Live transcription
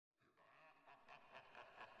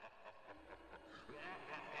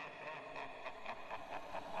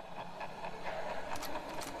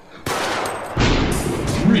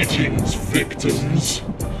Greetings, victims.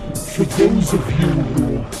 For those of you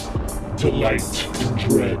who delight in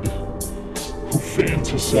dread, who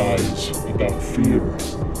fantasize about fear,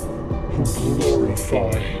 who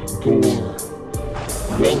glorify gore,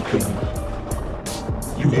 welcome.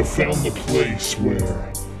 You have found the place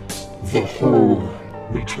where the horror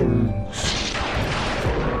returns.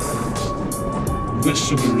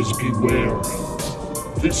 Listeners, beware.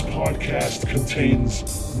 This podcast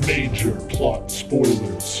contains major plot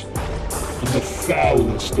spoilers and the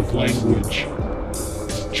foulest of language.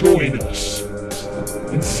 Join us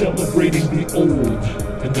in celebrating the old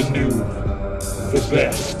and the new, the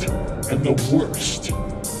best and the worst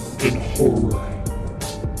in horror.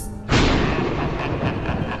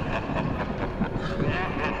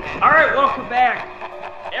 All right, welcome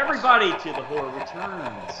back, everybody, to The Horror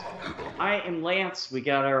Returns. I am Lance. We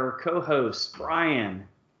got our co-host, Brian,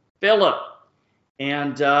 Philip,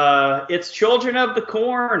 and it's Children of the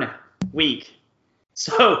Corn week.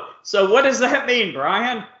 So what does that mean,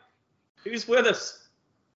 Brian? Who's with us?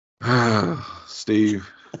 Steve.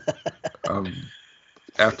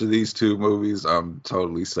 After these two movies, I'm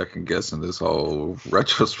totally second guessing this whole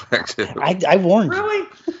retrospective. I warned you. Really?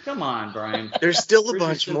 Come on, Brian. There's still a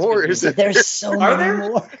bunch more, isn't there? There's so many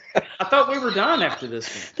more. I thought we were done after this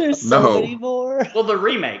one. There's so many more. Well, the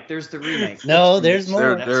remake. There's the remake. No, there's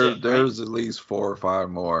more. There's at least 4 or 5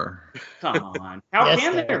 more. Come on. How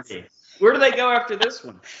can there be? Where do they go after this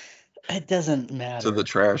one? It doesn't matter. To the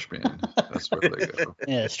trash bin. That's where they go.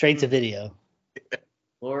 Yeah, straight to video.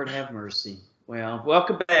 Lord have mercy. Well,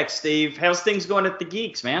 welcome back, Steve. How's things going at the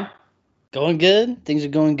Geeks, man? Going good. Things are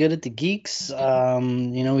going good at the Geeks.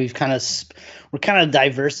 We're kind of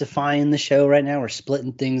diversifying the show right now. We're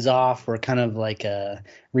splitting things off. We're kind of like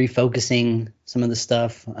refocusing some of the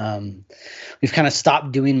stuff. We've kind of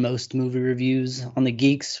stopped doing most movie reviews on the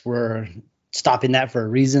Geeks. We're stopping that for a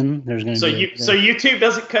reason. There's going to so YouTube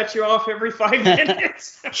doesn't cut you off every 5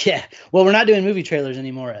 minutes. Yeah. Well, we're not doing movie trailers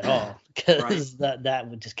anymore at all because that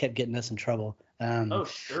would just kept getting us in trouble.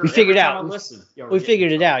 Sure. We figured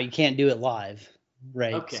figured it out. You can't do it live,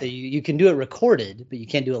 right? Okay. So you can do it recorded, but you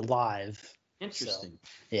can't do it live. Interesting. So,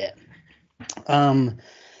 yeah.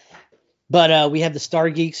 But we have the Star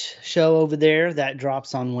Geeks show over there that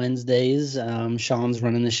drops on Wednesdays. Sean's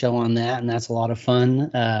running the show on that, and that's a lot of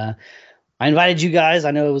fun. I invited you guys. I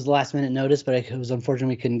know it was last minute notice, but it was unfortunate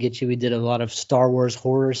we couldn't get you. We did a lot of Star Wars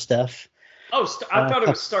horror stuff. Oh, I thought it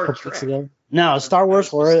was Star Trek. No, Star Wars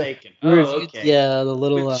horror. Mistaken. Okay. Yeah, the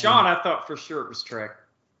little. With Sean, I thought for sure it was Trek.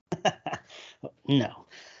 No.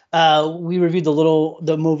 We reviewed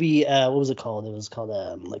the movie. What was it called? It was called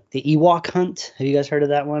like the Ewok Hunt. Have you guys heard of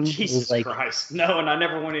that one? Jesus Christ, no, and I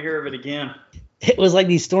never want to hear of it again. It was like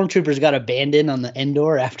these stormtroopers got abandoned on the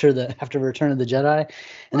Endor after Return of the Jedi,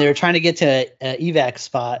 and they were trying to get to an evac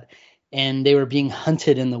spot, and they were being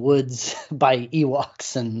hunted in the woods by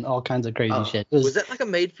Ewoks and all kinds of crazy shit. Was that like a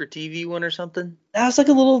made-for-TV one or something? That was like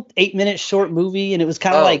a little 8-minute short movie, and it was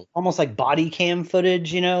kind of like almost like body cam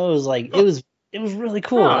footage. You know, it was like it was really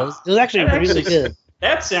cool. It was actually really good.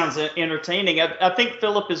 That sounds entertaining. I think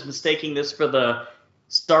Philip is mistaking this for the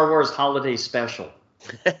Star Wars Holiday Special.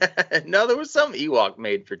 No, there was some Ewok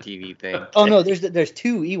made-for-TV thing. Oh no, there's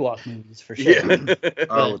 2 Ewok movies for sure. Yeah.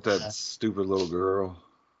 With that stupid little girl.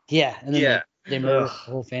 Yeah, and then they murdered the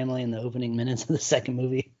whole family in the opening minutes of the second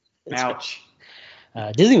movie. Ouch.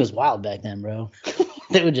 Disney was wild back then, bro.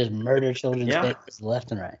 They would just murder children's babies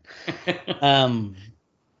left and right.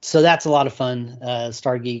 So that's a lot of fun,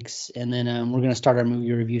 Star Geeks, and then we're gonna start our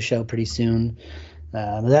movie review show pretty soon.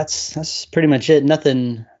 But that's pretty much it.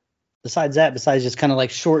 Nothing besides just kind of like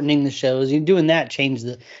shortening the shows. You're doing that, change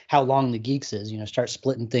how long the Geeks is. Start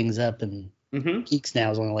splitting things up, and Geeks now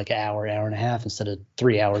is only like an hour and a half instead of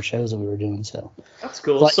 3-hour shows that we were doing. So that's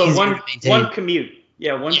cool. So one commute.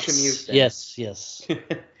 Yeah, one commute. Then. Yes.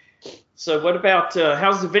 So what about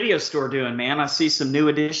how's the video store doing, man? I see some new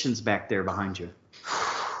additions back there behind you.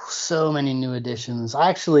 So many new additions. I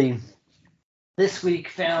actually this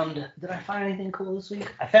week did I find anything cool this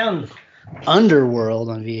week? I found Underworld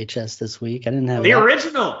on VHS this week. I didn't have the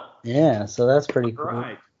original. Yeah, so that's pretty cool.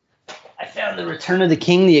 Right. I found the Return of the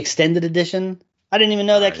King, the extended edition. I didn't even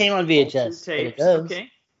know that came on VHS. But it does.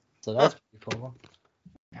 Okay. So that's pretty cool.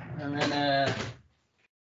 And then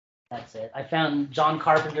that's it. I found John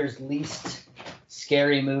Carpenter's least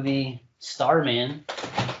scary movie, Starman.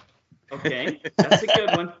 Okay, that's a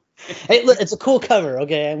good one. Hey, look, it's a cool cover,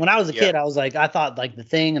 okay? When I was a kid, I was like, I thought like The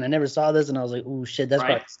Thing, and I never saw this, and I was like, ooh, shit, that's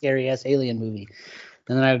probably a scary-ass alien movie.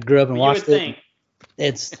 And then I grew up and watched it.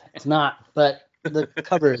 It's not, but the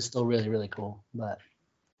cover is still really, really cool. But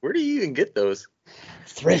Where do you even get those?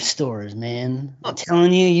 Thrift stores, man. I'm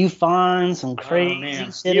telling you, you find some crazy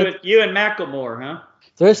man. shit. You and Macklemore, huh?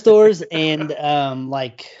 Thrift stores and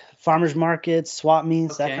like farmers markets, swap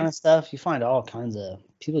meets, that Okay. kind of stuff. You find all kinds of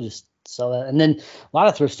people just sell that. And then a lot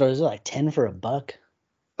of thrift stores are like 10 for $1.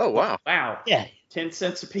 Oh, wow. Wow. Yeah, 10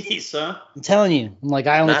 cents a piece, huh? I'm telling you. I'm like,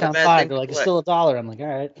 I only Not a count bad 5. thing They're to like, it's collect. still $1. I'm like, all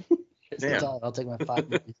right. It's Yeah. $1. I'll take my 5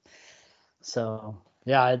 movies. So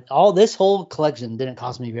yeah, all this whole collection didn't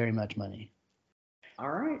cost me very much money. All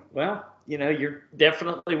right. Well, you're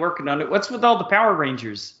definitely working on it. What's with all the Power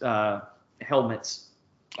Rangers helmets?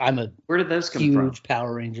 I'm a Where did those come huge from?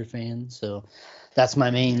 Power Ranger fan, so that's my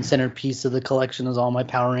main centerpiece of the collection is all my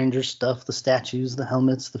Power Ranger stuff, the statues, the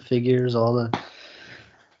helmets, the figures, all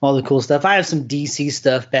the cool stuff. I have some DC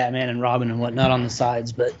stuff, Batman and Robin and whatnot on the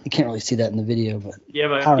sides, but you can't really see that in the video. But Do you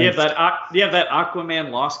have that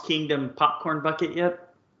Aquaman Lost Kingdom popcorn bucket yet?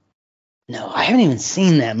 no, I haven't even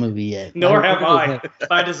seen that movie yet. Nor have I.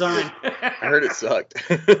 By design. I heard it sucked.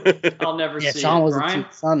 I'll never Yeah, see Sean it. wasn't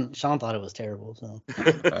Brian? Sean thought it was terrible. So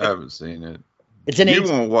I haven't seen it. it's an You H.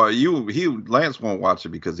 won't watch. Lance won't watch it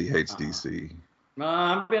because he hates DC.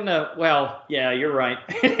 I'm gonna. Well, yeah, you're right.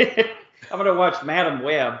 I'm gonna watch Madam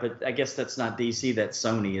Web, but I guess that's not DC. That's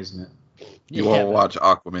Sony, isn't it? He won't watch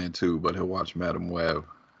Aquaman 2, but he'll watch Madam Web.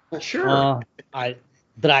 Well, sure. I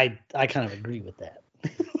kind of agree with that,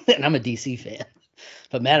 and I'm a DC fan.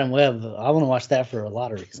 But Madam Web, I want to watch that for a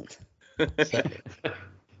lot of reasons. So,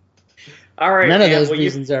 All right. none of man, those well,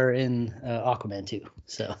 reasons are in Aquaman 2.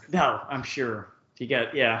 So No, I'm sure.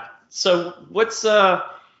 So what's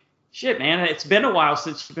shit, man? It's been a while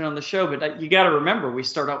since you've been on the show, but you got to remember we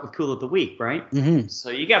start out with Cool of the Week, right? mm-hmm. So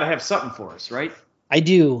you got to have something for us, right? I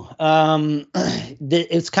do.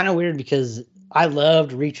 It's kind of weird because I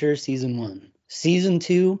loved Reacher season 1. Season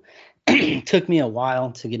 2 took me a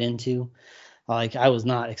while to get into. Like I was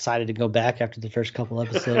not excited to go back after the first couple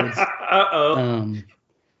episodes.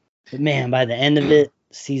 But man, by the end of it,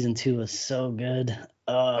 season 2 was so good.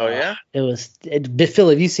 Oh yeah. Phil,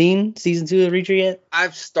 have you seen season 2 of Reacher yet?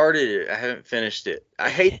 I've started it. I haven't finished it. I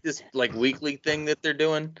hate this like weekly thing that they're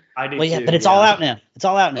doing. I do. Well, yeah, too, but it's all out now. It's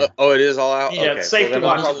all out now. Oh, it is all out. Yeah, Okay. it's safe to then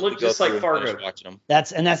I'll watch. probably Look go just like through and Fargo. finish watching them.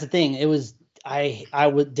 That's the thing. It was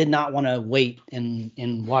did not want to wait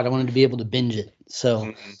and watch. I wanted to be able to binge it.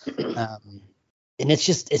 So, and it's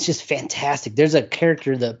just fantastic. There's a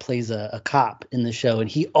character that plays a cop in the show, and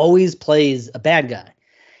he always plays a bad guy.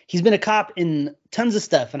 He's been a cop in tons of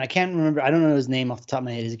stuff, and I can't remember. I don't know his name off the top of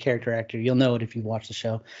my head. He's a character actor. You'll know it if you watch the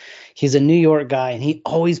show. He's a New York guy, and he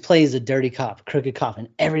always plays a dirty cop, crooked cop in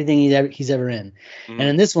everything he's ever in. And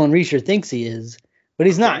in this one, Reacher thinks he is, but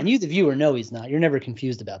he's not. And you, the viewer, know he's not. You're never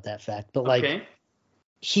confused about that fact. But like,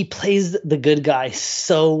 he plays the good guy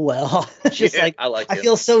so well. It's just like I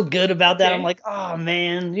feel so good about that. I'm like, oh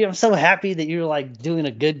man, I'm so happy that you're like doing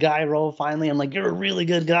a good guy role finally. I'm like, you're a really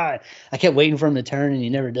good guy. I kept waiting for him to turn, and he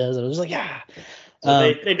never does. I was like, yeah.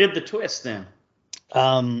 So they did the twist then.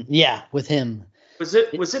 Yeah, with him. Was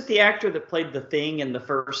it the actor that played the Thing in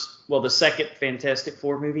the second Fantastic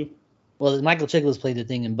Four movie? Well, Michael Chiklis played the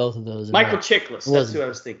Thing in both of those. Michael Chiklis, that's who I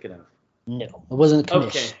was thinking of. No, it wasn't Kamish.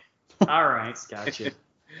 Okay, all right, gotcha.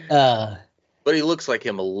 But he looks like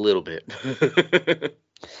him a little bit.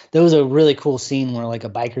 There was a really cool scene where like a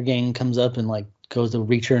biker gang comes up and like goes to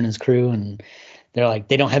Reacher and his crew, and they're like,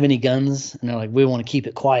 they don't have any guns, and they're like, we want to keep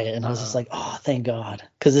it quiet. And I was just like, oh, thank God,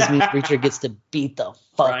 because this means Reacher gets to beat the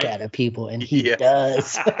fuck out of people, and he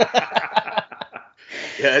does.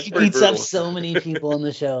 Yeah, he beats up so many people in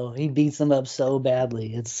the show. He beats them up so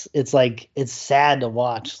badly. It's like it's sad to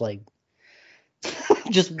watch. Like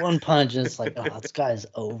just one punch, and it's like, oh, this guy's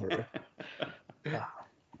over. Wow.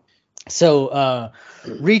 So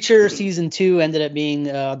Reacher season 2 ended up being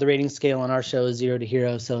the rating scale on our show is 0 to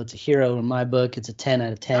hero. So it's a hero in my book. It's a 10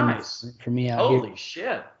 out of 10 for me out here. Holy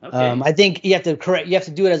shit. Okay. I think you have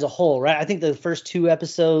to do it as a whole, right? I think the first 3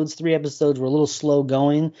 episodes were a little slow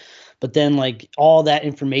going, but then like all that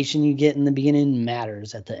information you get in the beginning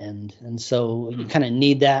matters at the end. And so you kind of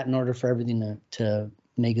need that in order for everything to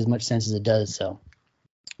make as much sense as it does. So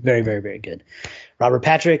very, very, very good. Robert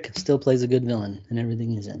Patrick still plays a good villain in everything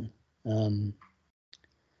he's in.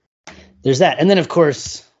 There's that. And then of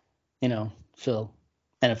course, Phil,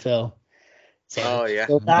 NFL. So, oh yeah.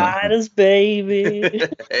 Titus, baby.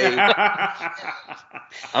 Hey.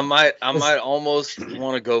 I might almost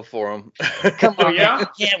want to go for him. Come on, man.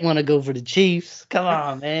 You can't want to go for the Chiefs. Come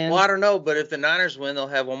on, man. Well, I don't know, but if the Niners win, they'll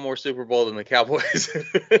have one more Super Bowl than the Cowboys.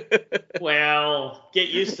 Well, get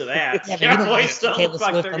used to that. Yeah, Cowboys don't Taylor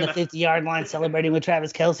Swift on the 50-yard line celebrating with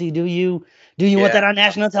Travis Kelce. Do you want that on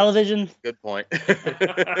national television? Good point.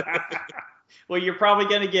 Well, you're probably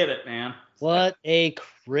going to get it, man. What a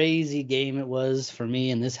crazy game it was for me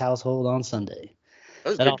in this household on Sunday.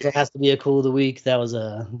 That also has to be a cool of the week. That was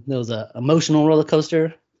a emotional roller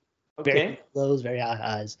coaster. Okay. Very lows, very high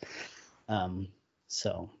highs.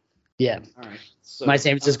 So yeah. All right. So, my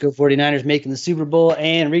San Francisco 49ers making the Super Bowl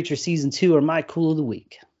and Reacher season 2 are my cool of the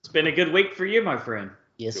week. It's been a good week for you, my friend.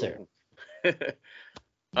 Yes, sir.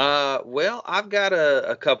 Well, I've got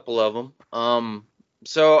a couple of them.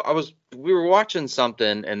 So we were watching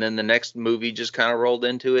something, and then the next movie just kind of rolled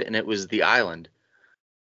into it, and it was The Island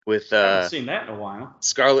with I haven't seen that in a while.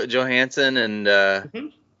 Scarlett Johansson and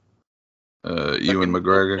Ewan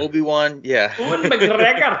McGregor. Obi-Wan, yeah. Ewan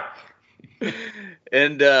McGregor.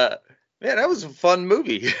 And man, that was a fun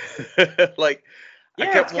movie. Like, Yeah,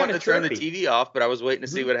 I kept it's wanting kinda to turn the trippy. TV off, but I was waiting to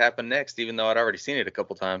see what happened next, even though I'd already seen it a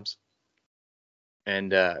couple times.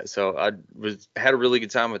 And so I had a really good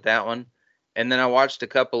time with that one. And then I watched a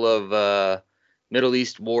couple of Middle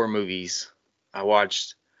East war movies. I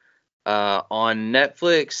watched on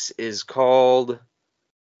Netflix is called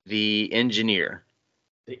The Engineer.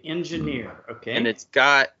 The Engineer. Okay. And it's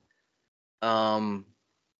got God,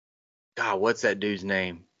 what's that dude's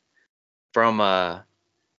name? From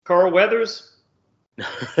Carl Weathers. no.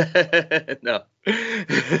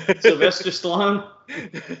 Sylvester Stallone.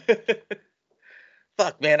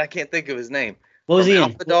 Fuck, man, I can't think of his name. What was From he in?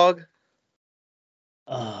 Alpha Dog?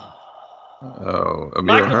 Emil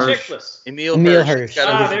Michael Hirsch. Chiklis. Emil Emil Hirsch. Hirsch. It's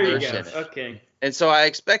got Emil There you Hirsch go. in it. Okay. And so I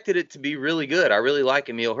expected it to be really good. I really like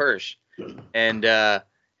Emil Hirsch. And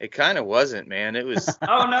it kind of wasn't, man. It was,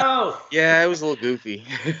 Oh no. yeah, it was a little goofy.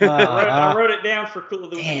 I wrote it down for cool of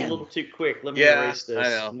the week a Damn. little too quick. Let me Yeah, erase this I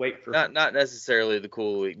know. and wait for. not necessarily the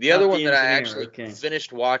cool week. The Not other The one that I Engineer, actually okay.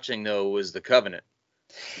 finished watching, though, was The Covenant.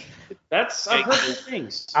 I've heard good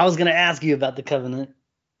things. I was gonna ask you about The Covenant.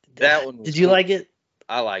 That one was Did you cool. like it?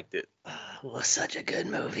 I liked it. It was such a good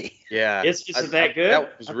movie. Yeah. Is it that good?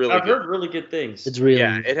 That was really I've good. heard really good things. It's really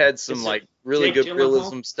Yeah, it had some Is it like really Jake good Gyllenhaal?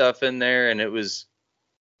 realism stuff in there, and it was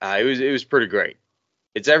pretty great.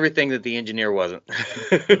 It's everything that The Engineer wasn't.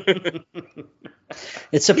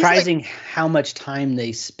 It's surprising how much time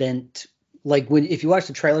they spent. Like if you watch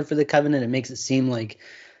the trailer for The Covenant, it makes it seem like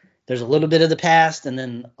there's a little bit of the past and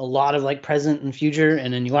then a lot of like present and future,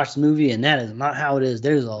 and then you watch the movie and that is not how it is.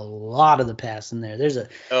 There's a lot of the past in there.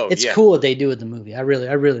 It's cool what they do with the movie. I really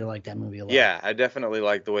like that movie a lot. Yeah, I definitely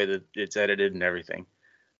like the way that it's edited and everything.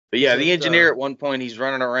 But yeah, Is The it, Engineer at one point, he's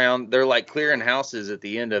running around. They're like clearing houses at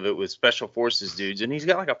the end of it with special forces dudes, and he's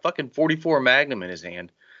got like a fucking 44 Magnum in his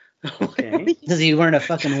hand. Okay. Is he wearing a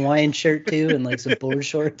fucking Hawaiian shirt too and like some board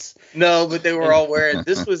shorts? No, but they were all wearing.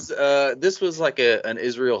 This was like an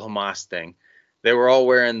Israel Hamas thing. They were all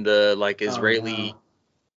wearing the like Israeli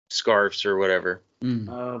scarves or whatever. Mm.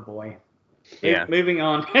 Oh boy. Yeah. Moving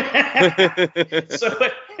on. So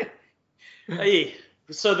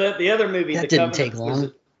the other movie, That The didn't Covenant, take long. Was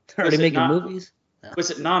They're already it making not- movies.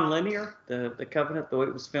 it non-linear? The Covenant, the way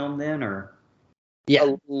it was filmed then, or Yeah.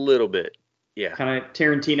 A little bit. Yeah. kind of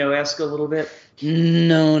Tarantino-esque a little bit?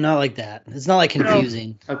 No, not like that. It's not like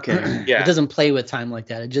confusing. Okay. Yeah. It doesn't play with time like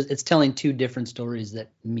that. It's telling two different stories that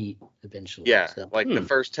meet eventually. Yeah. So. Like the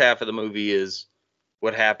first half of the movie is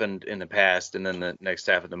what happened in the past, and then the next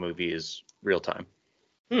half of the movie is real time.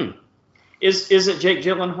 Is it Jake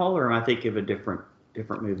Gyllenhaal, or am I thinking of a different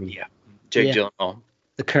movie? Yeah. Jake Yeah. Gyllenhaal.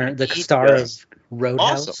 The He star does. of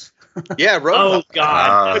Roadhouse. Awesome. Yeah, Oh Roadhouse.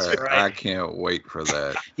 God, that's I right. can't wait for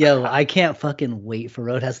that. Yo, I can't fucking wait for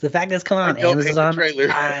Roadhouse. The fact that it's coming on I don't hate the Amazon, trailer.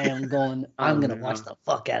 I'm gonna no. watch the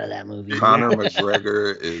fuck out of that movie. Conor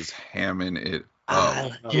McGregor is hamming it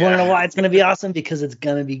up. You want to know why it's gonna be awesome? Because it's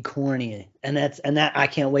gonna be corny, and that I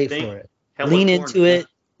can't wait for it. Hella Lean corny. into it.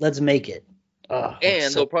 Let's make it. Oh,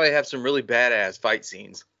 And they'll probably have some really badass fight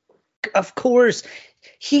scenes. of course,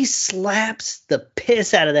 he slaps the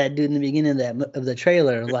piss out of that dude in the beginning of the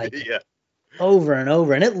trailer, like Yeah. over and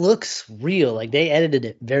over, and it looks real. Like they edited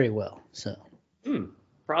it very well. So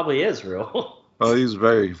Probably is real. Well, he's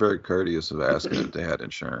very, very courteous of asking if they had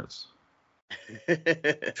insurance.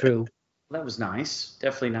 true. That was nice.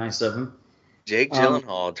 Definitely nice of him. Jake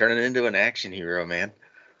Gyllenhaal turning into an action hero, man.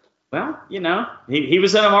 Well, he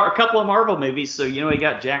was in a couple of Marvel movies, so he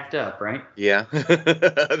got jacked up, right? Yeah,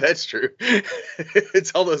 that's true.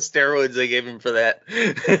 It's all those steroids they gave him for that.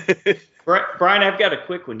 Brian, I've got a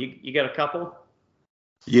quick one. You got a couple?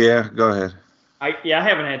 Yeah, go ahead. I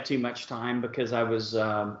haven't had too much time because I was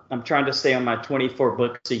I'm trying to stay on my 24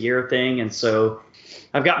 books a year thing, and so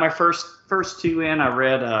I've got my first two in. I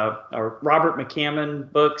read a Robert McCammon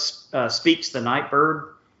book, Speaks the Nightbird.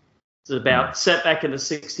 It's about set back in the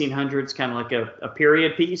 1600s, kind of like a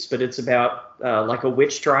period piece, but it's about like a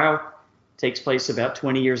witch trial Takes place about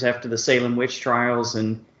 20 years after the Salem witch trials,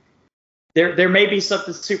 and there may be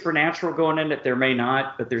something supernatural going in it. There may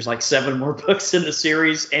not, but there's like 7 more books in the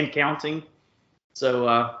series and counting.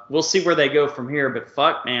 So we'll see where they go from here. But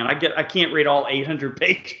fuck, man, I can't read all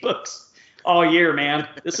 800-page books all year, man.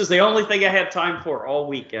 This is the only thing I had time for all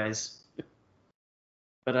week, guys.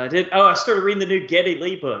 But I did. Oh, I started reading the new Geddy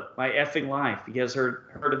Lee book, My Effing Life. You guys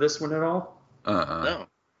heard of this one at all? No.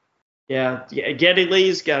 Yeah, Geddy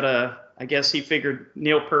Lee's got I guess he figured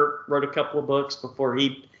Neil Peart wrote a couple of books before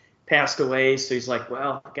he passed away, so he's like,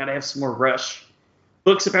 well, I've got to have some more Rush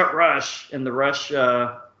books about Rush and the Rush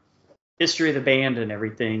history of the band and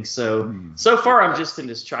everything. So far I'm just in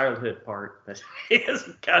his childhood part, but he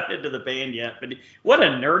hasn't gotten into the band yet. But what a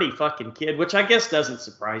nerdy fucking kid, which I guess doesn't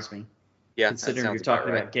surprise me. Yeah, considering you're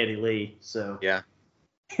talking about Geddy Lee. So yeah,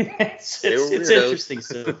 it's interesting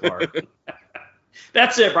so far.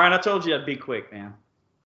 That's it, Brian. I told you I'd be quick, man.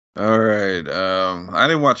 All right. I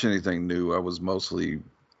didn't watch anything new. I was mostly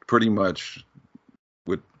pretty much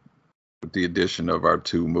with the addition of our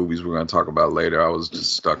 2 movies we're going to talk about later. I was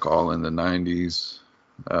just stuck all in the 90s.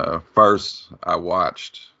 First,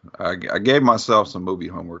 I gave myself some movie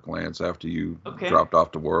homework, Lance, after you dropped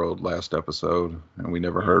off the world last episode, and we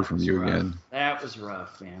never heard from you again. That was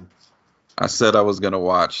rough, man. I said I was going to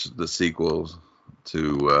watch the sequels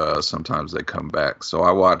to Sometimes They Come Back. So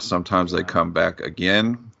I watched Sometimes They Come Back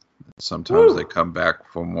again. Sometimes They Come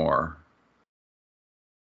Back for More.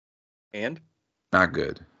 And? Not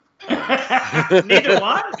good. Neither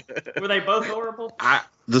one? Were they both horrible?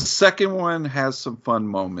 The second one has some fun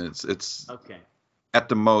moments. It's okay. At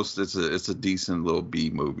the most, it's a decent little B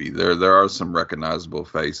movie. There are some recognizable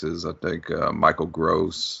faces. I think Michael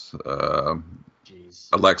Gross,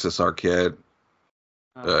 Alexis Arquette,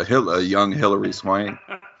 a young Hilary Swank.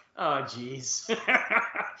 Oh, jeez.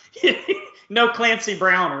 No Clancy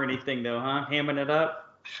Brown or anything, though, huh? Hamming it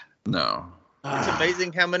up? No. It's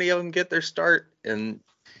amazing how many of them get their start in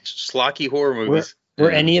schlocky horror movies.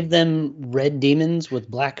 Were any of them red demons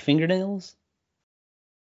with black fingernails?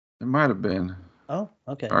 It might have been. Oh,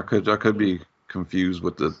 okay. I could be confused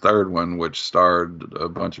with the third one, which starred a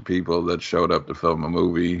bunch of people that showed up to film a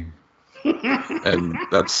movie. And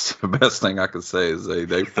that's the best thing I could say is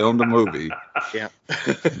they filmed a movie. Yeah.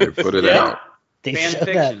 They put it out. They Fan showed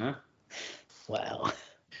fiction, up. huh? Wow.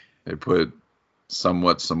 They put some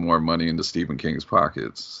more money into Stephen King's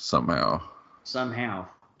pockets somehow.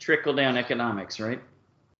 Trickle down economics, right?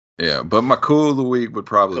 Yeah, but my cool of the week would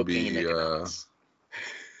probably Cocaine be economics.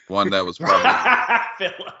 one that was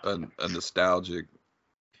probably a nostalgic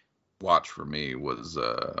watch for me was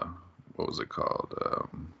what was it called?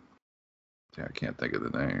 I can't think of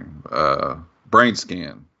the name. Brain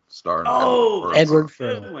Scan, starring Edward good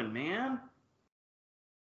Furlong. one, man.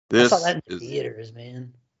 I saw that in the theaters,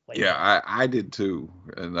 man. I did too,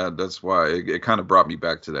 and that's why it kind of brought me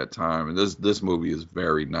back to that time. And this movie is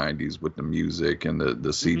very 90s with the music and the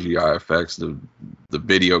CGI effects, the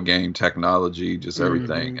video game technology, just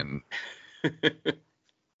everything.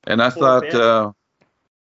 And I thought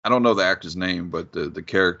I don't know the actor's name, but the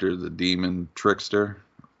character, the demon trickster,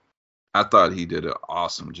 I thought he did an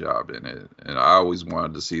awesome job in it, and I always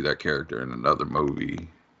wanted to see that character in another movie,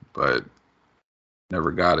 but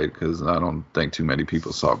never got it because I don't think too many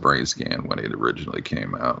people saw Brain Scan when it originally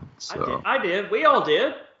came out. So I did. We all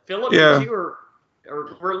did. Philip, you were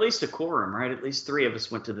at least a quorum, right? At least 3 of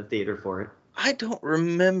us went to the theater for it. I don't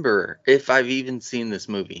remember if I've even seen this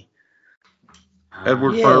movie.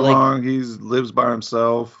 Edward Furlong, he lives by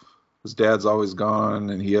himself. His dad's always gone,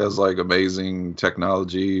 and he has like amazing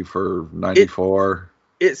technology for 94.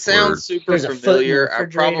 It sounds super familiar. I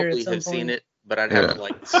probably have point. seen it, but I'd have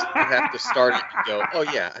to start it and go, oh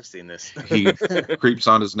yeah, I've seen this. He creeps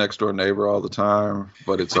on his next door neighbor all the time,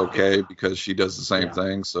 but it's okay because she does the same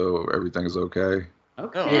thing, so everything's okay.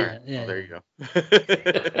 Okay. Oh, all right. Well, there you go.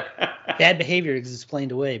 Bad behavior is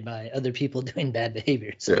explained away by other people doing bad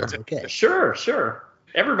behavior, so it's okay. Sure.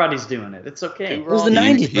 Everybody's doing it. It's okay. It was the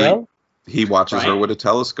 90s, bro. He watches her with a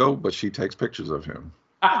telescope, but she takes pictures of him.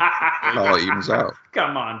 It all evens out.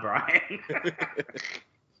 Come on, Brian.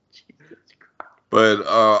 But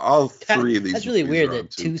all 3 of these. That's really weird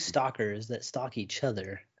that 2 stalkers that stalk each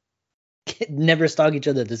other never stalk each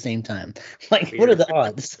other at the same time. Like, what are the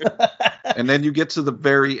odds? And then you get to the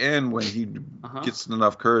very end when he gets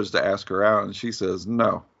enough courage to ask her out, and she says,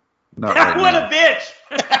 no, not right what now. A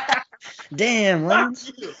bitch! Damn, Lance.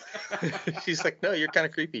 She's like, no, you're kind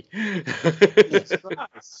of creepy. She's like,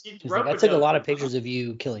 I took a lot of pictures of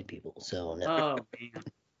you killing people, so no. Oh, man.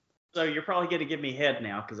 So you're probably going to give me head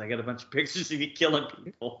now because I got a bunch of pictures of you killing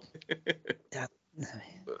people.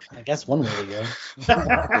 I guess one way to go.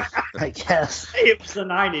 I guess. Hey, it was the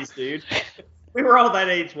 90s, dude. We were all that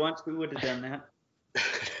age once. We would have done that.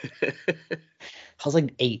 I was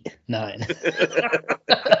like 8, 9.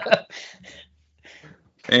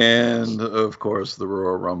 And of course, the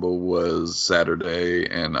Royal Rumble was Saturday,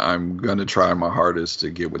 and I'm gonna try my hardest to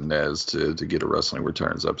get with Nez to get a Wrestling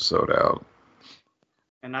Returns episode out.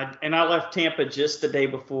 And I left Tampa just the day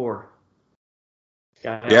before.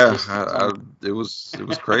 Yeah, it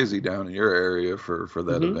was crazy down in your area for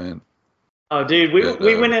that event. Oh, dude,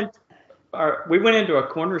 we went into a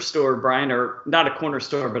corner store, Brian, or not a corner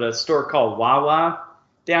store, but a store called Wawa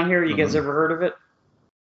down here. You guys ever heard of it?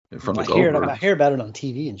 From I hear about it on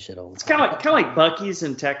TV and shit all the time. It's kind of like Buc-ee's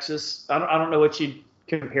in Texas. I don't know what you'd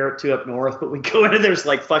compare it to up north, but we go in and there's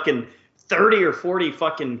like fucking 30 or 40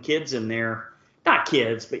 fucking kids in there. Not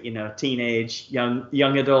kids, but teenage, young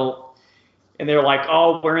adult. And they're like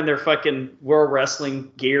all wearing their fucking World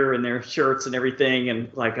Wrestling gear and their shirts and everything.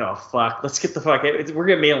 And like, oh, fuck, let's get the fuck out. We're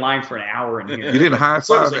going to be in line for an hour in here. You didn't high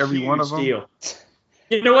five every one of them? Deal.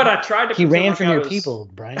 You know what? I tried to. He ran from your people,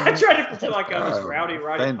 Brian. I tried to pretend like I was Rowdy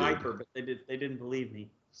Piper, but they didn't believe me.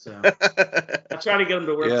 So I tried to get them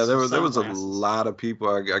to wear. Yeah, there was a lot of people.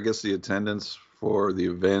 I guess the attendance for the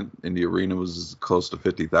event in the arena was close to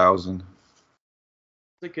 50,000.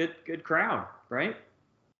 It's a good crowd, right?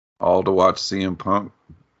 All to watch CM Punk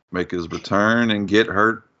make his return and get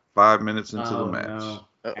hurt 5 minutes into the match. No.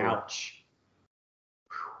 Ouch.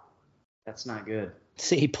 Whew. That's not good.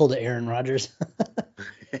 See, he pulled a Aaron Rodgers.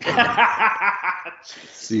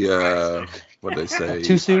 See, what they say?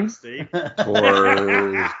 Too soon?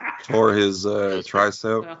 Tore his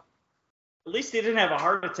tricep. At least he didn't have a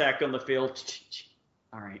heart attack on the field.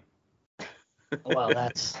 All right. Well,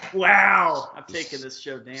 wow. I'm taking this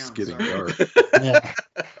show down. It's getting dark. Yeah,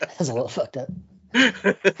 that's a little fucked up.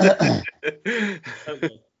 Okay.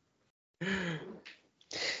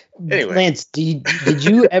 Anyway. Lance, did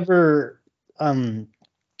you ever? I don't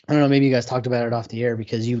know. Maybe you guys talked about it off the air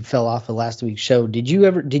because you fell off of last week's show. Did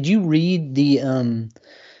you read the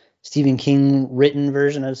Stephen King written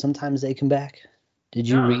version of Sometimes They Come Back? Did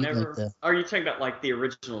you read? Never. Are you talking about like the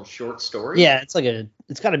original short story? Yeah, it's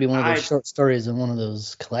got to be one of those short stories in one of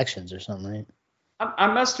those collections or something, right? I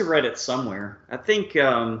must have read it somewhere. I think.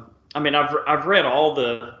 I've read all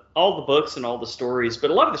the books and all the stories,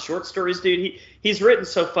 but a lot of the short stories, dude, he's written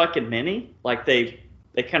so fucking many, like they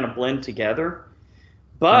kind of blend together.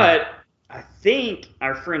 But I think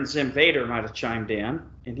our friend Zim Vader might have chimed in,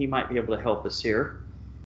 and he might be able to help us here.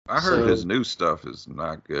 I heard his new stuff is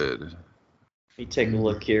not good. Let me take a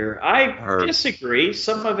look here. I disagree.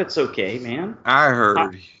 Some of it's okay, man. I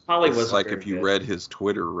heard it's like if you read his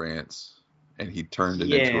Twitter rants and he turned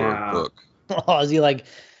it into a book. Oh, is he like...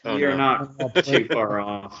 You're not too far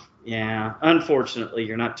off. Yeah, unfortunately,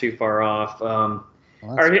 you're not too far off.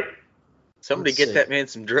 Somebody get that man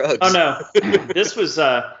some drugs. Oh no, this was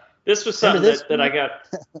something that I got.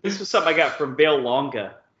 This was something I got from Bill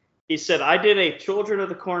Longa. He said, "I did a Children of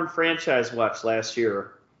the Corn franchise watch last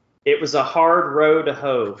year. It was a hard row to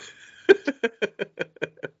hoe."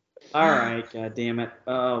 All right, god damn it.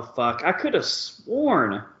 Oh fuck, I could have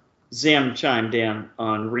sworn Zim chimed in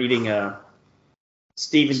on reading a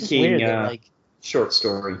Stephen King short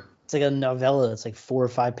story. It's like a novella that's like 4 or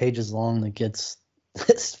 5 pages long that gets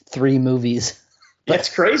 3 movies. That's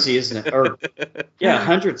crazy, isn't it? Or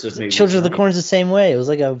hundreds of movies. Children of the Corn's the same way. It was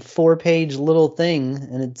like a 4-page little thing,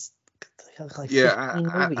 and it's like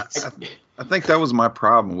I think that was my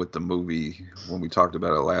problem with the movie when we talked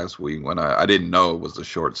about it last week. When I didn't know it was a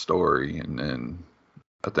short story, and then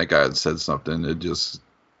I think I had said something. It just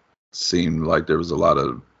seemed like there was a lot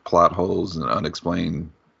of plot holes and unexplained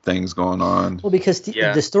things going on. Well, because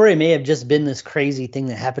the story may have just been this crazy thing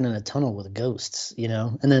that happened in a tunnel with ghosts,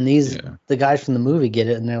 and then the guys from the movie get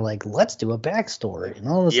it and they're like, let's do a backstory and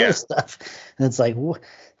all this other stuff. And it's like,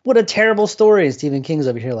 what a terrible story. And Stephen King's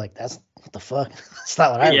over here like, that's what the fuck? That's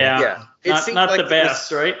not what I read. Yeah. It's not like the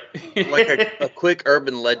best, right? Like a quick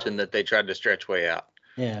urban legend that they tried to stretch way out.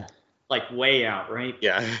 Yeah. Like way out, right?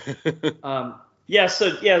 Yeah.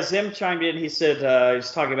 Zim chimed in. He said he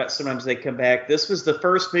was talking about Sometimes They Come Back. This was the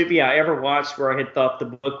first movie I ever watched where I had thought the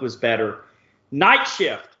book was better. Night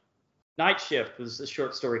Shift was the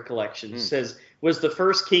short story collection. It says was the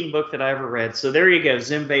first King book that I ever read. So there you go,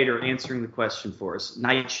 Zim Vader answering the question for us.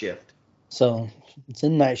 Night Shift. So it's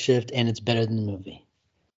in Night Shift and it's better than the movie.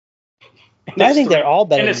 I think they're all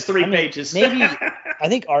better. And it's 3 pages. Maybe I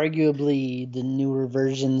think arguably the newer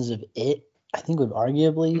versions of it, I think would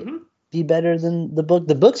arguably be better than the book.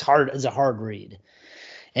 The book's is a hard read,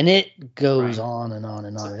 and it goes on and on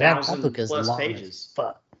and on. That book is long as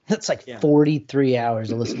fuck. That's like Yeah. 43 hours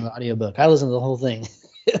to listen to the audiobook. I listened to the whole thing.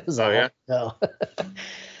 It was Oh, yeah? no.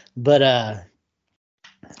 But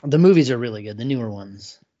the movies are really good, the newer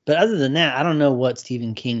ones. But other than that, I don't know what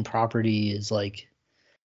Stephen King property is like.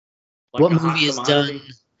 Like What a hot movie is commodity. done?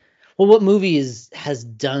 Well, what movie has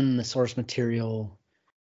done the source material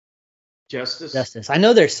justice? I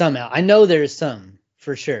know there's some out. I know there's some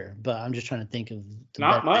for sure, but I'm just trying to think of the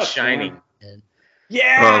Not better- much. The Shining. man.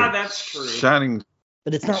 Yeah, Well, that's true. Shining,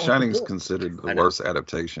 But it's not like the Shining's book. considered I the know. worst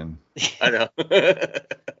adaptation. I know.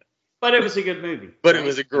 But it was a good movie. But right? it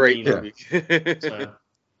was a great I mean, movie. So,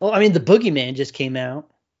 Well, I mean, the Boogeyman just came out.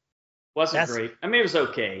 wasn't That's- great. I mean, it was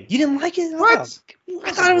okay. You didn't like it? What? Oh, It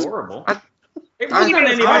I thought it was horrible. I- It wasn't I- on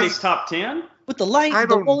anybody's top 10. with the light. I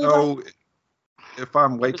the don't holy know light. if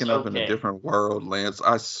I'm waking up in okay. a different world, Lance.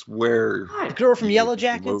 I swear. The girl from you Yellow look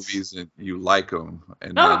at the Jackets. Movies and you like them,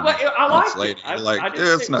 and No, then but I months liked later it. you're like, I didn't yeah,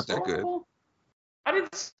 say it's it not was that good. horrible. I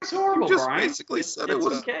didn't say it was horrible, You just Brian. basically said it It's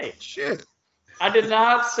was okay. shit. I did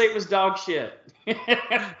not say it was dog shit.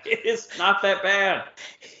 It is not that bad.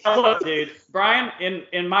 Look, dude, Brian.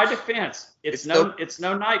 In my defense, it's no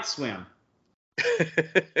Night Swim.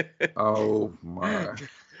 Oh my. Or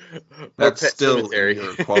That's Pet still Sematary. in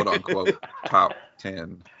your quote unquote top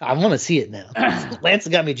 10. I want to see it now. Lance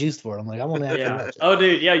got me juiced for it. I'm like, I want to have to Yeah. watch it. Oh,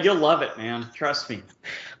 dude. Yeah, you'll love it, man. Trust me.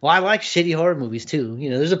 Well, I like shitty horror movies too. You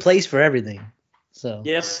know, there's a place for everything. So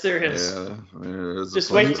Yes, there is. Yeah, there's a Just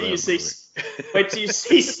place wait for till you that see. movie. Wait till you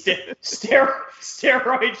see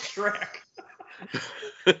steroid Shrek.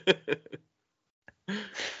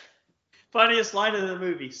 Funniest line of the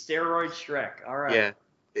movie: steroid Shrek. All right. Yeah.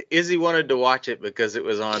 Izzy wanted to watch it because it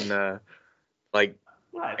was on like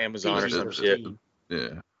What? Amazon or some PG-13.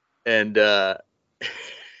 Yeah. and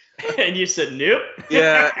And you said nope.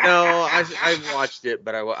 yeah, no, I watched it,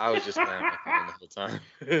 but I was just playing my phone the whole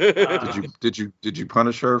time. Did you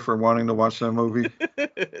punish her for wanting to watch that movie?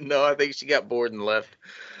 No, I think she got bored and left.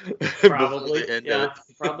 Probably. Before the end of Yeah. it.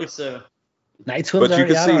 Probably so. Night Swim's But you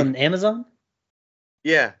already can out see- on Amazon?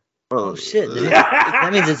 Yeah. Oh shit, dude. Yeah.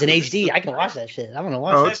 That means it's in HD. I can watch that shit. I'm gonna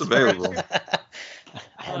watch Oh, it. it's available.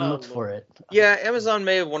 I hadn't looked for it. Yeah, Amazon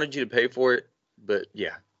may have wanted you to pay for it, but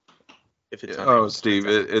yeah. If it's on Oh, Amazon, Steve,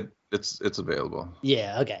 it's it's available.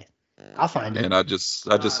 Yeah, okay. I'll find it. And I just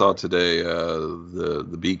saw today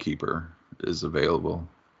the Beekeeper is available.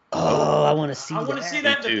 Oh, I want to see I that. want to see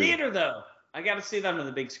that in Me the too. theater, though. I got to see that on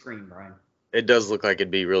the big screen, Brian. it does look like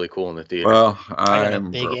it'd be really cool in the theater. Well, I got a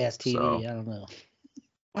I'm big broke, ass TV. so I don't know.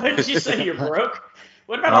 What did you say? You're broke?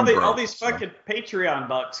 What about I'm all broke, these so. fucking Patreon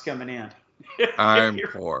bucks coming in? I'm If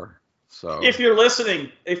you're- poor. So If you're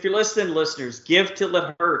listening, listeners, give till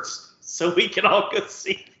it hurts so we can all go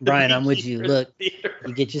see. the Brian, I'm with you. Beekeeper in the Look, theater.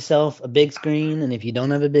 You get yourself a big screen, and if you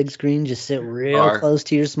don't have a big screen, just sit real Alright. close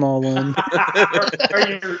to your small one.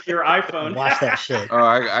 or your iPhone. and watch that shit. oh,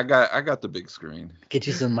 I got the big screen. Get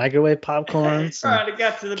you some microwave popcorn, Trying some to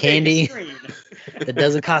get to the candy. big screen. that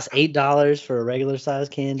doesn't cost $8 for a regular size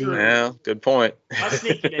candy. True. Yeah, good point. I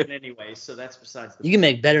sneak it in anyway, so that's besides the You can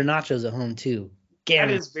make better nachos at home too. That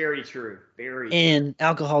Guaranteed. is very true. Very And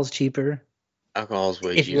alcohol's cheaper Alcohol's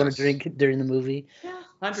way if you want to cheaper. drink during the movie. yeah,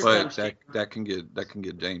 100 But times cheaper. that can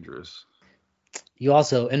get dangerous. You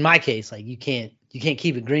also, in my case, like you can't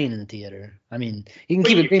keep it green in the theater. I mean, you can Well,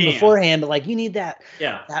 keep you it green can. beforehand, but like you need that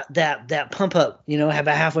Yeah. that pump up, about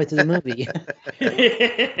halfway through the movie.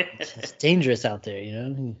 It's dangerous out there,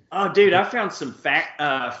 Oh, dude, I found some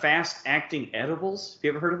fast acting edibles. Have you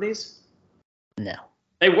ever heard of these? No.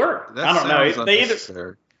 They work. That I don't know. sounds They either.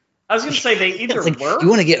 unnecessary. I was gonna say they either It's like, work. you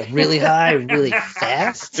want to get really high really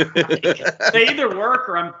fast? They either work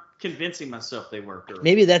or I'm convincing myself they work. Or,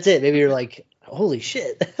 Maybe that's it. Maybe you're like, holy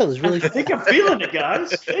shit, that was really I think fast. I'm feeling it,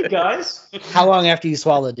 guys. Hey, guys. How long after you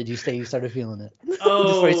swallowed did you say you started feeling it? Oh,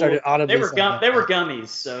 Before you started audibly they were saying that. they were gummies,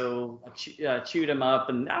 so I chewed them up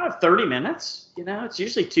in 30 minutes. It's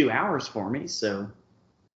usually 2 hours for me. So,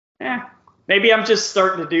 maybe I'm just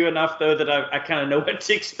starting to do enough though that I kind of know what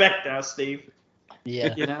to expect now, Steve.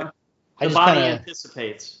 Yeah. I The just body kind of.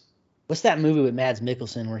 anticipates. What's that movie with Mads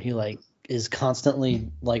Mikkelsen where he like is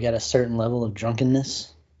constantly like at a certain level of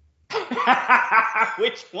drunkenness?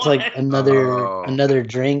 Which one? It's like Oh. another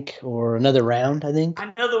drink or another round, I think.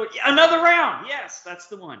 Another round. Yes, that's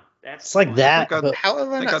the one. That's It's the like one. that. think I- but How have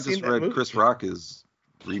I I think I not seen just that read movie? Chris Rock is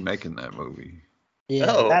remaking that movie. yeah,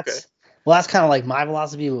 Oh, that's that's kind of like my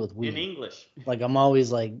philosophy with in weed. English. Like I'm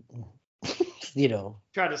always like,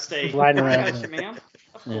 Try to stay Right I around got you, it. man.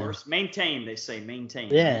 Of Yeah. course. Maintain, they say. Maintain.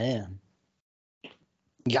 yeah.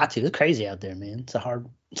 You got to. It's crazy out there, man. It's a hard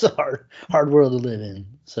world to live in.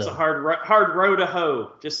 So It's a hard row to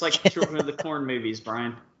hoe, just like the Children of the Corn movies,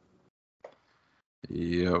 Brian.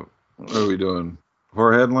 Yep. What are we doing?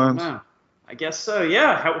 Horror headlines? Wow. I guess so.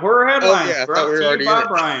 Yeah. Horror headlines yeah, I brought thought we were to you already by in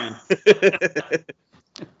Brian.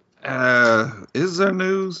 it. Is there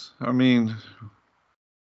news? I mean,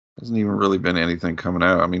 hasn't even really been anything coming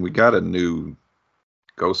out. I mean, we got a new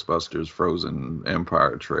Ghostbusters Frozen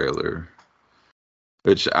Empire trailer,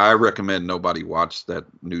 which I recommend nobody watch that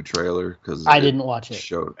new trailer because I didn't watch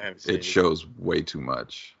it. I haven't seen It shows way too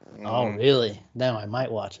much. Oh, really? Now I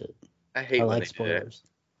might watch it. I hate I when like they do spoilers.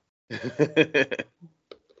 that.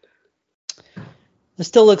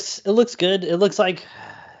 It looks good. It looks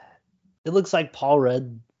like Paul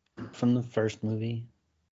Rudd from the first movie.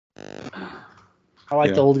 I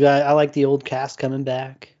like the old guy. I like the old cast coming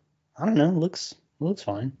back. I don't know. It looks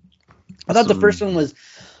fine. I thought the first one was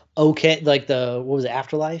okay. Like what was it,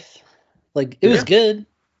 Afterlife? Like it was good. It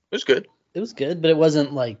was good. It was good, but it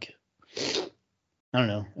wasn't like, I don't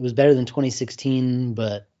know. It was better than 2016,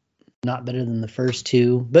 but not better than the first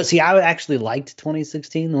two. But see, I actually liked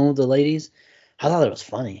 2016, the one with the ladies. I thought it was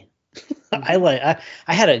funny. I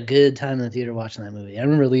had a good time in the theater watching that movie. I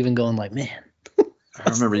remember leaving going like, man. I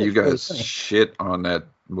remember you guys shit on that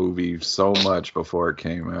movie so much before it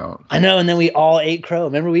came out. I know, and then we all ate crow.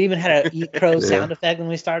 Remember, we even had a eat crow sound effect when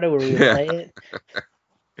we started where we would play it.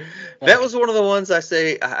 That was one of the ones I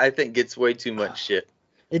think gets way too much shit.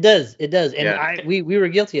 It does. And Yeah. we were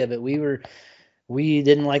guilty of it. We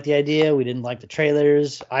didn't like the idea. We didn't like the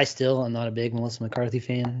trailers. I still am not a big Melissa McCarthy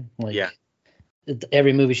fan. Like, Yeah.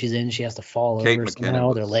 every movie she's in, she has to fall Kate over McKinnon somehow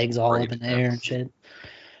with her was legs all great up in the in that air and movie. shit.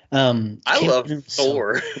 I Kate love McKinnon was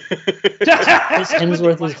Thor. Chris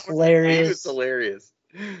Hemsworth was He hilarious. was hilarious.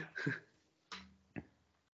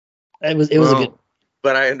 It was a good.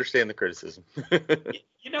 But I understand the criticism.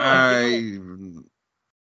 You know, I'm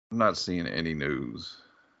not seeing any news.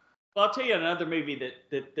 well, I'll tell you another movie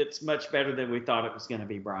that's much better than we thought it was going to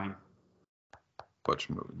be, Brian. Which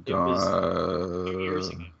movie? It was 2 years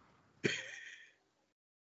ago.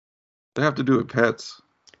 They have to do with pets.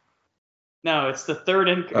 No, it's the third.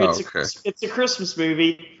 It's a Christmas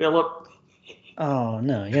movie, Philip. Oh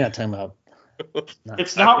no, you're not talking about.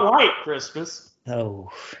 It's not White Christmas.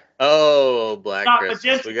 Oh. Oh, Black Not Christmas.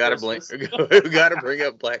 Magenta We gotta Christmas. we gotta bring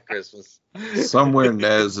up Black Christmas. Somewhere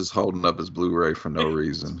Nez is holding up his Blu-ray for no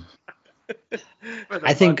reason.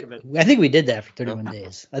 I think we did that for 31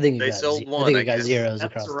 days. I think They sold one, I think I it got guess. zeros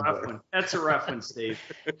That's across a the rough board. one. That's a rough one, Steve.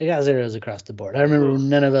 It got zeros across the board. I remember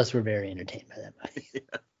none of us were very entertained by that movie.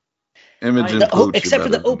 Imogen Pooch Except for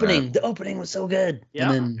better the than opening. that. The opening was so good.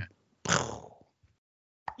 Yeah. And then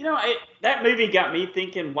You know, that movie got me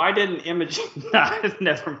thinking, why didn't Imogen...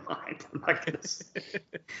 Never mind. I'm not going to say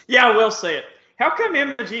it. Yeah, I will say it. How come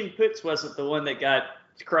Imogen Poots wasn't the one that got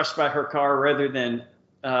crushed by her car rather than,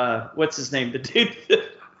 what's his name? The dude...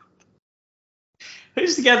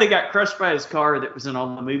 Who's the guy that got crushed by his car that was in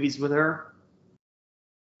all the movies with her?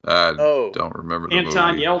 I don't remember the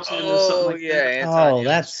Anton movie. Yelchin or something like yeah, that. Anton Yelchin.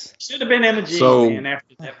 that's Should have been Imogen, So- man,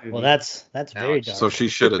 after that movie. well, that's very Ouch. dark. So she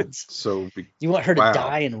should have. You want her to Wow.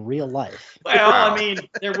 die in real life? Well, Wow. I mean,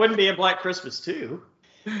 there wouldn't be a Black Christmas too.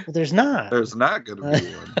 Well, there's not. There's not going to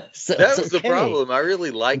be one. So That it's was the okay. problem. I really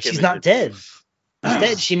like She's Imogen not dead. Pooch.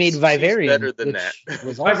 Instead, she made She's Vivarium, better than which that.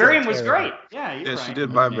 was also Vivarium was terrible. great. Yeah, you're Yeah, right. she did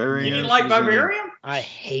You Vivarium. didn't like She's in- Vivarium? I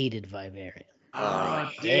hated Vivarium. Oh,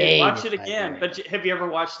 dude, hated watch it again. Vivarium. But have you ever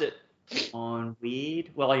watched it on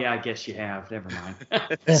weed? Well, yeah, I guess you have. Never mind.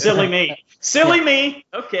 Silly me. Silly me.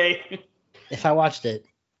 Okay. If I watched it,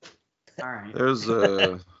 All right. There's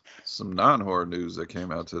some non-horror news that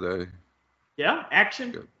came out today. Yeah,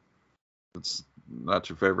 action. Good. It's not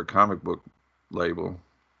your favorite comic book label.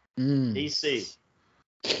 DC.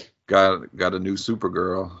 Got a new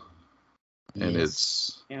Supergirl, and yes.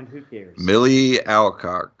 it's And who cares? Millie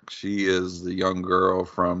Alcock. She is the young girl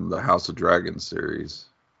from the House of Dragons series.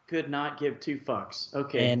 Could not give two fucks.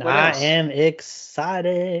 Okay. And what I else? am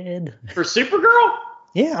excited. For Supergirl?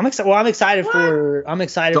 Yeah, I'm excited. Well, I'm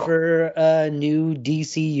excited What? for a new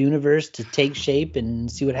DC universe to take shape and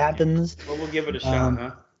see what happens. Well, we'll give it a shot,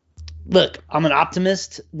 huh? Look, I'm an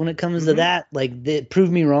optimist when it comes to that. Like, prove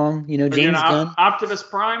me wrong. You know, Are you James an Gunn. Optimus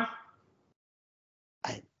Prime?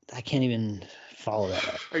 I can't even follow that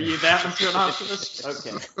up. Are you that much of an optimist?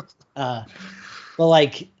 Okay. Well,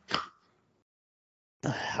 like,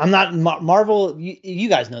 I'm not Marvel. You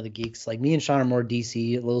guys know the geeks. Like, me and Sean are more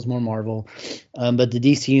DC. Lil's more Marvel. But the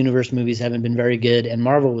DC Universe movies haven't been very good, and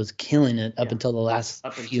Marvel was killing it up until the last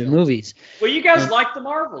few movies. Well, you guys like the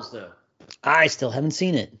Marvels, though. I still haven't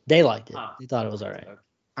seen it. They liked it. Oh. They thought it was all right.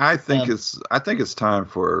 I think it's time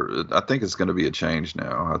for. I think it's going to be a change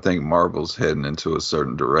now. I think Marvel's heading into a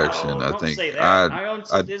certain direction. Oh, I don't think say that. I own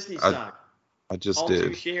some Disney stock. I just All did.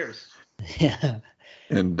 2 shares. Yeah.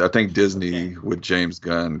 And I think Disney with James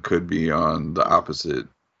Gunn could be on the opposite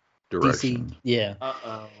direction. DC. Yeah.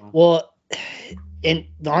 Uh-oh. Well, and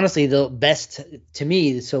honestly, the best to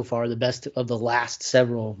me so far, the best of the last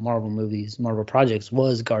several Marvel projects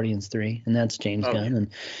was Guardians 3, and that's James Oh, Gunn. yeah.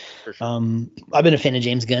 And For sure. I've been a fan of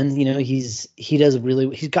James Gunn. You know, he's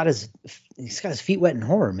got his feet wet in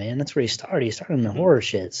horror, man. That's where he started. He started in the horror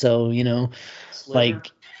shit. So, you know, Slither.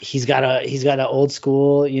 like he's got a old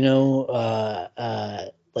school, you know,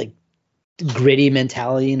 like gritty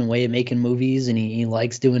mentality and a way of making movies, and he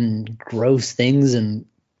likes doing gross things, and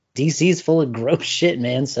DC's full of gross shit,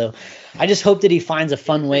 man. So I just hope that he finds a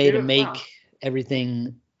fun way to make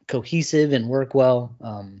everything cohesive and work well.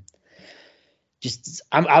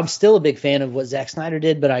 I'm still a big fan of what Zack Snyder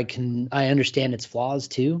did, but I understand its flaws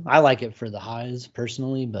too. I like it for the highs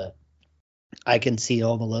personally, but I can see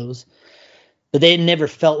all the lows. But they never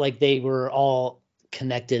felt like they were all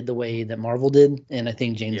connected the way that Marvel did, and I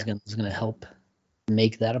think James Gunn is going to help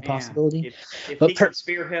make that a possibility. If he can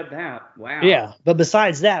spearhead that, wow. Yeah, but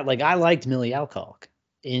besides that, like I liked Millie Alcock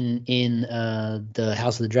in the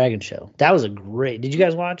House of the Dragon show. That was a great. Did you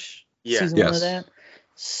guys watch season 1 of that?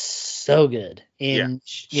 So good. And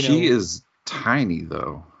you know, she is tiny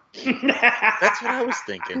though. That's what I was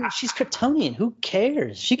thinking. She's Kryptonian. Who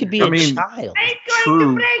cares? She could be a child. I'm going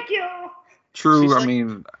to break you. True. She's I like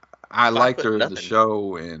mean, I liked her in nothing. the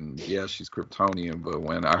show, and yeah, she's Kryptonian. But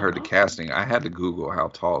when I heard the casting, I had to Google how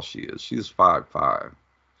tall she is. She's 5'5".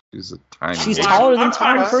 She's a tiny. She's baby. taller than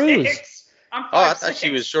Tom Cruise. I thought she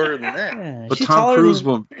was shorter than that. Yeah, But Tom Cruise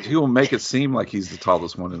will make it seem like he's the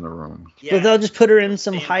tallest one in the room. Yeah. But they'll just put her in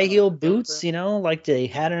some high heel boots, you know, like they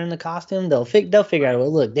had her in the costume. They'll figure out.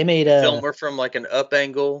 Well, look, they made a film her from like an up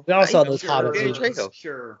angle. We all saw those Hobbit movies.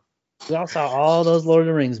 Sure. We all saw all those Lord of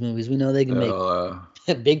the Rings movies. We know they can make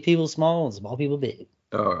big people small and small people big.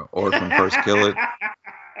 Orphan First Kill It.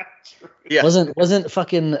 Yeah. Wasn't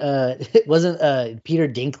Peter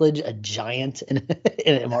Dinklage a giant in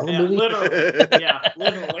a Marvel movie?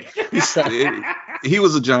 Literally. He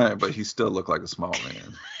was a giant, but he still looked like a small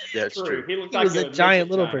man. That's true. He was a giant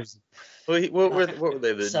little person. Well, what were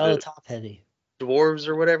they? So top heavy. Dwarves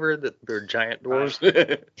or whatever? They're giant dwarves.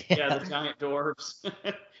 Yeah, the giant dwarves.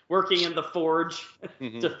 Working in the forge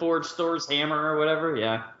to forge Thor's hammer or whatever.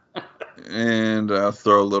 Yeah. And I'll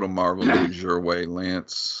throw a little Marvel news your way,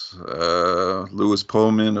 Lance. Lewis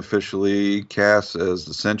Pullman officially cast as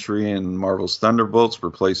the Sentry in Marvel's Thunderbolts,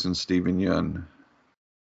 replacing Stephen Yeun.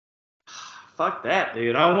 Fuck that,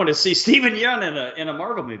 dude. I want to see Stephen Yeun in a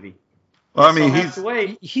Marvel movie. Well, I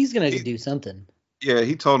mean, he's gonna do something. Yeah,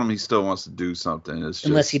 he told him he still wants to do something. It's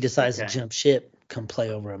unless he decides to jump ship, come play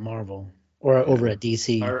over at Marvel. Or over at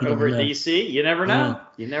DC. Or over at DC. You never know.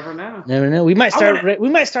 You never know. Never know. We might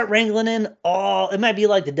start wrangling in all. It might be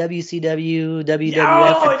like the WCW,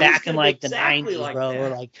 WWF back in like the 90s, like bro. We're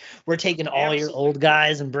like, we're taking all your old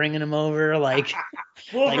guys and bringing them over. Like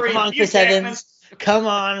come on, Chris Evans. Come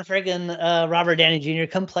on, friggin' Robert Downey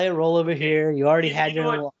Jr. Come play a role over here. You already had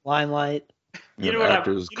your limelight. You know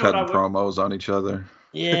actors cutting promos on each other.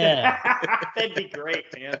 Yeah. That'd be great,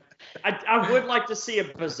 man. I would like to see a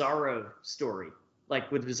Bizarro story,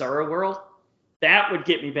 like with Bizarro World. That would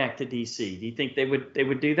get me back to DC. Do you think they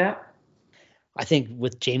would do that? I think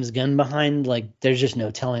with James Gunn behind, like, there's just no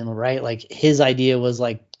telling, right? Like, his idea was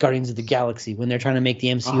like Guardians of the Galaxy when they're trying to make the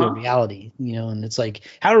MCU a reality, you know, and it's like,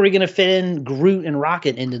 how are we going to fit in Groot and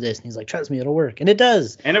Rocket into this? And he's like, trust me, it'll work. And it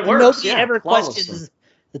does. And it works. Nobody ever questions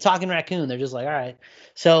the talking raccoon. They're just like, all right.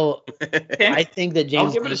 So I think that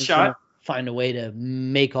James Gunn is going to find a way to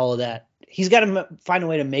make all of that. He's got to find a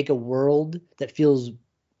way to make a world that feels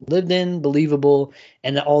lived in, believable,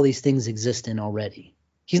 and that all these things exist in already.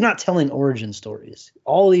 He's not telling origin stories.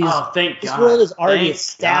 All these, this world is already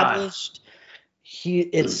established.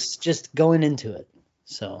 It's just going into it.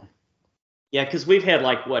 So. Yeah, because we've had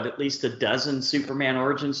like at least a dozen Superman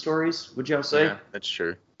origin stories. Would y'all say? Yeah, that's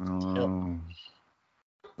true. And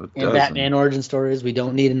Batman origin stories. We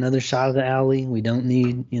don't need another shot of the alley. We don't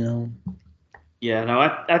need, Yeah, no,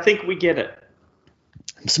 I think we get it.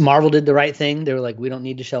 So Marvel did the right thing. They were like, we don't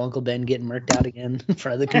need to show Uncle Ben getting murked out again in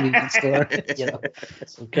front of the convenience store.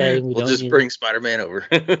 It's okay. We'll just bring Spider-Man over.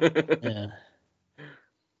 Yeah.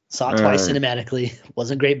 Saw it twice cinematically.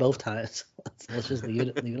 Wasn't great both times. Let's just leave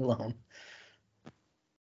it alone.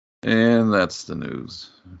 And that's the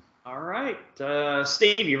news. All right.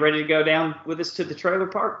 Steve, you ready to go down with us to the trailer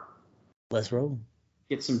park? Let's roll.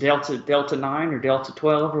 Get some Delta 9 or Delta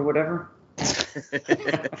 12 or whatever.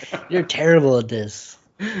 You're terrible at this.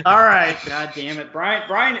 All right, God damn it,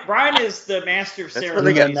 Brian is the master of That's where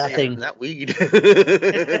they got ceremonies. nothing. Not weed.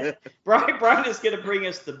 Brian is going to bring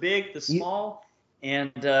us the big, the small,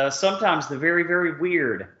 and sometimes the very, very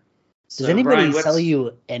weird. Does So, anybody Brian, sell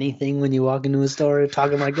you anything when you walk into a store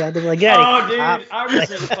talking like that? They're like, Oh, dude, I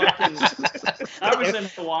was in Hawaii. Good I was in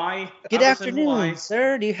Hawaii. afternoon,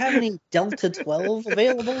 sir. Do you have any Delta 12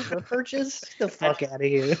 available for purchase? Get the fuck out of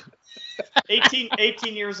here.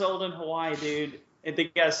 18 years old in Hawaii, dude. And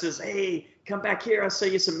the guy says, "Hey, come back here. I'll sell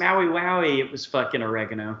you some Maui Wowie." It was fucking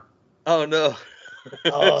oregano. Oh no.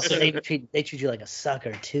 Oh, so they treat you like a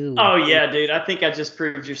sucker too. Oh yeah, dude. I think I just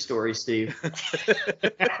proved your story, Steve.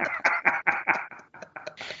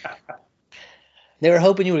 They were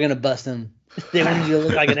hoping you were gonna bust them. They wanted you to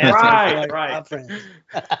look like an asshole. Right.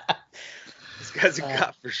 This guy's a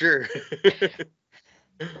cop for sure.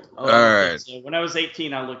 All right. So when I was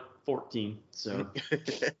 18, I looked 14. So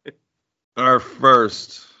Our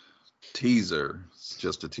first teaser, it's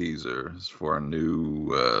just a teaser, is for a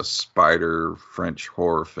new spider French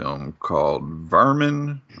horror film called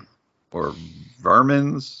Vermin, or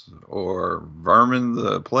Vermins, or Vermin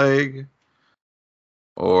the Plague,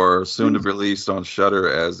 or soon to be released on Shudder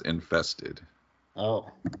as Infested. Oh.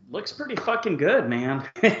 looks pretty fucking good, man.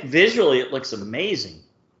 Visually, it looks amazing.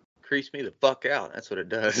 Creeps me the fuck out. That's what it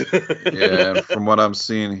does. Yeah, and from what I'm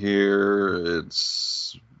seeing here,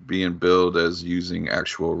 it's being billed as using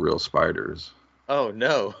actual real spiders. Oh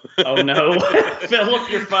no. Oh no. Philip,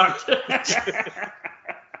 you're fucked.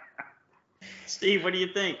 Steve, what do you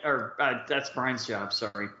think? Or that's Brian's job,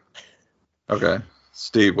 sorry. Okay.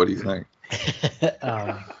 Steve, what do you think?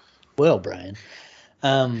 Well, Brian.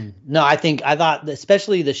 No, I thought,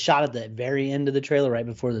 especially the shot at the very end of the trailer, right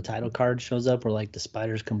before the title card shows up, where like the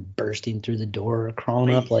spiders come bursting through the door, or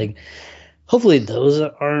crawling up. Like, hopefully those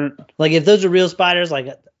aren't, like, if those are real spiders, like,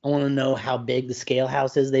 I want to know how big the scale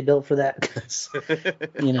house is they built for that, because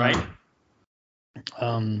Right.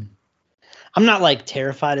 I'm not like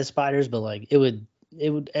terrified of spiders, but like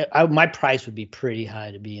my price would be pretty high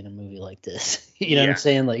to be in a movie like this. You know what I'm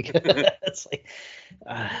saying? Like, it's like,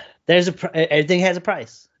 everything has a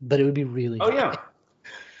price, but it would be really high.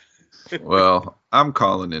 Yeah. Well, I'm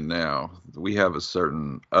calling in now. We have a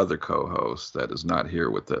certain other co-host that is not here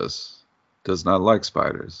with us, does not like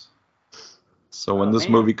spiders. So when this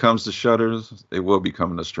movie comes to Shudders, it will be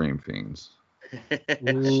coming to Stream Fiends. Should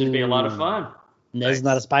be a lot of fun. Ned's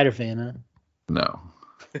not a spider fan, huh? No.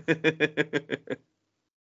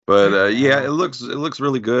 But yeah, it looks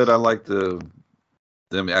really good. I like them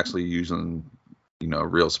actually using,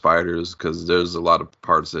 real spiders, because there's a lot of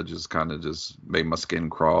parts that just kind of just made my skin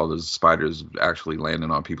crawl. There's spiders actually landing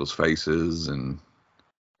on people's faces and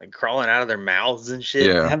like crawling out of their mouths and shit.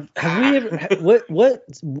 Yeah. Have we ever what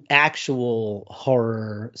actual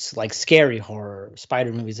horror, like scary horror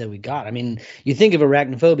spider movies have we got? I mean, you think of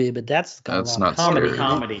Arachnophobia, but that's got a lot not of comedy. scary.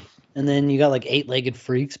 Comedy. And then you got like Eight-Legged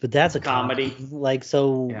Freaks, but that's a Comedy. Like,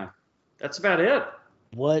 so Yeah. That's about it.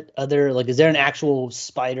 what other, like, is there an actual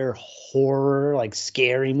spider horror, like,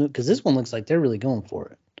 scary movie? Because this one looks like they're really going for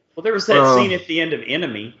it. Well, there was that scene at the end of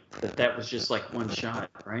Enemy, but that was just like one shot,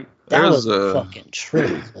 right? That There's was fucking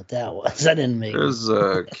true, what that was. That didn't make There's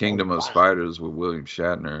Kingdom of Spiders with William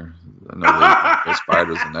Shatner. I know there's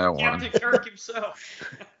spiders in that one. Captain Kirk himself.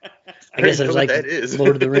 I guess there's like that is.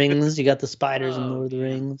 Lord of the Rings. You got the spiders in Lord of the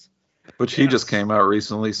Rings. Which he just came out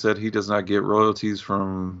recently, said he does not get royalties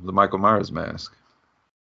from the Michael Myers mask,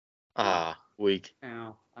 Weak.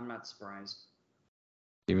 No, I'm not surprised.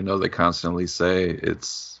 even though they constantly say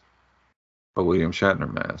it's a William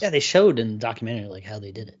Shatner mask. Yeah, they showed in the documentary like how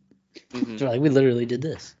they did it. Mm-hmm. They're like, we literally did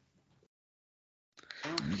this.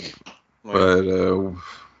 But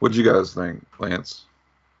what do you guys think, Lance?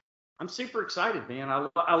 I'm super excited, man.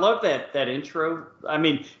 I love that intro. I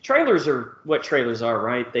mean, trailers are what trailers are,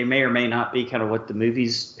 right? They may or may not be kind of what the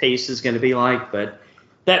movie's pace is going to be like, but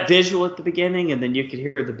that visual at the beginning, and then you could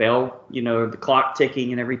hear the bell, the clock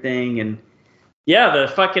ticking and everything, and yeah,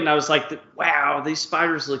 I was like, wow, these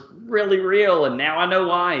spiders look really real, and now I know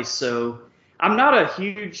why. So I'm not a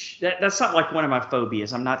huge, that's not like one of my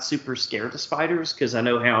phobias. I'm not super scared of spiders because I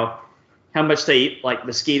know how much they eat, like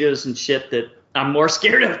mosquitoes and shit, that I'm more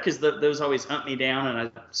scared of because those always hunt me down,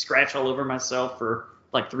 and I scratch all over myself for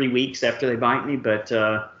like 3 weeks after they bite me. But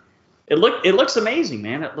it looks amazing,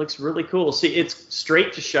 man. It looks really cool. See, it's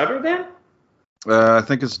straight to Shudder then? I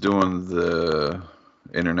think it's doing the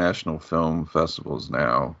international film festivals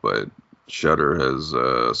now, but Shudder has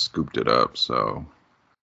scooped it up, so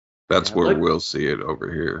that's where we'll see it over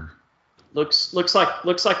here. Looks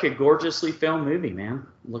like a gorgeously filmed movie, man.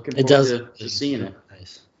 Looking It forward does to seeing it.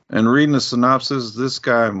 Nice. And reading the synopsis, this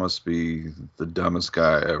guy must be the dumbest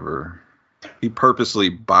guy ever. He purposely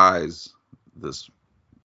buys this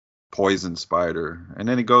poison spider, and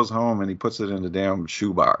then he goes home and he puts it in the damn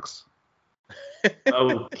shoebox.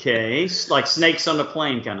 Okay, like snakes on the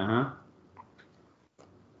plane, kind of, huh?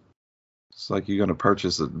 It's like you're gonna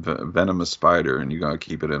purchase a venomous spider and you're gonna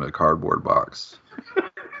keep it in a cardboard box.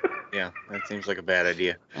 Yeah, that seems like a bad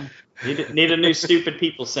idea. Need a new stupid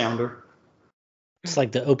people sounder. It's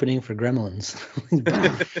like the opening for Gremlins.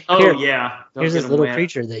 Yeah. Here's this little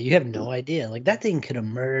creature that you have no idea. Like, that thing could have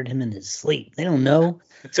murdered him in his sleep. They don't know.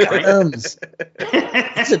 It's got thumbs.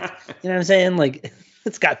 You know what I'm saying? Like,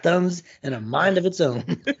 it's got thumbs and a mind of its own.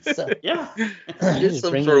 So, yeah. It's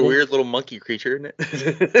some sort of weird little monkey creature, isn't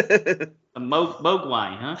it? A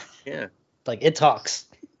Mogwai, huh? Yeah. Like, it talks.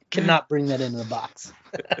 Cannot bring that into the box.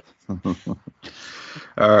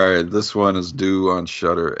 All right, this one is due on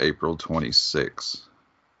Shudder April 26.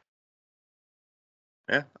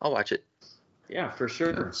 Yeah, I'll watch it. Yeah, for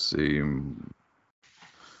sure. Let's see.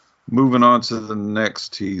 Moving on to the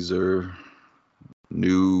next teaser.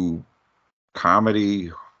 New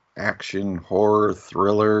comedy, action, horror,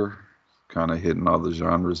 thriller. Kind of hitting all the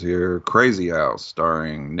genres here. Crazy House,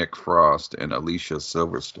 starring Nick Frost and Alicia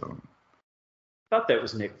Silverstone. I thought that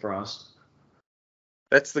was Nick Frost.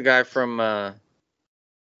 That's the guy from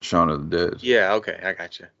Shaun of the Dead. Yeah, okay, I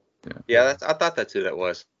got you. Yeah, I thought that's who that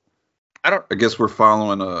was. I guess we're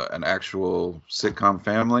following an actual sitcom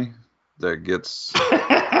family that gets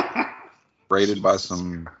raided by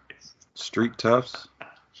some street toughs.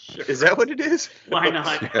 Is that what it is? Why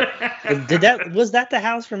not? Yeah. Was that the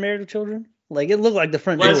house for Married with Children? Like, it looked like the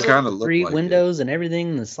front It door, kinda looked three like windows and everything,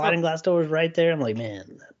 and the sliding glass door was right there. I'm like,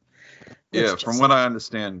 man. Yeah, from what I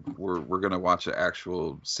understand, we're gonna watch an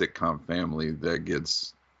actual sitcom family that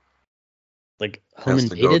gets like home has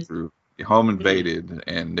invaded. to go through home invaded,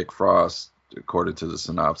 and Nick Frost, according to the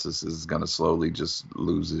synopsis, is gonna slowly just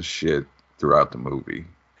lose his shit throughout the movie.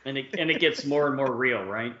 And it gets more and more real,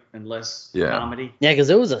 right? And less comedy. Yeah, because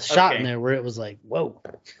there was a shot in there where it was like, whoa.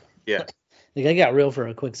 Yeah. Like, I got real for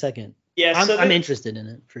a quick second. Yeah, I'm interested in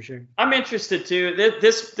it for sure. I'm interested too.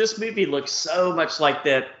 This movie looks so much like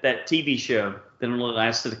that TV show that only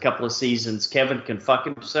lasted a couple of seasons. Kevin Can Fuck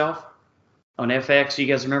Himself on FX. You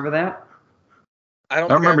guys remember that? I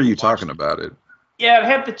remember you talking about it. Yeah, it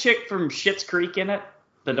had the chick from Schitt's Creek in it,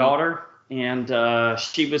 the daughter, and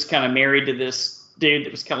she was kind of married to this dude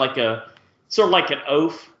that was kind of like an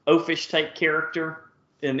oafish type character,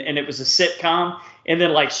 and it was a sitcom. And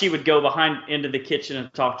then like she would go into the kitchen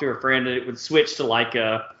and talk to her friend, and it would switch to like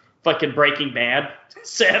a fucking Breaking Bad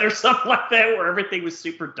set or something like that, where everything was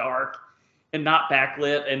super dark and not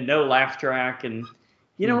backlit and no laugh track. And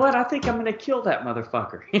you know what? I think I'm gonna kill that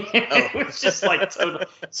motherfucker. It was just like total.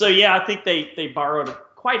 So yeah, I think they borrowed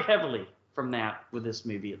quite heavily from that with this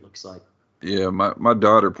movie. It looks like. Yeah, my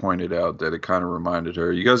daughter pointed out that it kind of reminded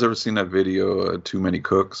her. You guys ever seen that video, Too Many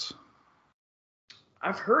Cooks?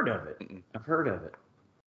 I've heard of it.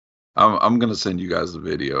 I'm gonna send you guys the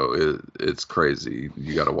video. It's crazy.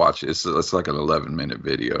 You got to watch it. It's like an 11-minute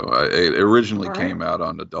video. It originally came out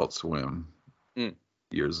on Adult Swim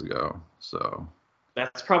years ago. So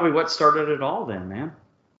that's probably what started it all, then, man.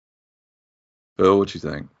 Bill, what you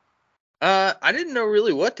think? I didn't know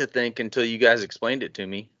really what to think until you guys explained it to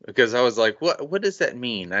me, because I was like, what does that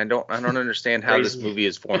mean? I don't understand how this movie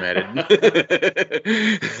is formatted.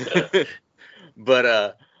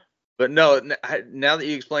 But no, now that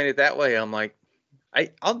you explain it that way, I'm like,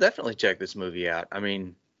 I'll definitely check this movie out. I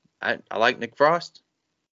mean, I like Nick Frost.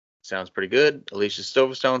 Sounds pretty good. Alicia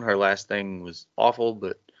Silverstone, her last thing was awful,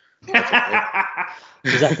 but that's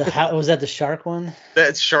okay. Was that the shark one?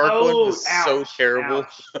 That shark one was so terrible.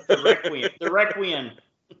 The Requiem.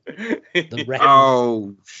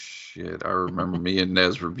 Oh shit! I remember me and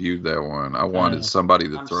Nez reviewed that one. I wanted somebody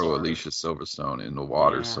to throw Alicia Silverstone in the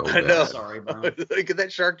water so bad. I know. Sorry, bro. Could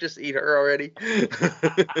that shark just eat her already?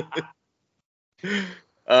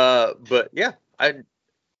 But yeah,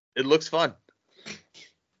 it looks fun.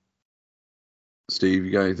 Steve,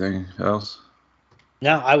 you got anything else?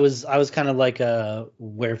 No, I was kind of like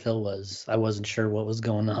where Phil was. I wasn't sure what was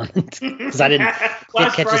going on because I didn't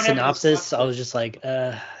catch the synopsis. I was just like,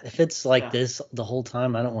 if it's like this the whole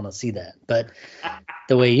time, I don't want to see that. But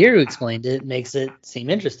the way you explained it makes it seem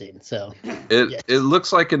interesting. So it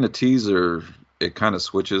looks like in the teaser, it kind of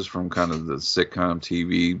switches from kind of the sitcom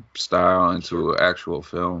TV style into an actual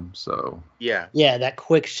film. So yeah, that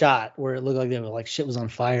quick shot where it looked like they were like shit was on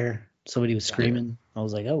fire. Somebody was screaming. I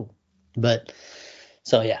was like, oh, but.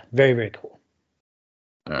 So yeah, very, very cool.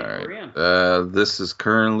 All We're right. in. This is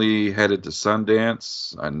currently headed to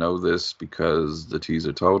Sundance. I know this because the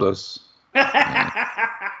teaser told us.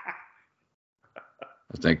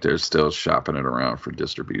 I think they're still shopping it around for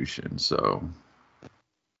distribution. So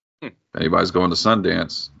if anybody's going to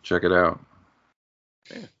Sundance, check it out.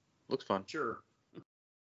 Yeah, looks fun. Sure.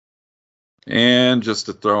 And just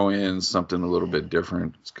to throw in something a little bit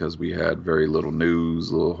different, because we had very little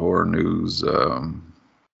news, little horror news.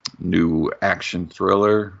 New action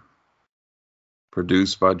thriller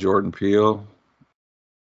produced by Jordan Peele,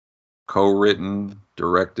 co-written,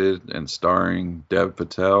 directed, and starring Dev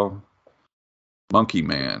Patel. Monkey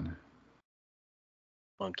Man.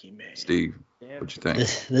 Monkey Man. Steve, what you think?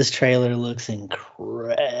 This trailer looks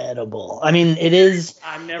incredible. I mean, it is.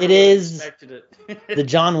 I never It would have is expected it. the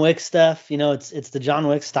John Wick stuff. You know, it's the John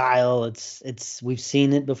Wick style. It's we've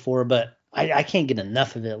seen it before, but I can't get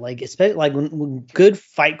enough of it. Like, especially like when good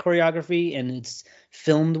fight choreography and it's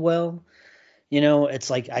filmed well. You know, it's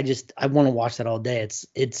like I want to watch that all day.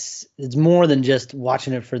 It's more than just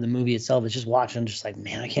watching it for the movie itself. It's just watching, just like,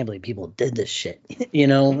 man, I can't believe people did this shit. You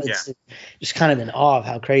know, it's just kind of in awe of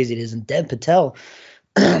how crazy it is. And Dev Patel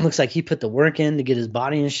looks like he put the work in to get his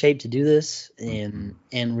body in shape to do this and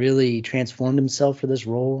really transformed himself for this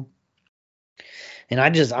role. And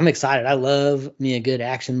I'm excited. I love me a good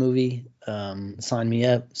action movie. Sign me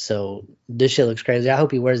up. So this shit looks crazy. I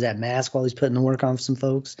hope he wears that mask while he's putting the work on for some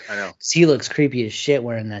folks. I know. 'Cause he looks creepy as shit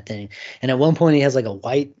wearing that thing. And at one point he has like a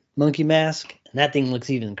white monkey mask, and that thing looks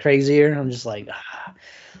even crazier. I'm just like,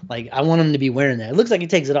 like I want him to be wearing that. It looks like he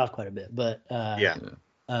takes it off quite a bit, but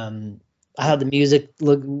I thought the music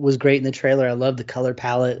was great in the trailer. I love the color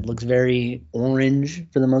palette. It looks very orange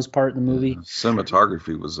for the most part in the movie.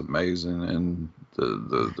 Cinematography was amazing, and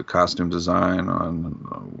the costume design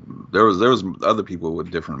on there was other people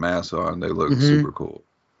with different masks on. They looked super cool.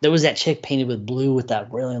 There was that chick painted with blue with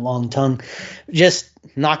that really long tongue. Just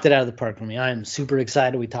knocked it out of the park for me. I am super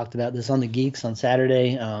excited. We talked about this on the Geeks on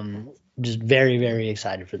Saturday. Just very, very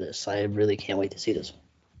excited for this. I really can't wait to see this.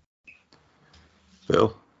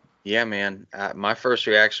 Phil? Yeah, man. My first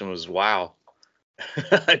reaction was, wow.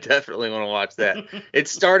 I definitely want to watch that. It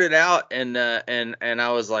started out and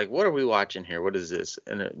I was like, what are we watching here? What is this?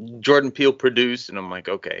 And Jordan Peele produced, and I'm like,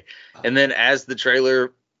 okay. And then as the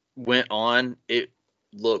trailer went on, it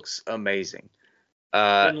looks amazing.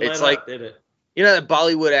 It's like, did it? You know, that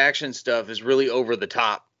Bollywood action stuff is really over the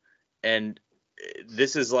top, and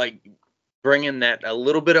this is like bringing that a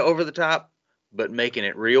little bit of over the top, but making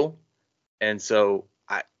it real. And so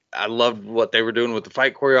I loved what they were doing with the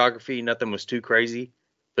fight choreography. Nothing was too crazy,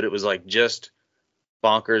 but it was like just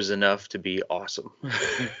bonkers enough to be awesome.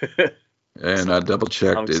 And I double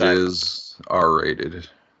checked. It is R-rated.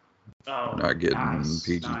 Oh, not getting nice,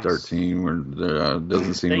 PG-13. Where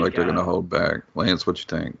doesn't seem like they're going to hold back. Lance, what you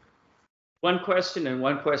think? One question and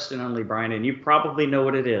one question only, Brian, and you probably know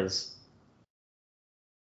what it is.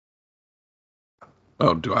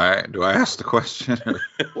 Oh, do I ask the question?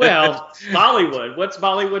 Well, Bollywood. What's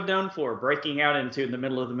Bollywood known for? Breaking out into in the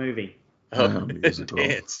middle of the movie. Musical.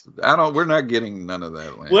 Dance. We're not getting none of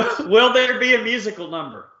that, Lance. Will there be a musical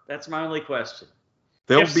number? That's my only question.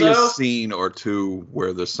 There'll be a scene or two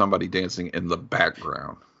where there's somebody dancing in the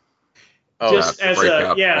background. Oh, just as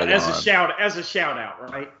a shout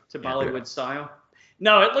out, right? To Bollywood style.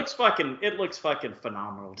 No, it looks fucking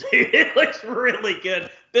phenomenal, dude. It looks really good.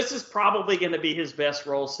 This is probably going to be his best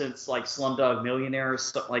role since like Slumdog Millionaire or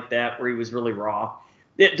something like that, where he was really raw.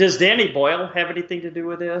 Does Danny Boyle have anything to do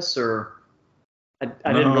with this, or I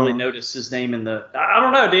didn't really notice his name in the. I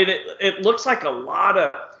don't know, dude. It looks like a lot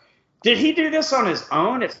of. Did he do this on his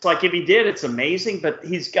own? It's like if he did, it's amazing, but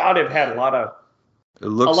he's got to have had a lot of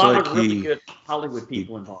really good Hollywood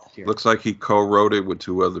people involved here. Looks like he co-wrote it with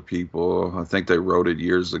two other people. I think they wrote it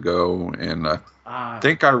years ago, and I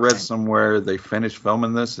think I read somewhere they finished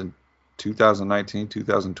filming this in 2019,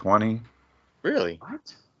 2020. Really?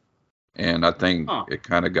 What? And I think it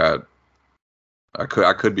kind of got. I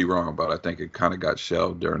could be wrong about it. I think it kind of got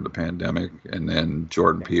shelved during the pandemic, and then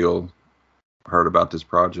Jordan Peele heard about this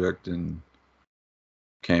project and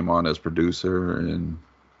came on as producer, and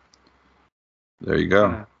there you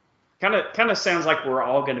go. Kind of sounds like we're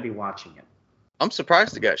all going to be watching it. I'm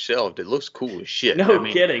surprised it got shelved. It looks cool as shit.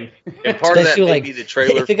 Kidding. And part of that may be the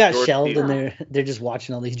trailer. If it got shelved and they're just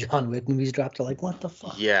watching all these John Wick movies drop, they're like, what the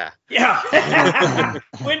fuck? Yeah.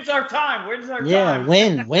 When's our time? Yeah,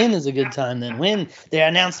 when is a good time then? When they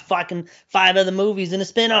announced fucking 5 other movies and a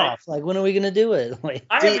spinoff. Right. Like, when are we going to do it? Like,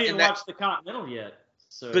 I haven't even watched The Continental yet.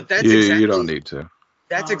 So. But that's you don't need to.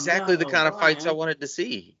 That's exactly the kind of fights I wanted to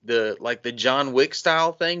see. The John Wick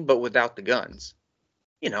style thing, but without the guns.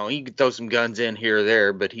 you could throw some guns in here or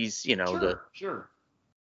there, but he's, Sure.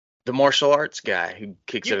 the martial arts guy who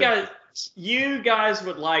kicks it. You guys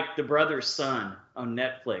would like The Brother's Son on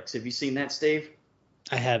Netflix. Have you seen that, Steve?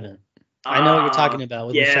 I haven't. I know what you're talking about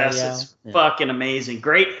with Michelle Yeoh. Yes, it's fucking amazing.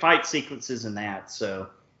 Great fight sequences in that. So,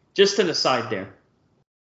 just an aside there.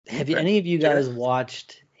 Have any of you guys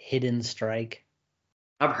watched Hidden Strike?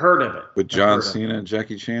 I've heard of it. With John Cena and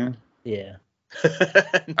Jackie Chan? Yeah.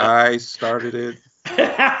 I started it.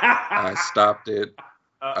 I stopped it.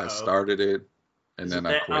 Uh-oh. I started it. And then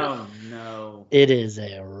I quit. Oh, no. It is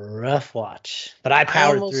a rough watch. But I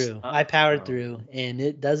powered through. I powered through. And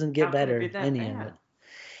it doesn't get better, any of it.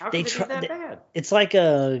 How could it be that bad? It's like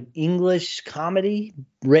a English comedy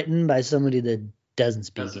written by somebody that doesn't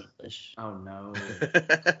speak English. Oh, no.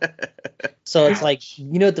 So it's like,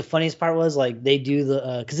 you know what the funniest part was? Like, they do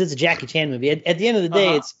because it's a Jackie Chan movie. At the end of the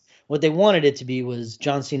day, it's what they wanted it to be was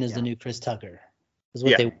John Cena's the new Chris Tucker. Is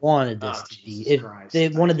what they wanted this to be. They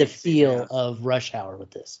wanted the feel of Rush Hour with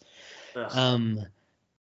this. The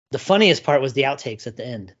funniest part was the outtakes at the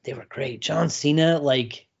end. They were great. John Cena,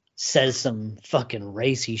 says some fucking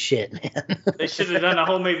racy shit, man. They should have done a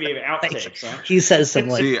whole movie of outtakes, huh? He says some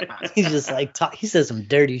he's just he says some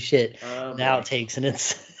dirty shit in the outtakes, and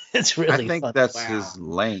it's really I think fun. that's his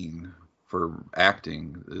lane for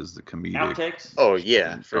acting is the comedic outtakes. Oh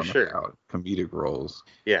yeah, for sure. Comedic roles.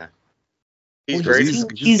 Yeah. He's great.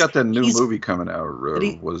 He's got that new movie coming out.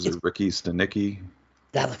 Was it Ricky Stenicki?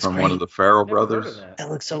 That looks from great. One of the Farrell brothers.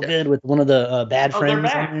 That looks so good with one of the bad friends. They're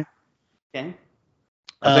back. Okay.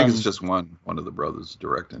 I think it's just one of the brothers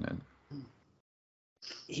directing it.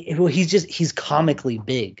 He's comically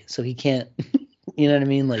big, so he can't. You know what I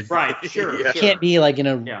mean? Right, sure. He can't be in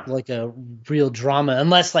a real drama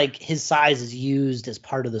unless his size is used as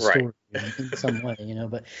part of the story in some way,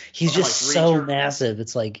 But he's just so massive.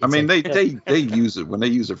 It's like they use it when they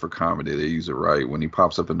use it for comedy. They use it right when he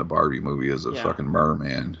pops up in the Barbie movie as a fucking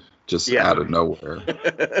merman, just out of nowhere.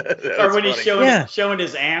 Or when he's showing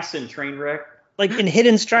his ass in Trainwreck. In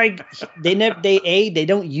Hidden Strike, they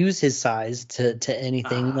don't use his size to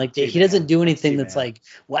anything. He doesn't do anything that's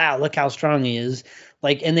wow, look how strong he is.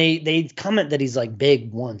 And they comment that he's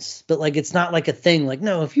big once, but it's not a thing.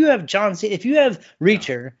 No, if you have John Cena, if you have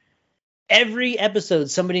Reacher, every episode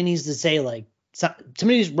somebody needs to say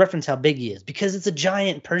somebody needs to reference how big he is because it's a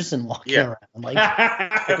giant person walking around.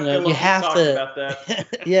 You have to. About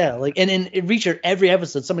that. Yeah, and in Reacher, every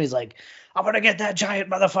episode somebody's I'm gonna get that giant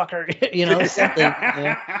motherfucker, something.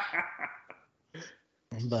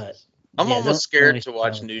 But I'm almost scared to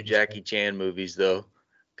watch new Jackie Chan movies though,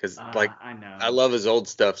 because I know I love his old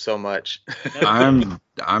stuff so much. I'm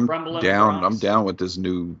down. I'm down with this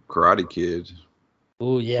new Karate Kid.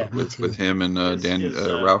 Oh yeah, with him and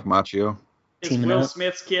Ralph Macchio. Is Will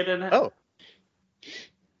Smith's kid in it? Oh,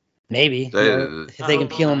 maybe if they can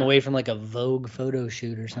peel him away from a Vogue photo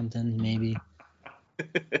shoot or something, maybe.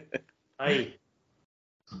 I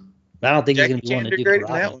don't think he's going to be one to do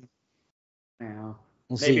karate. Yeah.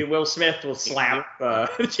 Maybe Will Smith will slap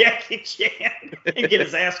Jackie Chan and get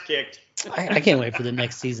his ass kicked. I can't wait for the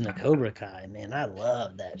next season of Cobra Kai, man. I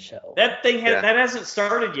love that show. That thing that hasn't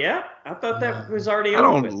started yet? I thought that was already over.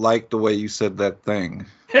 I don't like the way you said that thing.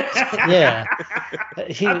 Yeah.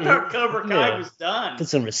 I thought Cobra Kai was done. Put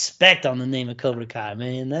some respect on the name of Cobra Kai,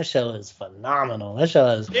 man. That show is phenomenal. That show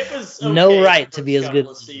has no no right to be as good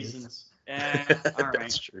as seasons. All right.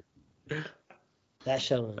 That's true. That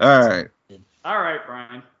show is all right. good. All right,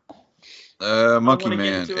 Brian. Monkey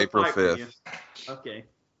Man, April 5th. Okay.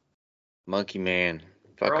 Monkey Man.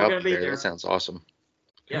 Fuck up there. That sounds awesome.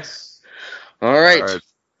 Yes. All right.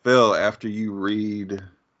 Phil, after you read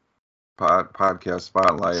Podcast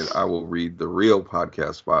Spotlight, I will read the real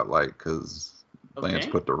Podcast Spotlight because Lance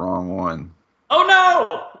put the wrong one. Oh,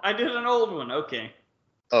 no! I did an old one. Okay.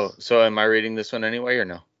 Oh, so am I reading this one anyway or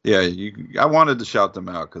no? Yeah, I wanted to shout them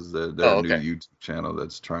out because they're a new YouTube channel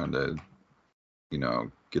that's trying to,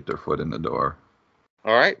 get their foot in the door.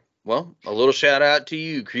 All right. Well, a little shout out to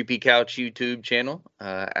you, Creepy Couch YouTube channel.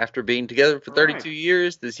 After being together for 32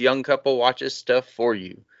 years, this young couple watches stuff for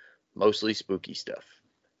you, mostly spooky stuff.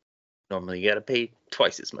 Normally, you got to pay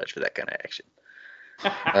twice as much for that kind of action.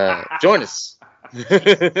 Join us.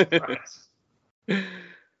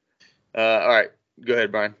 All right. Go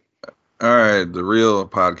ahead, Brian. All right, the real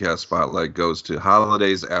Podcast Spotlight goes to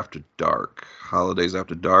Holidays After Dark. Holidays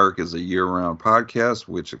After Dark is a year-round podcast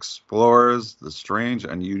which explores the strange,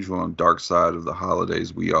 unusual, and dark side of the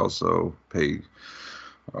holidays. We also paying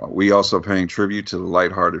tribute to the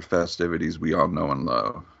lighthearted festivities we all know and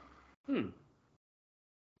love.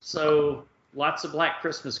 So, lots of Black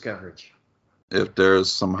Christmas coverage. If there's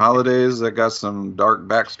some holidays that got some dark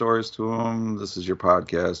backstories to them, this is your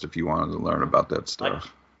podcast if you wanted to learn about that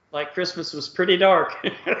stuff. Like Christmas was pretty dark.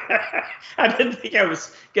 I didn't think I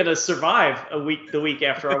was gonna survive the week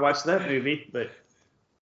after I watched that movie, but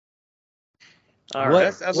all right.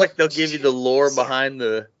 That sounds like they'll give you the lore behind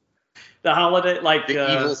the holiday, like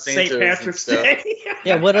evil St. Santas Patrick's and stuff. Day.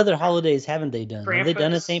 Yeah, what other holidays haven't they done? Have they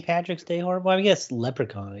done a Krampus. St. Patrick's Day horror? Well, I guess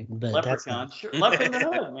Leprechaun, but that's Leprechaun, not. sure. Left in the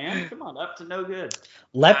Hood, man. Come on, up to no good.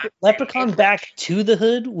 Leprechaun Back to the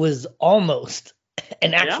Hood was almost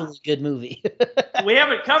an actually good movie. We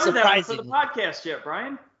haven't covered that one for the Surprising. podcast yet,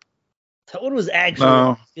 Brian. That one was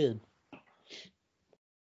actually good.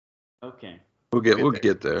 Okay. We'll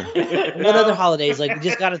get there. What other holidays? Like, we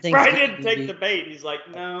just got to think. Brian didn't take the bait. He's like,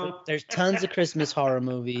 no. There's tons of Christmas horror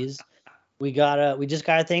movies. We just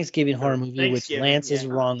got a Thanksgiving horror movie, which Thanksgiving, Lance is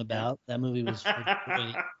yeah. wrong about. That movie was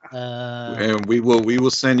great. And we will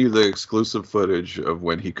send you the exclusive footage of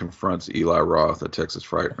when he confronts Eli Roth at Texas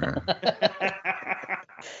Fright Man.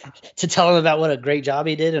 To tell him about what a great job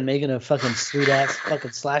he did in making a fucking sweet ass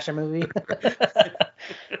fucking slasher movie.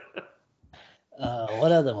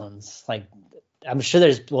 What other ones? Like, I'm sure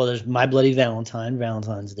there's My Bloody Valentine,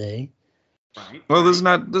 Valentine's Day. Right. Well, there's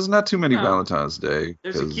not too many No. Valentine's Day.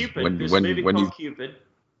 There's a 'cause Cupid. There's a movie called Cupid.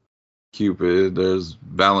 Cupid, there's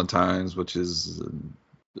Valentine's, which is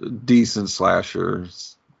a decent slasher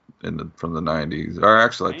from the 90s, or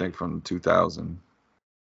actually I think from 2000.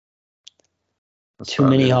 That's Too about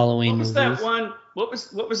many it. Halloween What was movies. that one? What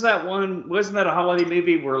was that one? Wasn't that a holiday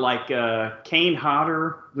movie where like Kane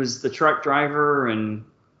Hodder was the truck driver and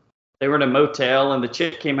they were in a motel and the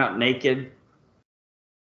chick came out naked?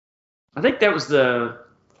 I think that was the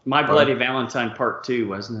My Bloody Valentine Part 2,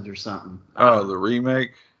 wasn't it, or something? Oh, the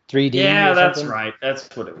remake. 3D. Yeah, or that's something? right. That's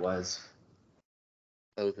what it was.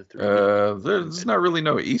 Oh, the 3D. There's not really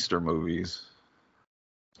no Easter movies.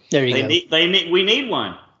 There you go. We need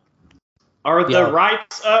one. Are the Yeah.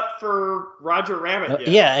 rights up for Roger Rabbit?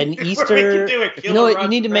 Yeah, an Where we Easter. can do it, You Killer know what? You Roger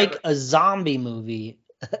need to make Rabbit. a zombie movie,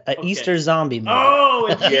 an Okay. Easter zombie movie. Oh,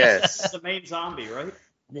 and Yes. that's the main zombie, right?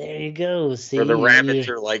 There you go. See, Where the rabbits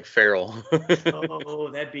are like feral. Oh,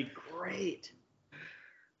 that'd be great.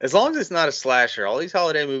 As long as it's not a slasher. All these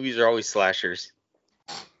holiday movies are always slashers.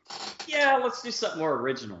 Yeah, let's do something more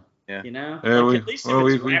original. Yeah. You know? Yeah, Like, we- at least well,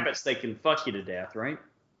 if it's we- rabbits, they can fuck you to death, right?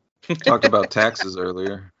 Talked about taxes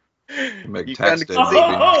earlier. Make You tax kinda day can see-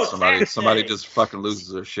 movie. tax Somebody day. just fucking loses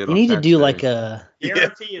their shit. you on need to tax do day. like a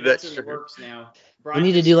Guarantee you that's that's in the true. works now. You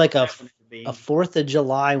need to do like a 4th 4th of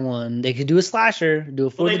July one. They could do a slasher. Do a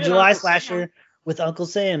 4th they of did July Uncle slasher Sam. with Uncle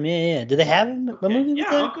Sam. Yeah. Did they have a movie with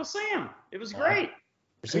Yeah, that? Uncle Sam. It was great.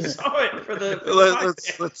 We Seen it. saw it for the.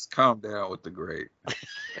 Let's calm down with the great.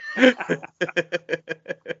 I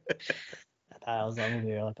thought I was on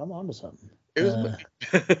movie. Like, I'm onto something. It was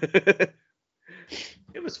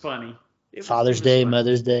It was funny. Father's it was Day, funny.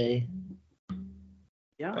 Mother's Day.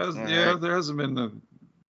 Yeah. Yeah, there hasn't been the.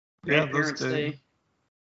 Yeah, those Grandparents' days. Day.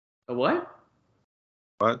 A what?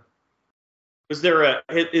 What? Is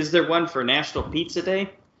there one for National Pizza Day?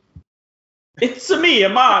 It's me,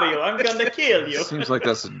 Mario. I'm gonna kill you. Seems like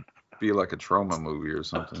that's be like a trauma movie or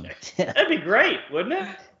something. Okay. That'd be great, wouldn't it?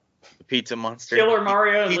 the Pizza Monster. Killer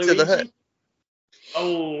Mario and Pizza Luigi. the Hut.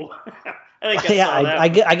 Oh, I think I Yeah, saw that.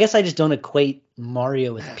 I guess I just don't equate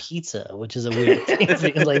Mario with pizza, which is a weird thing.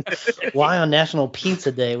 Because, like, why on National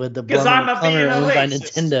Pizza Day with the 'Cause I'm a plumber being a owned by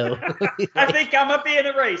racist. Nintendo? I think I'm being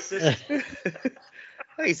a racist.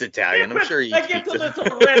 He's Italian. I'm sure he I eats get a pizza.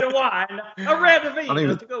 little red wine, a red don't vino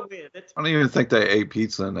even- to go with it. I don't even think they ate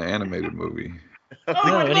pizza in the animated movie. Oh,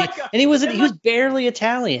 No, and and he was barely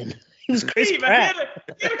Italian. He was Chris Steve, Pratt,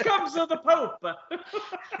 here comes the Pope.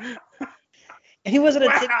 and he wasn't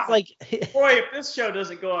Wow. like. Boy, if this show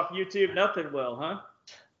doesn't go off YouTube, nothing will, huh?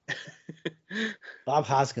 Bob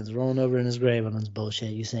Hoskins rolling over in his grave on this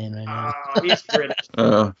bullshit you saying right now. Oh, he's British.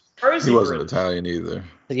 Or is he wasn't British? Italian either.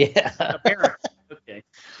 Yeah. Apparently. Okay.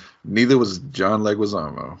 Neither was John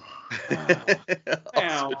Leguizamo.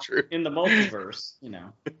 Now, Also true. in the multiverse, you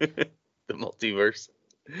know. The multiverse.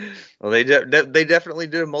 Well, they definitely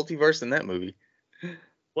did a multiverse in that movie.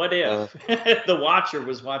 What if the Watcher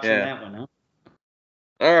was watching Yeah. that one, huh?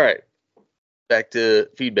 All right. Back to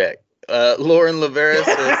feedback. Lauren Lavera Is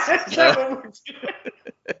that says, what we're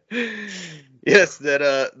doing? yes,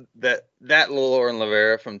 that Lauren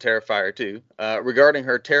Lavera from Terrifier 2, regarding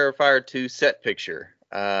her Terrifier 2 set picture.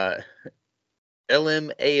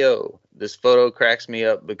 LMAO. This photo cracks me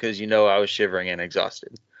up because I was shivering and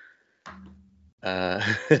exhausted. And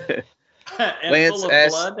Lance full of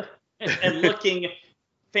asked- blood and looking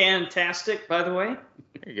fantastic, by the way.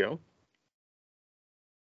 There you go.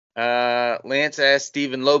 Lance asked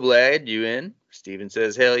Stephen Loblad, "You in?" Steven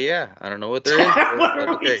says, "Hell yeah." I don't know what there is. What are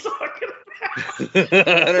we Okay. talking about?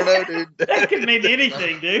 I don't know, dude. That could mean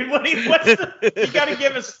anything, dude. You got to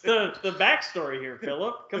give us the backstory here,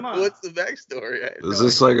 Philip. Come on. What's the backstory?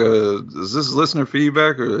 Is this listener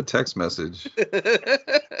feedback or a text message?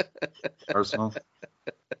 Personal?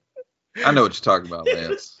 I know what you're talking about,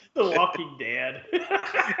 Lance. The Walking Dead.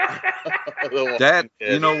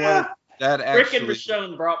 You know what? That Rick and actually,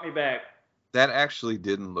 Michonne brought me back. that actually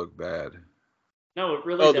didn't look bad. No, it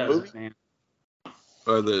really the doesn't, movie? man.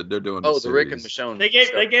 Or they're doing the the Rick and series.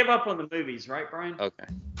 Michonne. They gave up on the movies, right, Brian? Okay.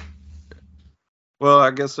 Well,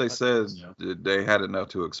 I guess they said so. that they had enough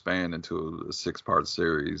to expand into a 6-part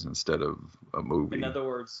series instead of a movie. In other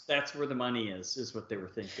words, that's where the money is what they were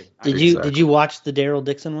thinking. Did you watch the Daryl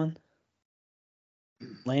Dixon one,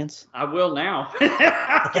 Lance? I will now.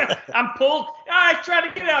 I'm pulled. I try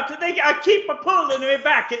to get out. I keep pulling me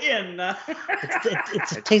back in.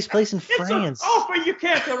 It takes place in France. It's an offer you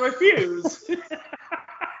can't refuse.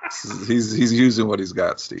 He's using what he's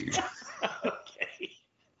got, Steve. Okay.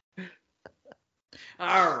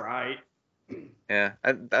 All right. Yeah,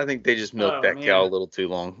 I think they just milked that cow a little too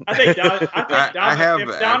long. I think if Don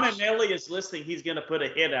actually, and Nelly is listening, he's going to put a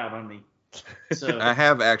hit out on me. So I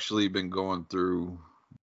have actually been going through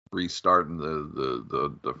restarting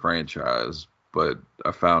the franchise, but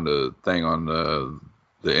I found a thing on the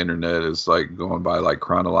internet. It's like going by like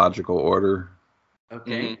chronological order.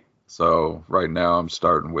 Okay. Mm-hmm. So right now I'm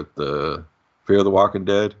starting with the Fear the Walking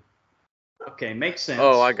Dead. Okay, makes sense.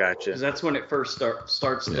 Oh, I got you. Because that's when it first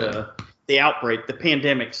starts the outbreak, the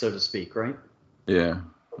pandemic, so to speak, right? Yeah,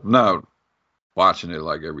 I'm not watching it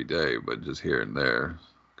like every day, but just here and there,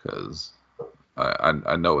 because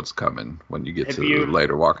I know it's coming when you get to the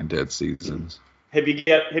later Walking Dead seasons. Have you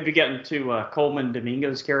gotten to Coleman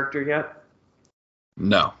Domingo's character yet?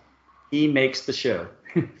 No. He makes the show,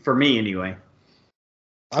 for me anyway.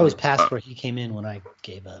 I was past where he came in when I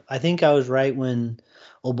gave up. I think I was right when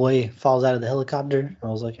old boy falls out of the helicopter. I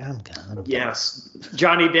was like, I'm gone. Yes,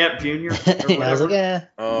 Johnny Depp Jr. Yeah, I was like, yeah.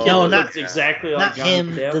 Oh, No, not exactly like not Johnny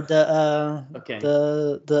him. Depp.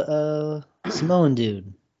 The Samoan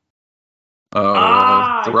dude. Oh,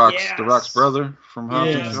 yes. the Rock's brother from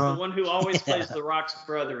Hobbs and Yes, Shaw. the one who always plays the Rock's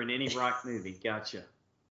brother in any Rock movie. Gotcha.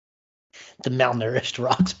 The malnourished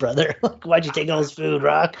Rock's brother. Like, why'd you take all his food,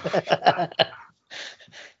 Rock?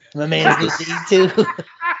 My man's needs to eat too.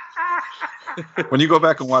 When you go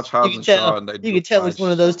back and watch Hobbs and Shaw, and you can tell it's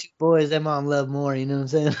one of those two boys that mom loved more. You know what I'm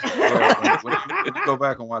saying? Yeah, when you go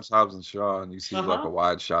back and watch Hobbs and Shaw, and you see like a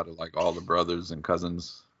wide shot of like all the brothers and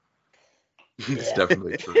cousins, it's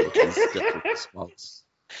definitely true. He's definitely the smallest.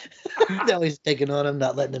 He's always picking on him,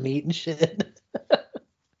 not letting him eat and shit.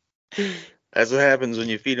 That's what happens when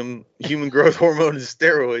you feed him human growth hormone and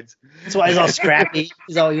steroids. That's why he's all scrappy.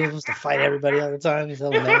 He wants to fight everybody all the time. He's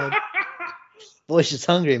all mad. Boy's just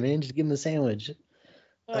hungry, man. Just give him a sandwich.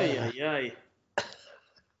 Ay.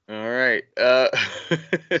 All right.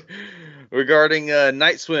 Regarding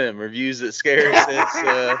Night Swim, reviews that scare since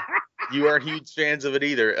you aren't huge fans of it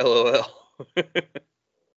either. LOL.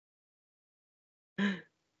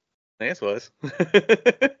 Lance was.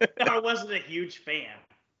 I wasn't a huge fan.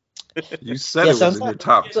 You said it was in your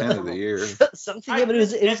top 10 of the year. Something, but it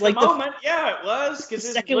was like the moment. Yeah, it was the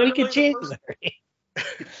second week of January.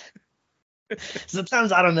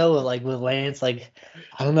 Sometimes I don't know, like with Lance, like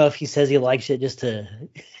I don't know if he says he likes it just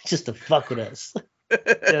to fuck with us. You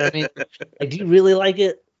know what I mean? Like, do you really like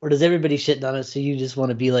it, or does everybody shitting on it so you just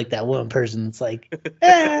want to be like that one person that's like,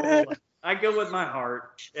 I go with my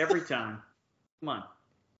heart every time. Come on.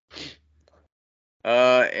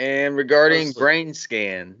 And regarding Brain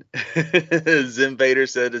Scan, Zim Vader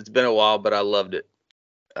said it's been a while, but I loved it.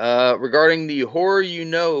 Regarding the Horror You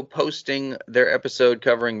Know posting their episode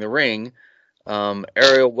covering The Ring,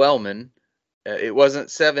 Ariel Wellman, it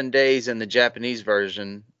wasn't 7 days in the Japanese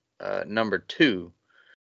version, number 2.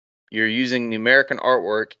 You're using the American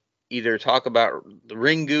artwork. Either talk about the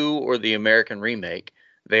Ringu or the American remake.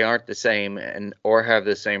 They aren't the same or have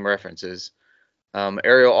the same references.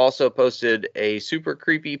 Ariel also posted a super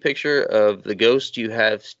creepy picture of the ghost you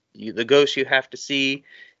have to see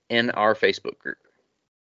in our Facebook group.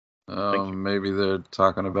 Maybe they're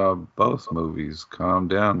talking about both movies. Calm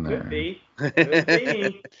down there.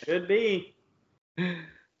 Could be.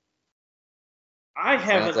 I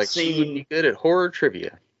haven't like seen. She would be good at horror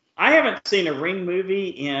trivia. I haven't seen a Ring movie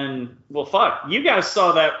in. Well, fuck. You guys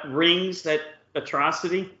saw that Rings, that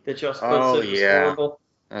atrocity that y'all supposed to was horrible.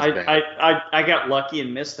 I got lucky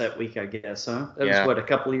and missed that week, I guess, huh? That was what, a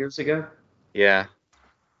couple of years ago? Yeah.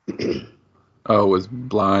 Oh, with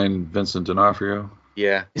blind Vincent D'Onofrio?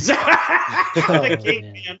 Yeah. The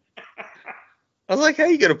Kingpin. man. I was like, how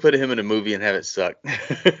you gonna put him in a movie and have it suck?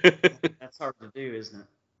 That's hard to do, isn't it?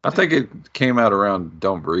 I think it came out around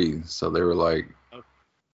Don't Breathe, so they were like,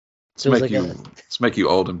 So it was let's make you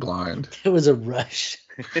old and blind. It was a rush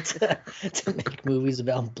to make movies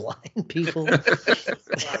about blind people.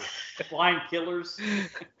 Blind killers.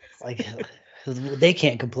 Like they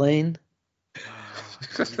can't complain.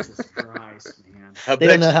 Oh, Jesus Christ, man. I They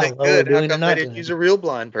don't bet know you how they well we're could. How doing or come not they didn't doing. use a real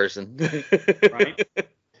blind person? Right?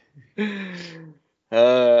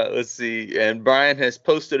 Let's see. And Brian has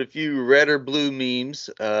posted a few red or blue memes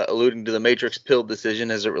alluding to the Matrix pill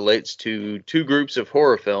decision as it relates to two groups of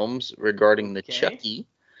horror films regarding the Okay. Chucky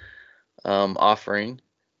offering.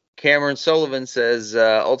 Cameron Sullivan says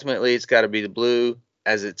ultimately it's got to be the blue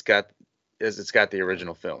as it's got the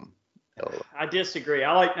original film. I disagree.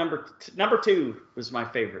 I like number 2 was my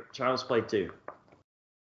favorite. Child's Play 2.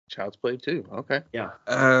 Child's Play 2. Okay. Yeah.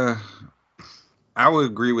 I would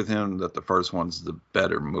agree with him that the first one's the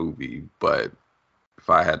better movie, but if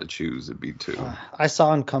I had to choose, it'd be 2. I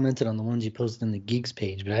saw and commented on the ones you posted in the Geeks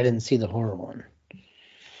page, but I didn't see the horror one.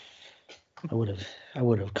 I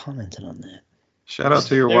would have commented on that. Shout out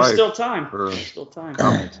to your There's wife. still time. for There's still time.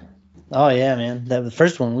 comments. Oh yeah, man. The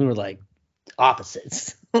first one we were like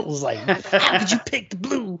opposites. It was like, how could you pick the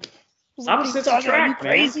blue? I was like, Opposites "Are you attract,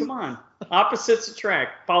 man. crazy?" Come on. Opposites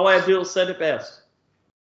attract. Paula Abdul said it best.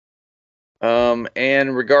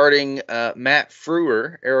 And regarding Matt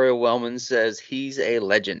Frewer, Ariel Wellman says he's a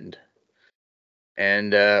legend.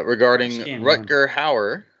 And regarding Understand, Rutger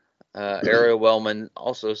Hauer, Ariel Wellman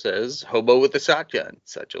also says hobo with a shotgun,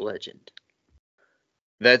 such a legend.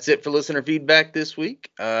 That's it for listener feedback this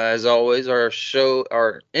week. As always, our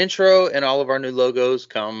intro and all of our new logos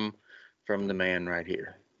come from the man right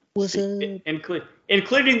here. What's up?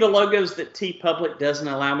 Including the logos that TeePublic doesn't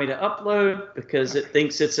allow me to upload because it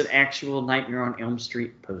thinks it's an actual Nightmare on Elm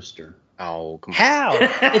Street poster. Oh, come on. How?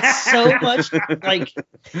 It's so much like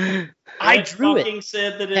I Ed drew fucking it.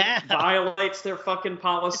 said that it Yeah. violates their fucking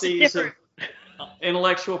policies of different-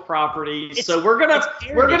 intellectual property. It's- So we're it's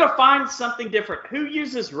gonna find something different. Who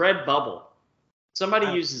uses Redbubble? Somebody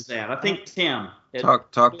uses that. I think Tim.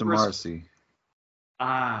 Talk to Marcy.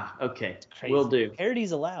 Ah, okay. Crazy. Will do.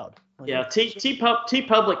 Parody's allowed. Like, Yeah,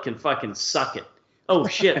 TeePublic can fucking suck it. Oh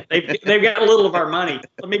shit, they've got a little of our money.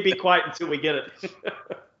 Let me be quiet until we get it.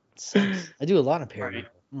 sucks. I do a lot of parody. Right.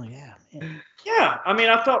 I'm like, yeah, man. Yeah, I mean,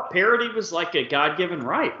 I thought parody was like a God-given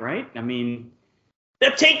right? I mean, they're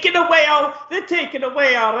taking away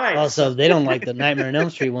all right. Also, if they don't like the Nightmare on Elm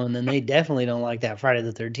Street one, then they definitely don't like that Friday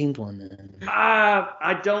the 13th one. Then.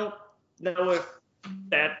 I don't know if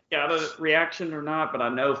that got a reaction or not, but I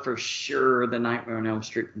know for sure the Nightmare on Elm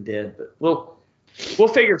Street one did. But we'll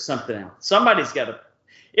figure something out. Somebody's got to.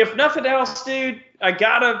 If nothing else, dude, I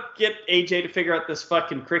gotta get AJ to figure out this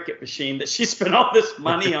fucking cricket machine that she spent all this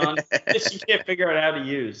money on that she can't figure out how to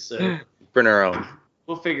use. So Bring our own.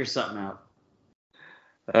 we'll figure something out.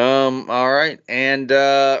 All right. And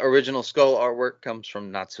original skull artwork comes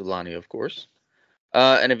from Natsulani, of course.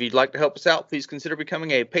 And if you'd like to help us out, please consider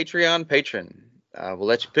becoming a Patreon patron. We'll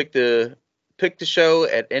let you pick the show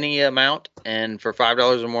at any amount, and for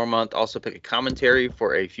 $5 or more a month, also pick a commentary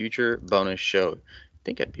for a future bonus show. I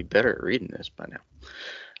think I'd be better at reading this by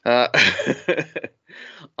now.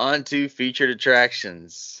 On to featured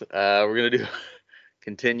attractions. We're gonna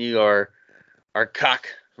continue our cock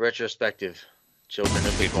retrospective. Children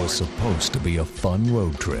of the It Corn. was supposed to be a fun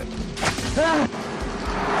road trip.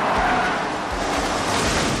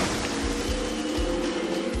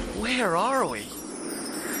 Where are we?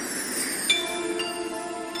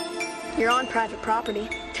 You're on private property.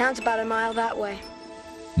 Town's about a mile that way.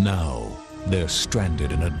 Now, they're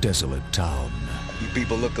stranded in a desolate town. You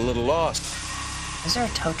people look a little lost. Is there a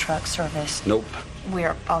tow truck service? Nope.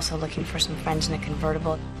 We're also looking for some friends in a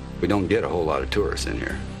convertible. We don't get a whole lot of tourists in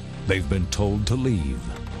here. They've been told to leave,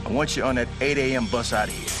 I want you on that 8 a.m. bus out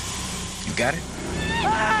of here. You got it?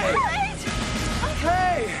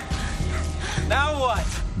 Hey! Now what?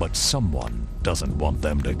 but someone doesn't want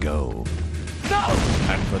them to go. No!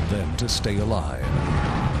 And for them to stay alive,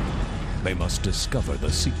 they must discover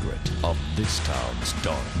the secret of this town's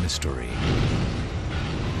dark mystery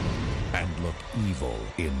and look evil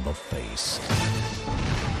in the face.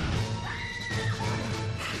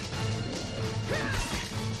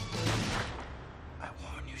 I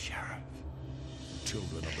warn you, Sheriff.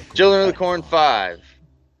 Children of the Corn 5.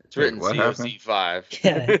 It's written what COC 5.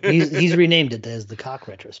 Yeah, he's renamed it as the Cock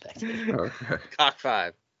Retrospective. Okay. Cock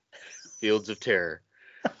 5. Fields of Terror.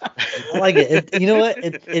 I like it. You know what?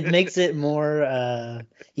 It makes it more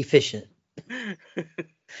efficient.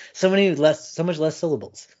 So much less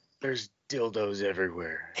syllables. There's dildos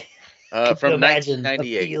everywhere. Can From you imagine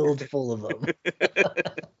 1998. a field full of them,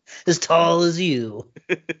 as tall as you.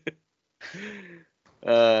 He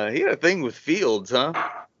had a thing with fields, huh?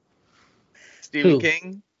 Stephen Who?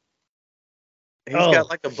 King. He's Oh. got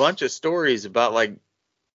like a bunch of stories about like.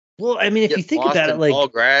 Well, I mean, if you getting think lost about in it, like, tall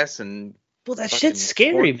grass and. well, that fucking shit's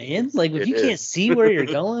scary, man. cornfields. Like, if It you can't is. see where you're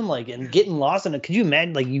going, like, and getting lost in a, could you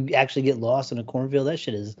imagine, like, you actually get lost in a cornfield? That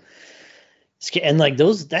shit is scary. And like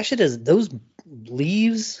those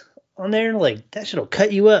leaves on there, like that shit'll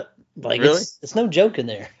cut you up. Like, Really? it's no joke in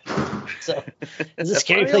there. So it's a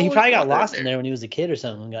scary place. He probably got lost in there when he was a kid or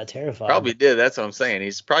something and got terrified. Probably did. That's what I'm saying.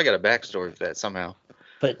 He's probably got a backstory for that somehow.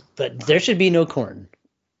 But there should be no corn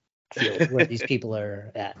field where these people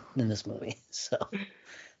are at in this movie. So.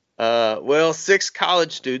 Well, 6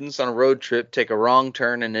 college students on a road trip take a wrong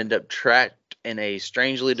turn and end up trapped in a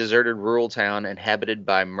strangely deserted rural town inhabited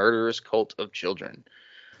by a murderous cult of children.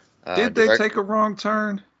 Did they take a wrong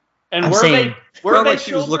turn? And I'm were saying- Felt they like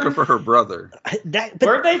she was children? looking for her brother.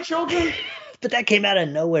 Were they children? But that came out of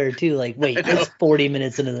nowhere too. Like, wait, it's 40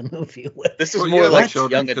 minutes into the movie. This is Well, more yeah, like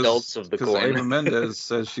children, young adults of the because corn. Ava Mendes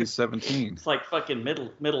says she's 17. It's like fucking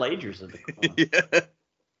middle agers of the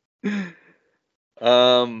corn.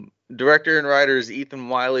 Yeah. Director and writer is Ethan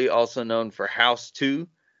Wiley, also known for House 2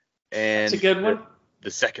 and That's a good one.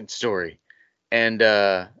 The Second Story, and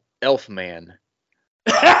Elfman.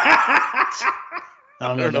 I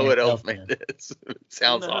don't know what Elfman is. It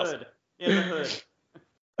sounds awesome. In the hood.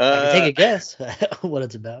 I can take a guess what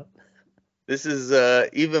it's about. This is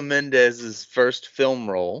Eva Mendes's first film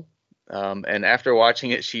role, and after watching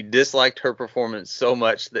it, she disliked her performance so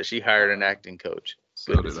much that she hired an acting coach.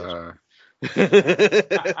 So did I.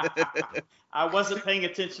 I wasn't paying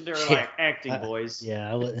attention to her acting, boys.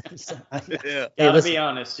 Yeah, I was. Yeah. Gotta be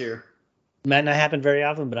honest here. Might not happen very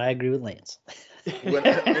often, but I agree with Lance. When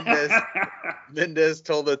Mendes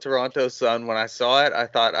told the Toronto Sun, when I saw it, I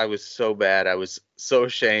thought I was so bad. I was so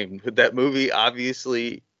ashamed. With that movie,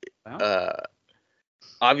 obviously you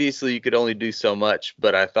could only do so much,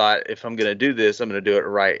 but I thought if I'm going to do this, I'm going to do it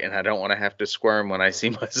right, and I don't want to have to squirm when I see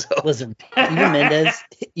myself. Listen,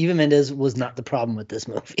 Eva Mendes was not the problem with this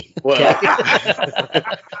movie. Well,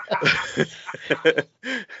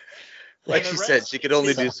 Okay? like she said, she could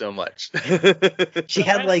only do so much. She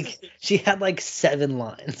had like 7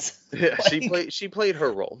 lines. Yeah, she played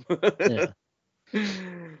her role. Yeah.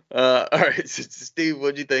 All right, so Steve,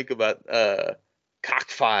 what'd you think about Cock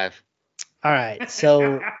 5? All right,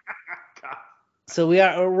 so we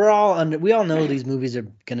all know these movies are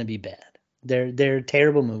gonna be bad. They're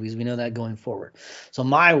terrible movies. We know that going forward. So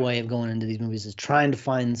my way of going into these movies is trying to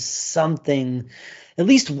find something, at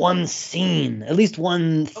least one scene, at least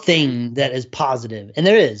one thing that is positive. And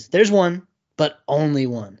there's one, but only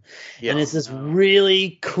one. Yeah. And it's this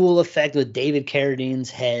really cool effect with David Carradine's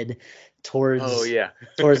head towards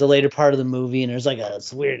the later part of the movie, and there's like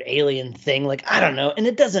this weird alien thing, like I don't know, and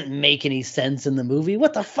it doesn't make any sense in the movie.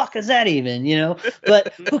 What the fuck is that even,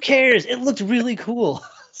 But who cares? It looked really cool.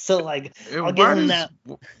 So like, I'll give him that.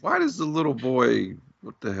 Why does the little boy?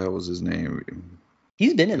 What the hell was his name?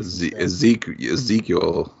 He's been in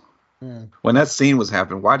Ezekiel. Yeah. When that scene was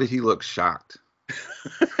happening, why did he look shocked?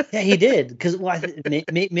 Yeah, he did, because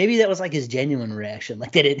maybe that was like his genuine reaction.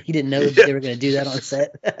 Like he didn't know that they were going to do that on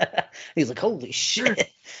set. He's like, holy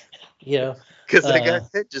shit, Because that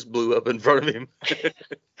guy's head just blew up in front of him.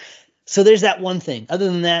 So there's that one thing. Other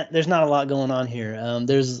than that, there's not a lot going on here.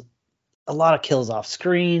 There's a lot of kills off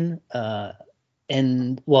screen,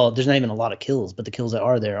 and well, there's not even a lot of kills, but the kills that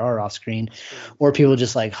are there are off screen, or people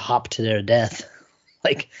just like hop to their death,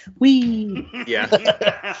 like wee.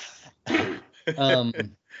 Yeah.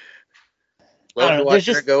 Loved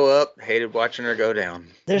watching her go up, hated watching her go down.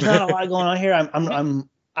 There's not a lot going on here.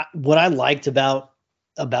 What I liked about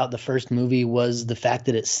the first movie was the fact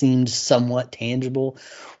that it seemed somewhat tangible.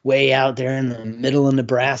 Way out there in the middle of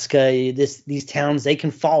Nebraska, these towns, they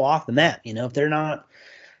can fall off the map, if they're not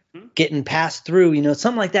getting passed through,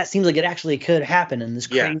 something like that seems like it actually could happen in this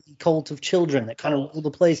crazy cult of children that kind of rule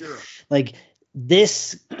the place. Sure. Like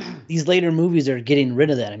these later movies are getting rid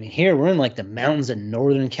of that. I mean, here we're in like the mountains of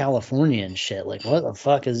Northern California and shit. Like, what the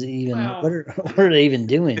fuck is even? Wow. What are they even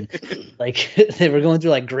doing? Like, they were going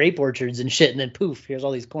through like grape orchards and shit, and then poof, here's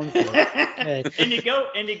all these cornfields. And you go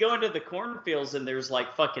into the cornfields, and there's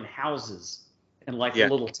like fucking houses and like a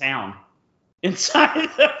little town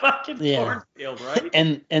inside the fucking cornfield, right?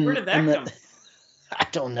 And where did that come? I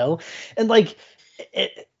don't know. And like,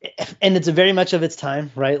 and it's very much of its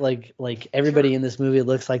time, right? Like everybody in this movie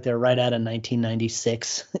looks like they're right out of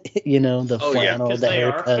 1996. The flannel, the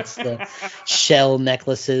haircuts, the shell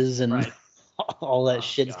necklaces, and all that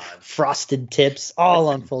shit. God. Frosted tips, all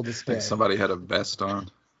on full display. I think somebody had a vest on.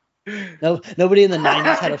 No, nobody in the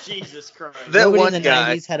 90s had a Jesus Christ. Nobody in the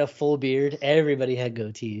 90s had a full beard. Everybody had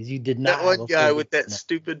goatees. You did not. That one guy with that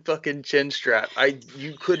stupid fucking chin strap.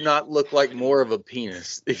 You could not look like more of a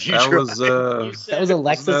penis if you tried. That was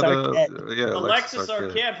Alexis Arquette. Yeah, Alexis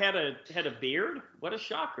Arquette had a beard. What a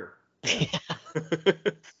shocker.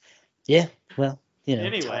 Yeah, well,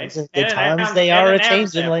 Anyway, times they are a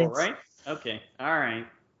changing, right? Okay, all right.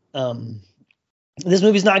 This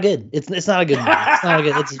movie's not good. It's not a good movie. It's not a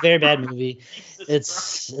good. It's a very bad movie.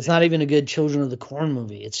 It's not even a good Children of the Corn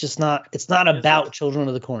movie. It's just not. It's not about Children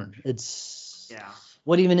of the Corn. It's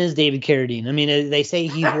what even is David Carradine? I mean, they say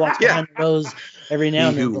he walks behind the rose every now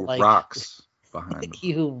and then. But rocks behind.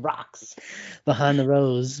 He who rocks behind the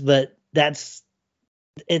rose, but that's.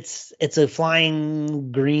 It's a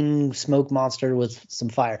flying green smoke monster with some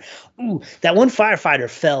fire. Ooh, that one firefighter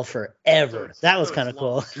fell forever. That was kind of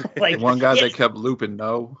cool. Like one guy that kept looping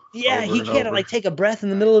no. Yeah, he can't like take a breath in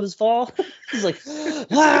the middle of his fall. He's like,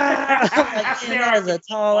 that is a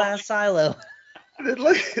tall ass silo.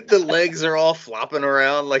 The legs are all flopping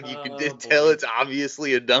around like you can tell it's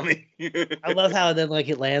obviously a dummy. I love how then like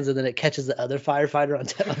it lands and then it catches the other firefighter on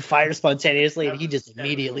fire spontaneously and he just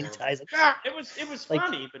immediately dies. It was like,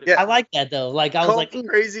 funny, but I like that though. Like I was like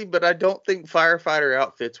crazy, but I don't think firefighter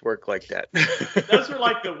outfits work like that. Those are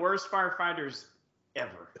like the worst firefighters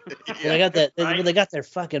ever. They got that. Right? They got their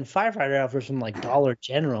fucking firefighter outfits from like Dollar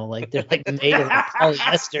General. Like they're like made of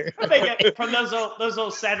polyester. They get from those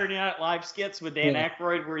old Saturday Night Live skits with Dan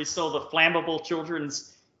Aykroyd where he sold the flammable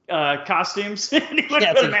children's costumes and he would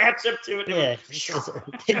put a match up to it.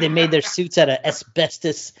 Yeah, they made their suits out of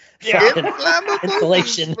asbestos.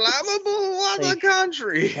 Insulation. Flammable on the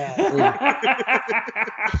country.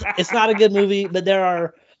 It's not a good movie, but there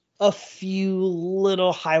are a few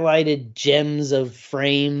little highlighted gems of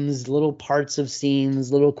frames, little parts of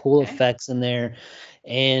scenes, little cool effects in there.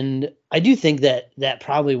 And I do think that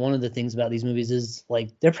probably one of the things about these movies is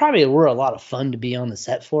like there probably were a lot of fun to be on the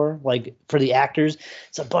set for. Like for the actors,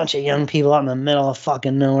 it's a bunch of young people out in the middle of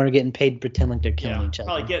fucking nowhere getting paid to pretend like they're killing each other.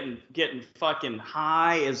 Probably getting fucking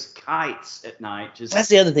high as kites at night. Just that's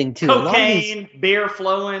the other thing too. Cocaine, beer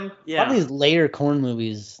flowing. Yeah. A lot of these later Corn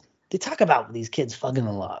movies, they talk about these kids fucking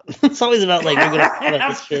a lot. It's always about like we're gonna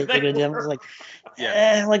fuck this kid.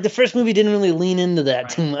 Like the first movie didn't really lean into that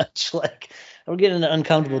too much. Like we're getting into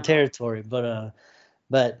uncomfortable territory. But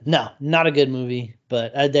no, not a good movie.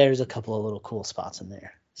 But there's a couple of little cool spots in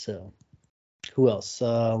there. So who else?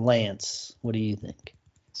 Lance, what do you think?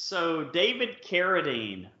 So David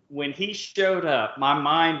Carradine, when he showed up, my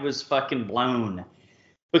mind was fucking blown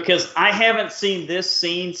because I haven't seen this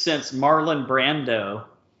scene since Marlon Brando.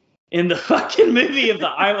 In the fucking movie of The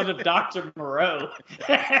Island of Dr. Moreau.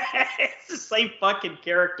 It's the same fucking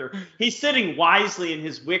character. He's sitting wisely in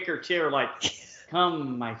his wicker chair like,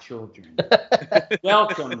 come, my children.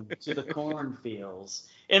 Welcome to the cornfields.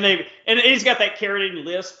 And he's got that Carradine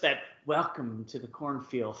lisp, that welcome to the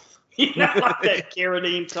cornfield. Like that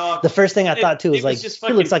Carradine talk. The first thing I thought, too, was like,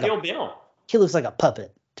 he looks like he looks like a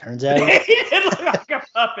puppet. Turns out. He looks like a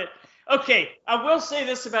puppet. Okay, I will say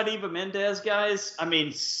this about Eva Mendes, guys. I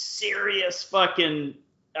mean, serious fucking.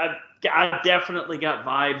 I definitely got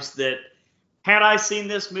vibes that had I seen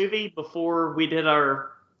this movie before we did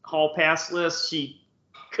our hall pass list, she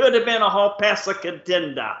could have been a hall pass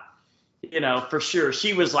contender. For sure.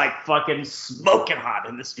 She was like fucking smoking hot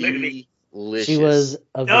in this movie. Delicious. She was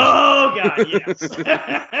a oh god, yes.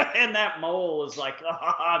 And that mole was like the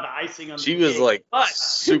icing on the cake. She was like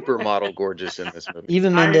supermodel gorgeous in this movie. Eva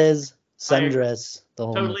Mendes, sundress, the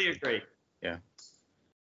whole totally movie. Agree. Yeah.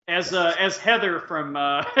 As Heather from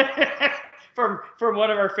from one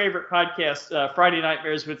of our favorite podcasts, Friday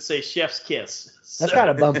Nightmares, would say, "Chef's kiss." So, I've got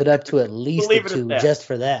to bump it up to at least a 2 just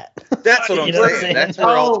for that. That's what I'm saying. That's where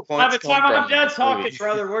all the points by the time I'm done talking, movie.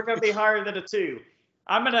 brother, we're gonna be higher than a 2.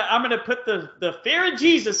 I'm gonna put the fear of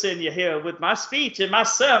Jesus in you here with my speech and my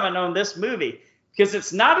sermon on this movie because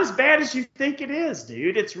it's not as bad as you think it is,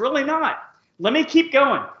 dude. It's really not. Let me keep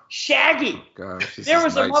going. Shaggy. Gosh, there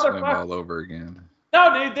was a motherfucker all over again.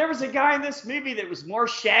 No, dude, there was a guy in this movie that was more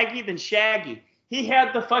Shaggy than Shaggy. He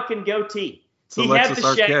had the fucking goatee. So he Alexis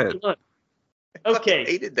had the Shaggy look. Okay. I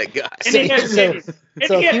hated that guy. And he had titties.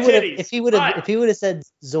 So if he would have said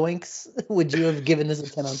zoinks, would you have given this a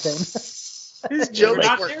 10 on 10? His jokes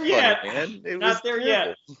not weren't there funny, yet. man. Not there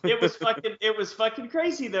yet. It was fucking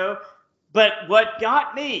crazy though. But what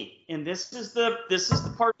got me, and this is the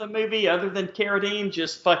part of the movie, other than Carradine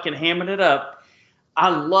just fucking hamming it up, I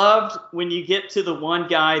loved when you get to the one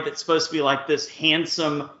guy that's supposed to be like this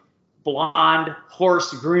handsome, blonde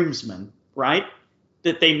horse groomsman, right?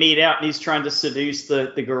 That they meet out and he's trying to seduce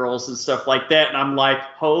the girls and stuff like that. And I'm like,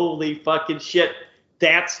 holy fucking shit,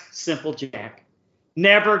 that's Simple Jack.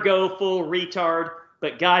 Never go full retard,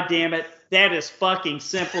 but goddamn it, that is fucking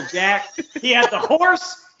Simple Jack. He had the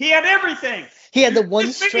horse. He had everything. He had the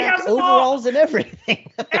one-strap overalls and everything.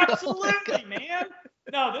 Absolutely, man.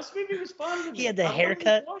 No, this movie was fun to me. He had the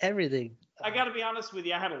haircut, everything. I got to be honest with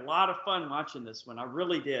you. I had a lot of fun watching this one. I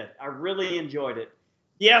really did. I really enjoyed it.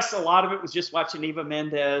 Yes, a lot of it was just watching Eva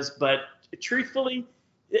Mendes, but truthfully,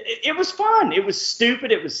 it was fun. It was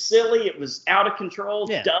stupid. It was silly. It was out of control,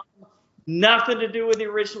 dumb. Nothing to do with the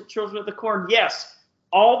original Children of the Corn. Yes,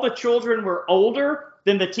 all the children were older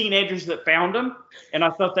than the teenagers that found them, and I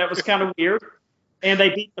thought that was kind of weird. And they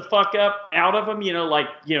beat the fuck up out of them,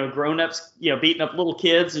 grown-ups, beating up little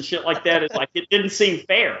kids and shit like that. It's like, it didn't seem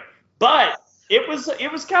fair. But it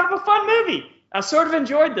was kind of a fun movie. I sort of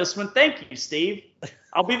enjoyed this one. Thank you, Steve.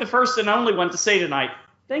 I'll be the first and only one to say tonight,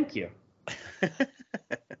 thank you.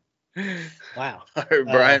 Wow. All right,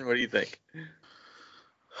 Brian, what do you think?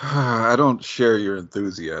 I don't share your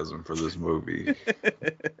enthusiasm for this movie.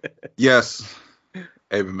 Yes,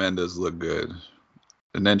 Eva Mendes looked good.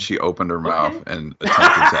 And then she opened her mouth and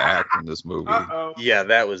attempted to act in this movie. Uh-oh. Yeah,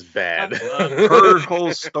 that was bad. Her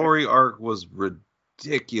whole story arc was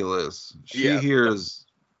ridiculous. She hears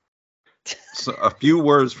a few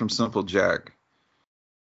words from Simple Jack,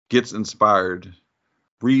 gets inspired,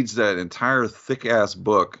 reads that entire thick-ass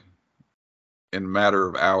book in a matter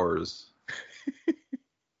of hours,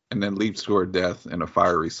 and then leaps to her death in a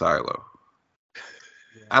fiery silo.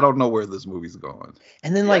 I don't know where this movie's going.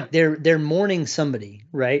 And then like they're mourning somebody,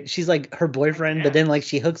 right? She's like her boyfriend, but then like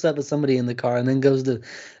she hooks up with somebody in the car and then goes to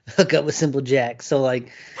hook up with Simple Jack. So like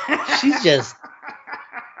she's just,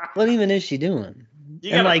 what even is she doing?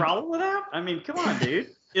 You got a problem with that? I mean, come on,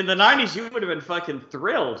 dude. In the 90s, you would have been fucking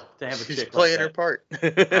thrilled to have a She's chick playing like her that. part.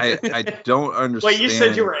 I don't understand. Wait, you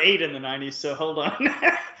said you were 8 in the 90s, so hold on.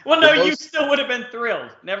 Well, no, you still would have been thrilled.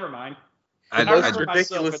 Never mind. The most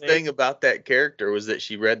ridiculous thing about that character was that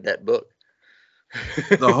she read that book.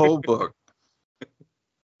 The whole book.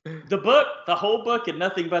 The whole book, and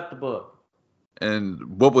nothing but the book.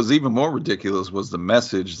 And what was even more ridiculous was the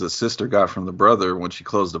message the sister got from the brother when she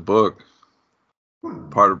closed the book.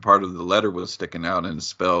 Part of the letter was sticking out and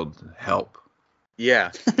spelled help.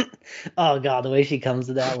 Yeah. Oh God, the way she comes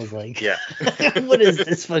to that was like, yeah. What is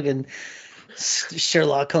this fucking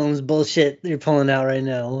Sherlock Holmes bullshit you're pulling out right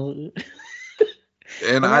now?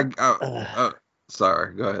 And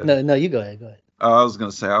sorry, go ahead. No, you go ahead. I was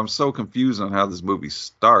gonna say I'm so confused on how this movie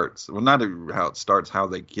starts. Well, not how it starts, how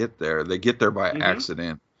they get there. They get there by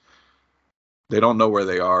accident. They don't know where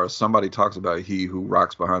they are. Somebody talks about he who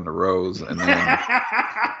rocks behind the rose, and then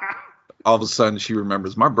all of a sudden she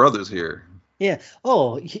remembers my brother's here. Yeah.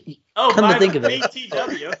 Come to think of it.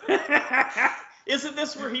 ATW. Isn't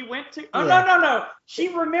this where he went to? Oh, yeah. No. She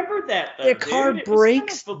remembered that, though. Their car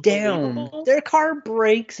breaks down. Their car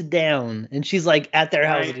breaks down. And she's like at their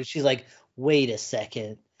house. And she's like, wait a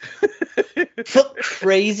second.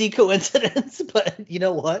 Crazy coincidence. But you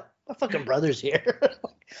know what? My fucking brother's here.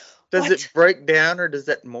 Does it break down or does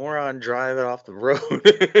that moron drive it off the road?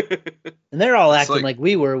 And they're all acting like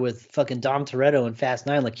we were with fucking Dom Toretto in Fast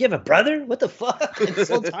 9. Like, you have a brother? What the fuck? And this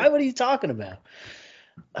whole time, what are you talking about?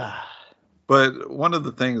 But one of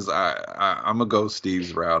the things I'm gonna go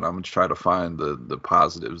Steve's route. I'm gonna try to find the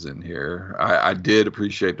positives in here. I did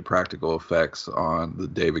appreciate the practical effects on the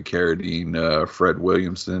David Carradine, Fred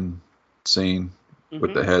Williamson scene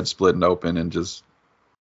with the head splitting open and just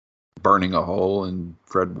burning a hole in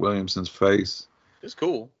Fred Williamson's face. It's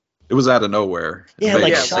cool. It was out of nowhere.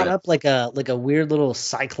 Yeah, shot up like a weird little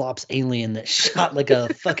Cyclops alien that shot like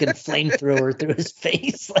a fucking flamethrower through his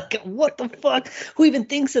face. Like, what the fuck? Who even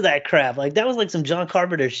thinks of that crap? Like, that was like some John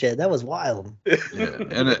Carpenter shit. That was wild. Yeah,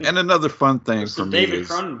 and another fun thing for me David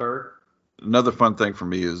Cronenberg. Another fun thing for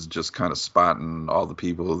me is just kind of spotting all the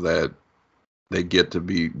people that they get to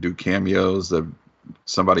do cameos. That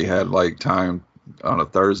somebody had like time on a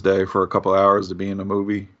Thursday for a couple hours to be in a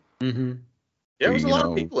movie. Mm-hmm. Yeah, there was a lot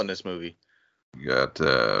of people in this movie. You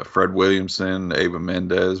got Fred Williamson, Eva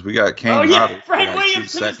Mendes. We got Kane. Oh yeah, Fred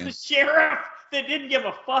Williamson is the sheriff that didn't give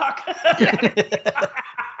a fuck.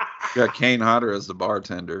 You got Kane Hodder as the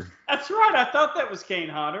bartender. That's right. I thought that was Kane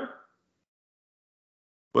Hodder.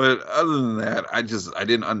 But other than that, I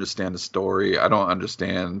didn't understand the story. I don't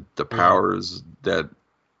understand the powers that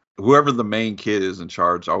whoever the main kid is in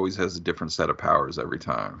charge always has a different set of powers every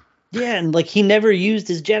time. Yeah, and like he never used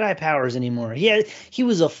his Jedi powers anymore. He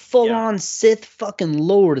was a full-on Sith fucking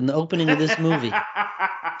lord in the opening of this movie.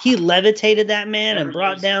 He levitated that man and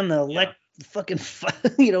brought down the fucking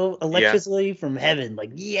electricity from heaven.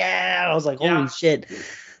 Like, I was like, holy shit,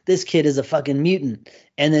 this kid is a fucking mutant,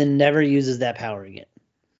 and then never uses that power again.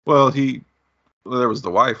 Well, there was the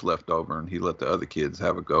wife left over, and he let the other kids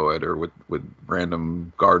have a go at her with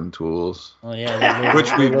random garden tools. Oh yeah, which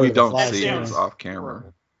we don't see. It's off camera.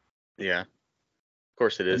 Yeah, of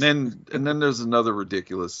course it is. And then there's another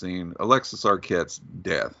ridiculous scene. Alexis Arquette's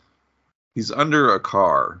death. He's under a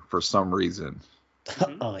car for some reason.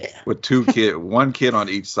 Oh yeah. With one kid on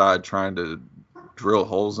each side trying to drill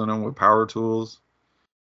holes in him with power tools.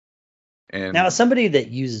 And now, as somebody that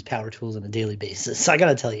uses power tools on a daily basis, I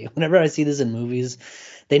gotta tell you, whenever I see this in movies,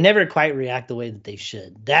 they never quite react the way that they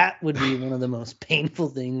should. That would be one of the most painful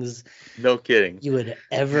things. No kidding. You would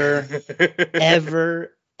ever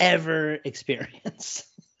experience.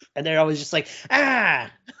 And they're always just like,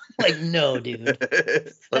 like, no, dude.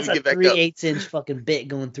 That's a 3/8" fucking bit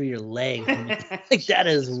going through your leg. Like, that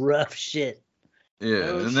is rough shit.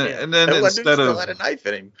 Yeah, and then instead of had a knife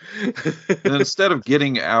in him. and instead of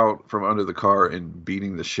getting out from under the car and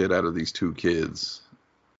beating the shit out of these two kids,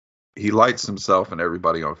 he lights himself and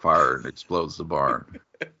everybody on fire and explodes the barn.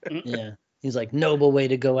 Yeah, he's like, noble way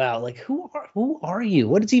to go out. Like, who are you?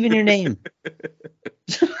 What is even your name?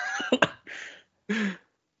 But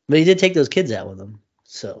he did take those kids out with him,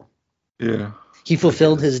 so yeah, he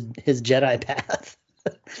fulfilled his Jedi path.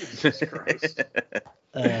 Jesus Christ.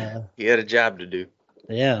 He had a job to do.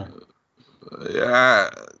 Yeah. I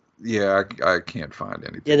can't find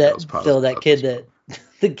anything. Yeah, that kid that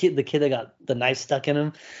the kid that got the knife stuck in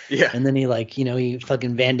him. Yeah. And then he he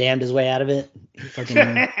fucking Van Dammed his way out of it. He fucking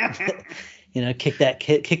kicked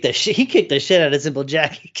the shit out of Simple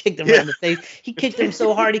Jack. He kicked him right in the face. He kicked him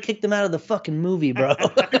so hard he kicked him out of the fucking movie, bro.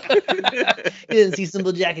 He didn't see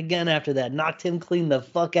Simple Jack again after that. Knocked him clean the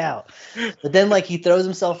fuck out. But then he throws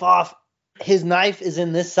himself off. His knife is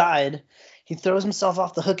in this side. He throws himself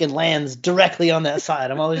off the hook and lands directly on that side.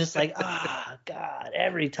 I'm always just like, God,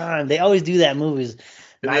 every time. They always do that in movies.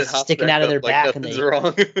 Knives sticking out of their back and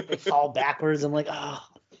they fall backwards. I'm like,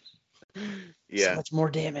 so much more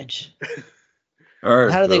damage. All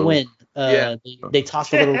right, how do they win? They toss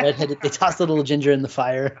the little redheaded, they toss the little ginger in the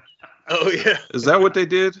fire. Oh yeah. Is that what they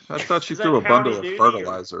did? I thought she threw a bundle of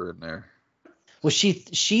fertilizer in there. Well,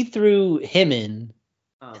 she threw him in,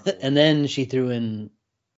 and then she threw in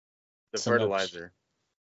the fertilizer.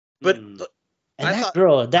 But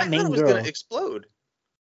that main girl was gonna explode.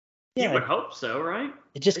 Yeah, you would hope so, right?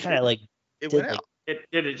 It just kind of it went out.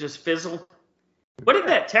 Did it just fizzle? What did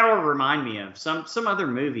that tower remind me of? Some other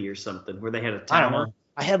movie or something where they had a tower. I don't know.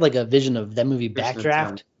 I had a vision of that movie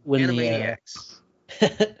Backdraft when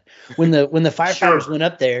when the firefighters went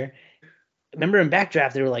up there. Remember in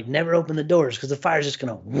Backdraft they were never open the doors because the fire's just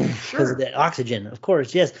gonna because of that oxygen. Of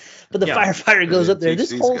course, yes. But the firefighter goes up there.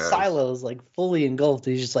 This whole silo is fully engulfed.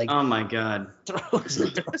 He's just oh my god, throws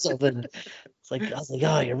the doors open. I was like,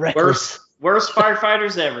 oh, you're reckless. Worst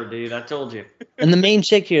firefighters ever, dude. I told you. And the main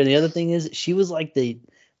chick here, the other thing is, she was the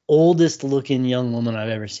oldest looking young woman I've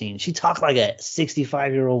ever seen. She talked like a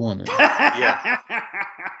 65-year-old woman. Yeah.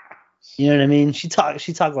 You know what I mean? She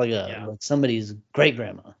talked like somebody's great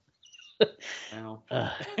grandma. Well,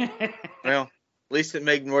 at least it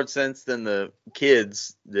made more sense than the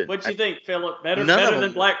kids. What'd you think, Philip? Better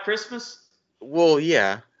than Black Christmas? Well,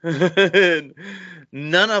 yeah.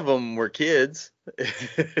 None of them were kids.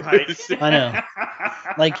 Right. I know.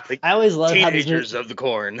 I always love how teenagers of the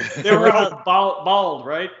corn. They were all bald,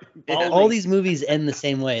 right? All these movies end the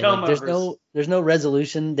same way. There's no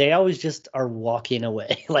resolution. They always just are walking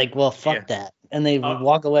away. Fuck that. And they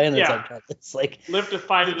walk away, and it's live to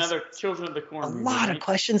fight another Children of the Corn. A lot of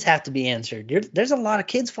questions have to be answered. There's a lot of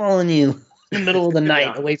kids following you in the middle of the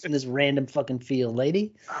night away from this random fucking field,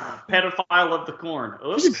 lady. Pedophile of the corn.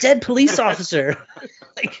 There's a dead police officer.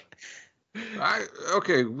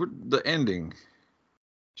 The ending.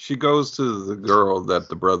 She goes to the girl that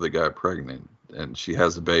the brother got pregnant, and she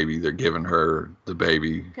has a baby. They're giving her the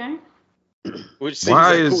baby. Okay.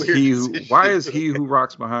 Why is he who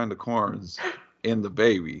rocks behind the corns in the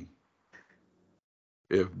baby?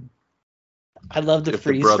 I love the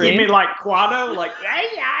freeze frame. You mean like Quado?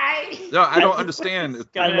 No, I don't understand.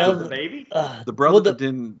 I love the baby. The brother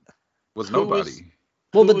was nobody.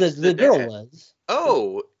 But the girl was.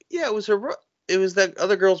 Oh, yeah, it was her. It was that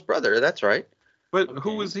other girl's brother. That's right. But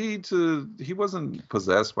who was he to? He wasn't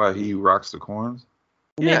possessed by he who rocks the corns.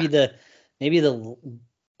 Maybe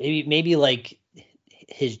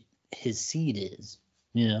his his seed is.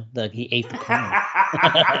 You know, like he ate the corn.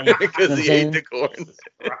 Because he ate the corn.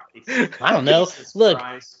 I don't know. Jesus Look,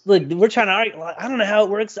 Christ. we're trying to argue. I don't know how it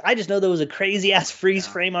works. I just know there was a crazy ass freeze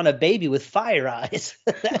frame on a baby with fire eyes.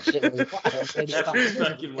 That shit was wild. That's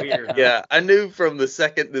fucking weird. Huh? Yeah, I knew from the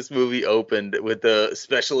second this movie opened with the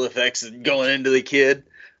special effects going into the kid,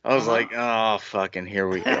 I was like, oh, fucking here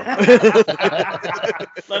we go.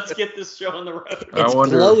 Let's get this show on the road. It's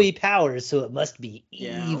glowy powers, so it must be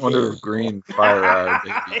Yeah. evil. I wonder if Green Fire Eye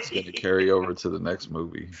is going to carry over to the next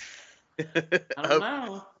movie. I don't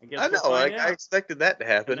know. I know. I expected that to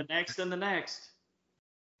happen. And the next.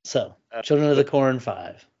 So, Children of the Corn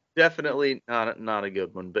 5. Definitely not a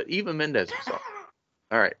good one, but Eva Mendes was awesome.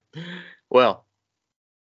 All right. Well,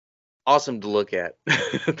 awesome to look at.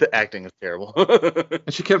 The acting is terrible.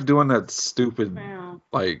 And she kept doing that stupid,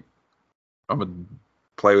 like, I'm going to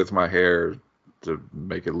play with my hair to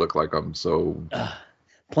make it look like I'm so...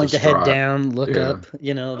 Point distraught. the head down, look up,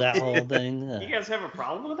 you know, that whole thing. You guys have a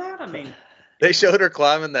problem with that? I mean... They showed her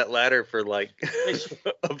climbing that ladder for like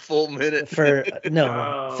a full minute.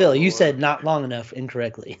 Phil, you said not long enough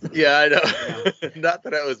incorrectly. Yeah, I know. Yeah. Not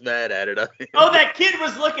that I was mad at it. I mean, that kid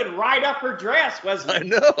was looking right up her dress, wasn't he? I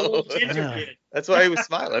know. Little ginger kid. That's why he was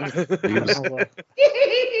smiling.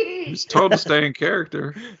 He was told to stay in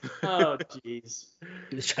character. Oh, jeez.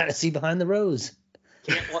 He was trying to see behind the rose.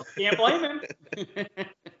 Can't blame him.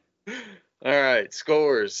 All right,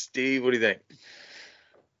 scores. Steve, what do you think?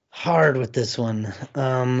 Hard with this one.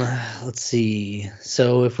 Let's see.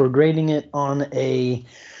 So if we're grading it on a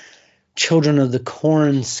Children of the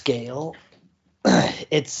Corn scale,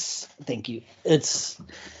 it's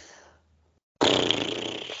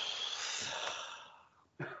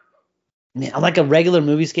like a regular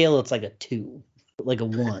movie scale, it's like a 2, like a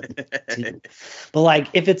 1. 2. But like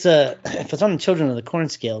if it's on the Children of the Corn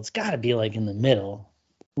scale, it's got to be like in the middle,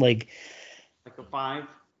 like a 5.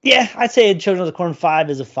 Yeah, I'd say Children of the Corn 5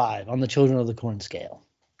 is a 5 on the Children of the Corn scale.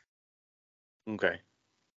 Okay.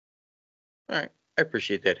 All right. I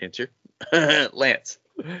appreciate that answer. Lance.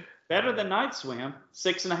 Better than Night Swim.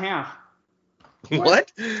 6.5.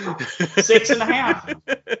 What? 6.5.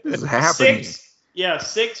 What is happening?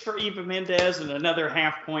 6 for Eva Mendes and another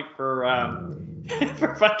half point for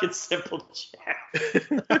fucking Simple Jack.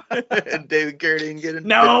 And David Carradine getting.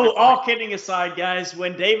 No, all kidding aside, guys.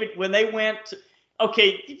 When they went.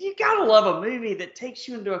 Okay, you gotta love a movie that takes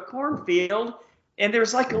you into a cornfield and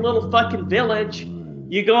there's like a little fucking village.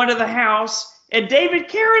 You go into the house and David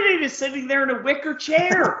Carradine is sitting there in a wicker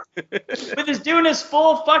chair doing his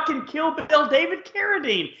full fucking Kill Bill David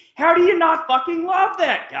Carradine. How do you not fucking love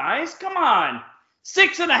that, guys? Come on.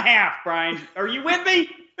 6.5, Brian. Are you with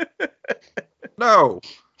me? No.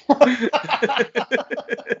 I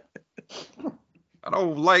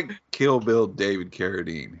don't like Kill Bill David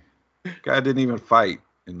Carradine. Guy didn't even fight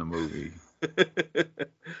in the movie.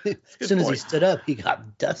 As soon as he stood up, he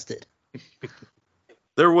got dusted.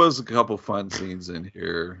 There was a couple fun scenes in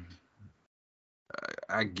here.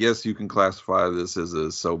 I guess you can classify this as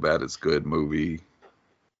a so bad it's good movie.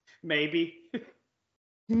 Maybe.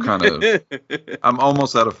 Kind of. I'm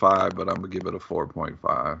almost at a 5, but I'm gonna give it a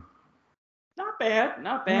 4.5. Not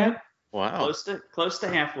bad. Wow. Close to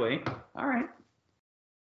halfway. All right.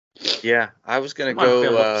 Yeah, I was gonna go.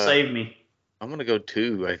 Philip, save me. I'm gonna go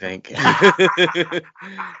 2, I think. Philip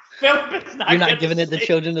is not. You're not giving it the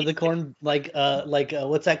Children of the Corn, like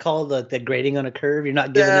what's that called? The grading on a curve. You're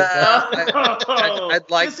not giving it. I'd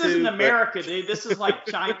like this to. Isn't America, dude. This is like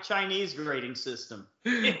Chinese grading system.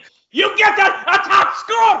 You get a top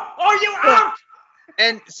score, or you out.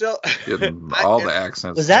 And so all the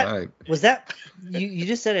accents. Was that you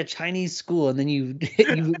just said a Chinese school and then you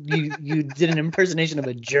did an impersonation of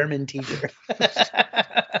a German teacher.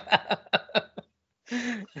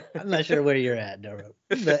 I'm not sure where you're at, Doro.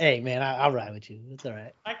 But hey, man, I'll ride with you. It's all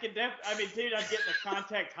right. I could dude, I'm getting the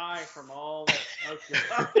contact high from all that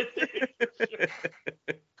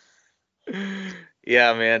smoke.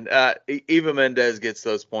 Yeah, man. Eva Mendes gets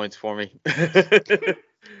those points for me.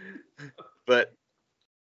 But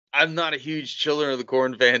I'm not a huge Children of the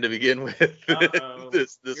Corn fan to begin with.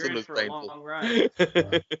 This one was painful.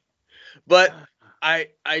 But I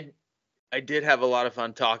did have a lot of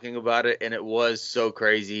fun talking about it, and it was so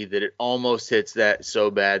crazy that it almost hits that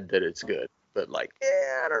so bad that it's good. But I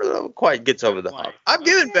don't know, it quite gets over the hump. I'm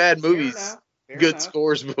giving bad movies good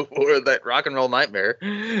scores before that Rock and Roll Nightmare.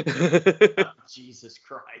 Oh, Jesus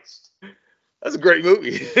Christ. That's a great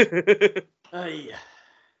movie. Yeah.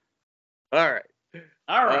 All right.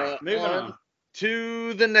 Moving on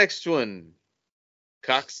to the next one.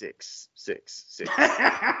 Cock 6.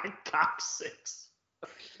 Cock 6.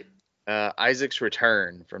 Isaac's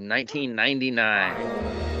Return from 1999.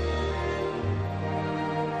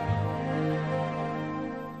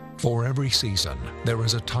 For every season, there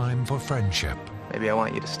is a time for friendship, Maybe I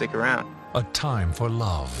want you to stick around. a time for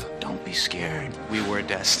love, Don't be scared. We were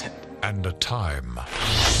destined. and a time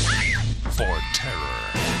for terror.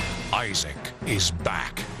 Isaac is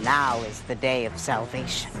back Now is the day of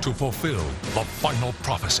salvation. to fulfill the final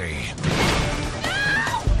prophecy.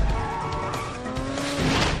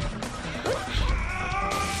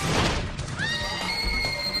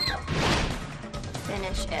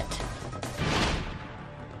 Finish it.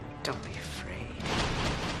 Don't be afraid.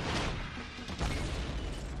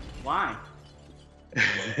 Why?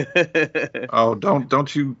 Oh,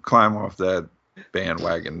 don't you climb off that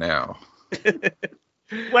bandwagon now.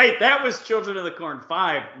 Wait, that was Children of the Corn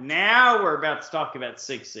 5. Now we're about to talk about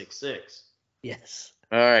 666. Yes.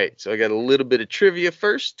 All right, so I got a little bit of trivia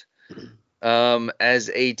first. As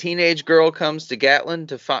a teenage girl comes to Gatlin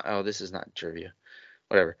to find... Oh, this is not trivia.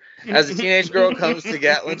 Whatever. As a teenage girl comes to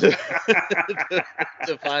Gatlin to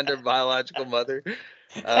find her biological mother,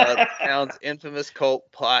 the town's infamous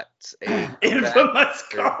cult plots a Infamous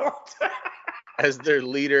cult. as their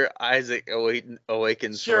leader, Isaac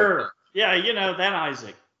awakens. Sure. Yeah, you know, that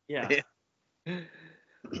Isaac. Yeah.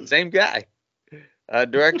 Same guy.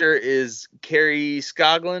 Director is Kerry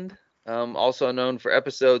Skoglund, also known for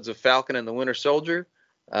episodes of Falcon and the Winter Soldier,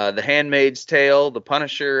 The Handmaid's Tale, The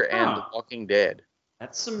Punisher, and The Walking Dead.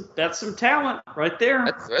 That's some talent right there.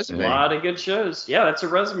 That's a resume. A lot of good shows. Yeah, that's a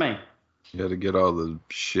resume. You had to get all the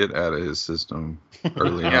shit out of his system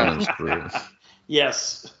early on in his career.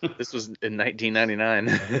 Yes. This was in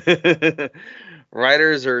 1999.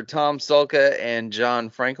 Writers are Tom Sulka and John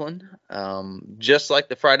Franklin. Just like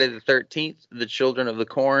the Friday the 13th, The Children of the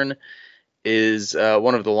Corn is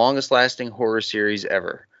one of the longest lasting horror series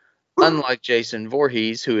ever. Unlike Jason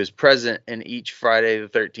Voorhees, who is present in each Friday the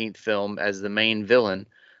 13th film as the main villain,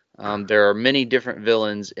 there are many different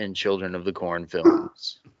villains in Children of the Corn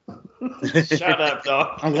films. Shut up,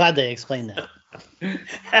 dog. I'm glad they explained that.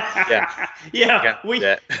 Yeah.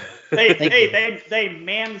 That. They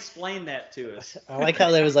mansplained that to us. I like how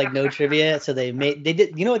there was like no trivia, so they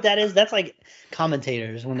did. You know what that is? That's like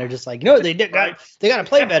commentators when they're just like, no, they got to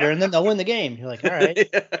play better, and then they'll win the game. You're like, all right.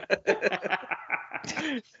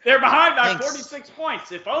 They're behind by 46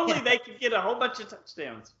 points. If only they could get a whole bunch of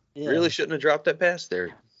touchdowns. Yeah. Really shouldn't have dropped that pass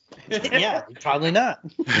there. Yeah, probably not.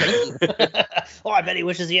 Oh, I bet he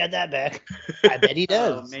wishes he had that back. I bet he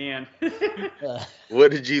does. Oh man.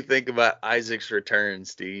 What did you think about Isaac's Return,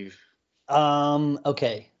 Steve?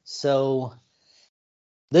 Okay, so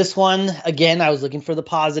this one again, I was looking for the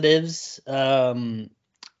positives, and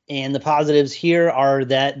the positives here are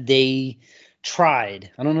that they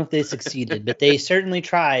tried. I don't know if they succeeded, but they certainly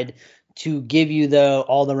tried to give you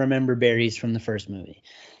all the remember berries from the first movie.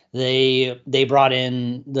 They brought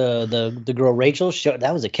in the girl Rachel.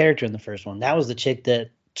 That was a character in the first one. That was the chick that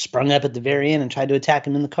sprung up at the very end and tried to attack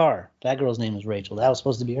him in the car. That girl's name was Rachel. That was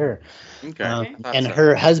supposed to be her. Okay. And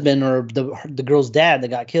her husband, or the girl's dad that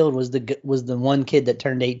got killed, was the one kid that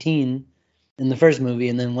turned 18 in the first movie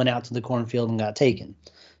and then went out to the cornfield and got taken.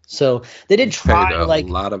 So they did try Paid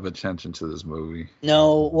a lot of attention to this movie.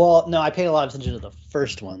 No, I paid a lot of attention to the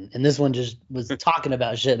first one, and this one just was talking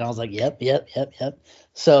about shit, and I was like, yep.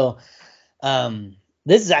 So,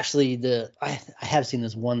 this is actually I have seen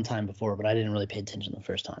this one time before, but I didn't really pay attention the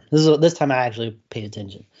first time. This time I actually paid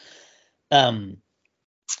attention.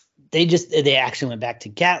 They actually went back to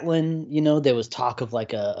Gatlin. You know, there was talk of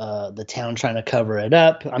like the town trying to cover it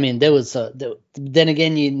up. I mean, there was then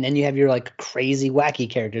again, you have your like crazy wacky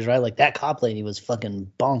characters, right? Like that cop lady was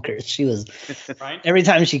fucking bonkers. She was right. Every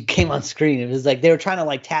time she came on screen, it was like they were trying to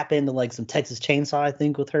like tap into like some Texas Chainsaw, I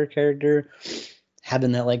think, with her character,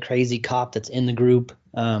 having that like crazy cop that's in the group.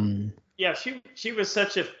 Yeah, she was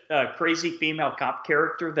such a crazy female cop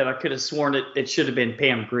character that I could have sworn it should have been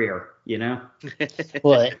Pam Grier, you know?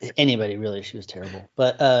 Well, anybody really, she was terrible.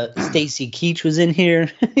 But Stacy Keach was in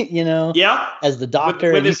here, you know? Yeah. As the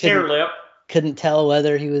doctor. With his hair lip. Couldn't tell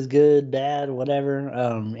whether he was good, bad, whatever,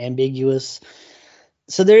 ambiguous.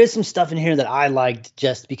 So there is some stuff in here that I liked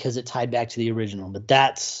just because it tied back to the original. But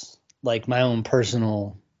that's like my own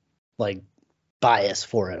personal like bias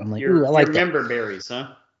for it. I'm like, ooh, I like that. Remember berries,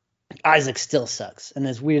 huh? Isaac still sucks, and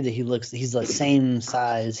it's weird that he's the same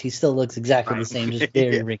size. He still looks exactly the same, just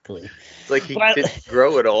very wrinkly. It's like he didn't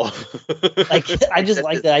grow at all. Like I just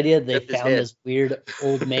like the idea that they found this weird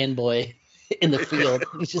old man boy in the field.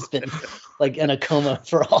 He's just been like in a coma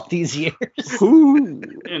for all these years.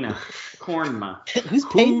 In a corn muff. Who's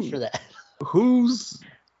paying for that? Whose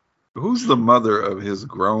Who's the mother of his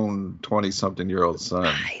grown 20-something-year-old son?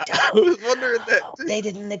 I was wondering that too. They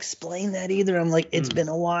didn't explain that either. I'm like, it's been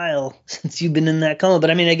a while since you've been in that coma.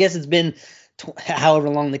 But I mean, I guess it's been however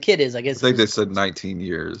long the kid is. I guess I think they said 19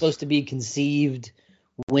 years. Supposed to be conceived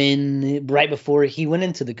right before he went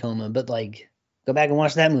into the coma. But like, go back and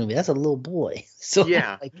watch that movie. That's a little boy. So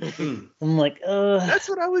Yeah. I'm like, That's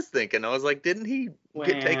what I was thinking. I was like, didn't he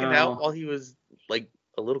get taken out while he was like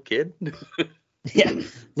a little kid? Yeah,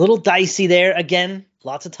 little dicey there. Again,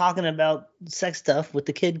 lots of talking about sex stuff with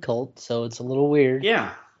the kid cult, so it's a little weird.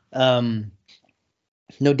 Yeah. No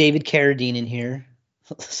David Carradine in here,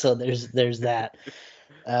 so there's that.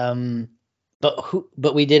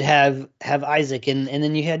 But we did have Isaac, and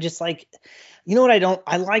then you had just like, you know what,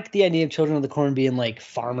 I like the idea of Children of the Corn being like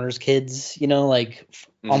farmers' kids, you know, like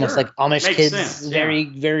almost like Amish Makes kids, sense,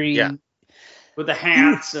 very. Yeah. With the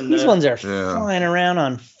hats and these ones are flying around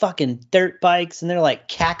on fucking dirt bikes, and they're like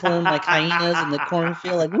cackling like hyenas in the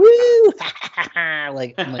cornfield, like woo,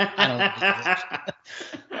 like I'm like, I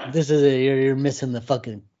don't know. This is you're missing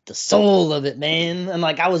the soul of it, man. And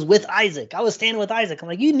like, I was with Isaac, I was standing with Isaac. I'm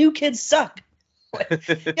like, you new kids suck.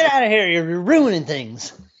 Get out of here, you're ruining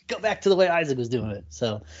things. Go back to the way Isaac was doing it.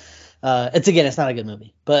 So it's not a good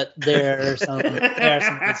movie, but there are some good stuff in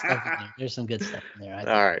there. There's some good stuff in there.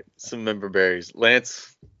 All right, some member berries.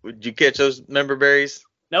 Lance, would you catch those member berries?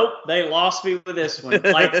 Nope, they lost me with this one.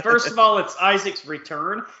 Like, first of all, it's Isaac's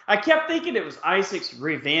return. I kept thinking it was Isaac's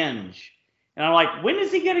revenge. And I'm like, when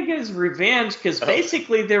is he going to get his revenge? Because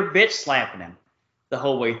basically they're bitch slapping him the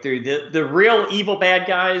whole way through. The real evil bad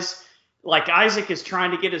guys, like Isaac is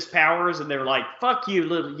trying to get his powers, and they're like, "Fuck you,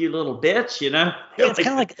 little bitch," you know. Yeah, it's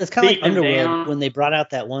kind of like Underworld when they brought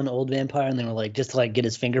out that one old vampire, and they were like, just to like get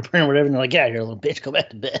his fingerprint or whatever, and they're like, "Get out of here, little bitch, go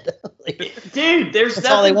back to bed." Dude, there's that's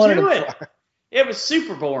all they nothing wanted to him it. for. It was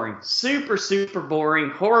super boring, super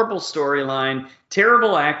boring, horrible storyline,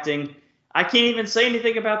 terrible acting. I can't even say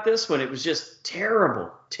anything about this one. It was just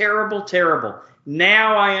terrible.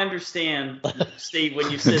 Now I understand, Steve, when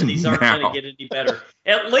you said these aren't going to get any better.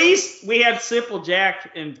 At least we had Simple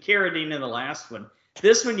Jack and Carradine in the last one.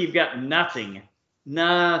 This one, you've got nothing.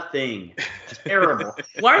 Terrible.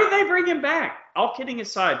 Why did they bring him back? All kidding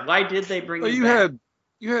aside, why did they bring him back?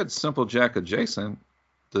 You had Simple Jack adjacent,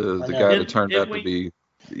 the guy that turned out to be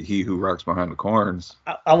he who rocks behind the corns.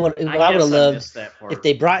 I would have loved if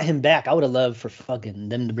they brought him back. I would have loved for fucking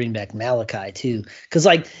them to bring back Malachi too, because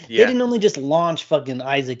like they didn't only just launch fucking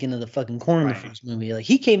Isaac into the fucking corn in the first movie. Like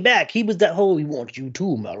he came back, he was that whole "we want you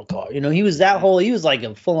too, Malachi." You know, he was that whole. He was like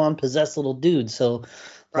a full on possessed little dude. So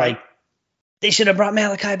like they should have brought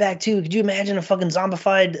Malachi back too. Could you imagine a fucking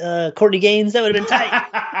zombified Courtney Gaines? That would have been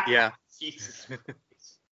tight. Yeah. Jesus.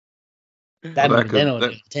 That would have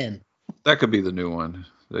been 10. That could be the new one.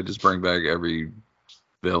 They just bring back every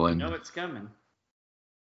villain. You know it's coming.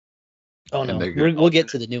 Oh no, we'll get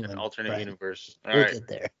to the new one. Alternate universe. We'll get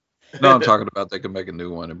there. No, I'm talking about they can make a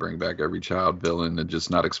new one and bring back every child villain and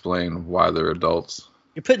just not explain why they're adults.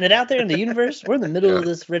 You're putting it out there in the universe? We're in the middle of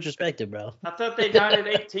this retrospective, bro. I thought they died at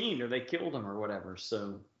 18 or they killed him or whatever.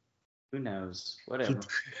 So who knows? Whatever.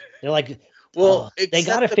 They're like, well, they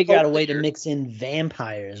got to figure out a way to mix in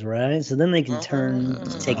vampires, right? So then they can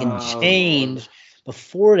change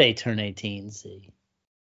before they turn 18. See,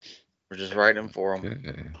 we're just writing for them.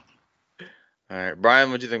 Okay. All right,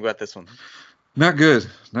 Brian, what do you think about this one? Not good.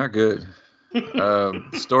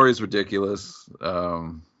 Story's ridiculous.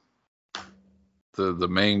 The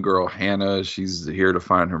main girl, Hannah, she's here to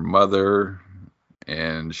find her mother,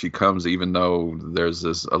 and she comes even though there's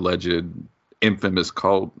this alleged infamous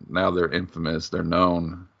cult. Now they're infamous. They're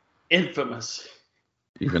known. Infamous.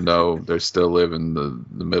 Even though they still live in the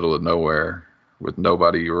middle of nowhere with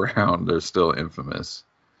nobody around, they're still infamous.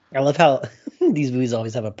 I love how these movies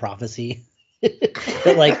always have a prophecy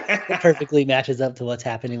that like perfectly matches up to what's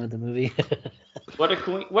happening with the movie. What a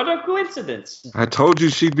coincidence! I told you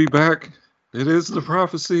she'd be back. It is the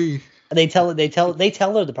prophecy. And they tell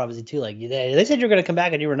her the prophecy too. Like they said you're gonna come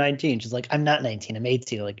back and you were 19. She's like, I'm not 19. I'm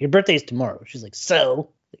 18. Like your birthday's tomorrow. She's like, so.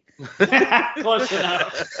 Close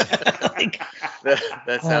enough.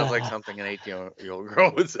 That sounds like something an 18-year-old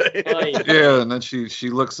girl would say. Yeah, and then she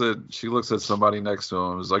looks at somebody next to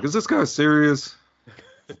him. And is like, is this guy serious?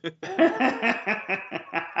 Again,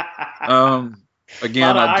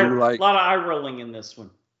 I do like a lot of eye rolling in this one.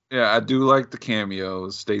 Yeah, I do like the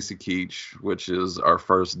cameos. Stacy Keach, which is our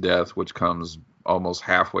first death, which comes almost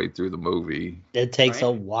halfway through the movie. It takes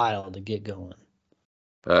a while to get going.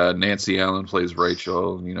 Nancy Allen plays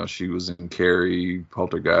Rachel. You know, she was in Carrie,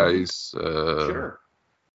 Poltergeist. Sure.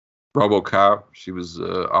 RoboCop. She was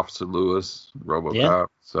Officer Lewis, RoboCop. Yeah.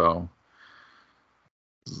 So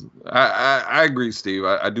I agree, Steve.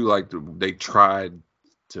 I do like they tried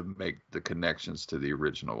to make the connections to the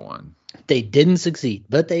original one. They didn't succeed,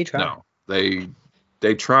 but they tried. No, they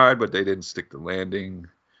tried, but they didn't stick the landing.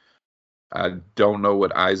 I don't know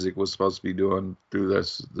what Isaac was supposed to be doing through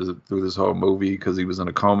this whole movie because he was in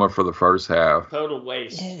a coma for the first half. Total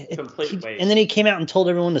waste. Complete waste. And then he came out and told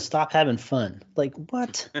everyone to stop having fun. Like,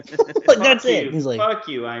 what? Like, that's it. He's like, fuck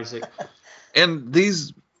you, Isaac. And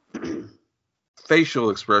these facial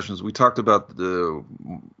expressions, we talked about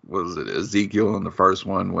Ezekiel in the first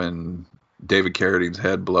one when David Carradine's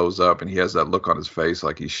head blows up and he has that look on his face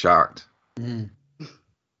like he's shocked. Mm.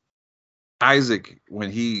 Isaac, when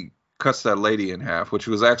he cuts that lady in half, which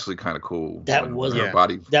was actually kind of cool. That was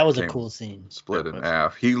a cool scene. Split in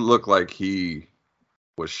half. He looked like he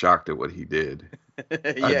was shocked at what he did.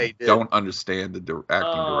 He did. Don't understand the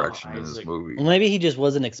acting direction in this movie. Well, maybe he just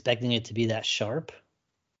wasn't expecting it to be that sharp.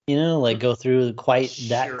 You know, like go through quite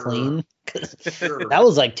that clean. That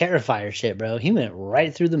was like Terrifier shit, bro. He went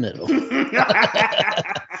right through the middle.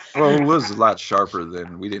 Well, it was a lot sharper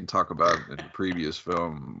than we didn't talk about in the previous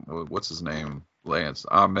film. What's his name? Lance.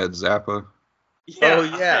 Ahmed Zappa. Yeah. Oh,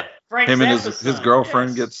 yeah. Frank Him and Zappa's his son,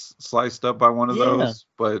 girlfriend yes. gets sliced up by one of those,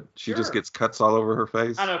 but she just Sure. gets cuts all over her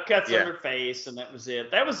face. I know, cuts on her face, and that was it.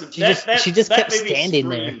 That was She just kept movie standing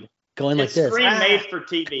there, screamed. going like It this. screamed made for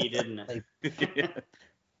TV, didn't it?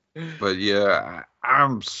 But yeah,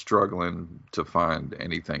 I'm struggling to find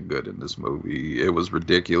anything good in this movie. It was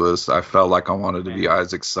ridiculous. I felt like I wanted to be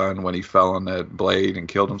Isaac's son when he fell on that blade and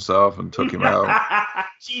killed himself and took him out.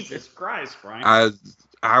 Jesus Christ, Brian.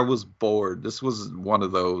 I was bored. This was one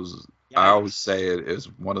of those. Yikes. I always say it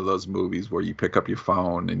is one of those movies where you pick up your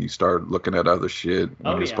phone and you start looking at other shit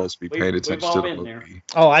when you're supposed to be paying attention to the movie. There.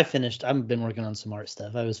 Oh, I finished. I've been working on some art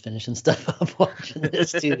stuff. I was finishing stuff up watching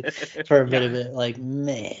this too for a bit of it. Like,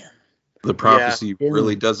 man. The prophecy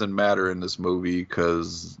really doesn't matter in this movie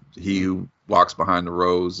because he who walks behind the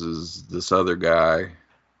rose is this other guy.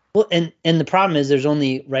 Well, and the problem is there's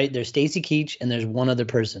Stacy Keach and there's one other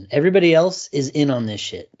person. Everybody else is in on this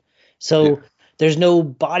shit. So there's no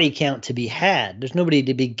body count to be had. There's nobody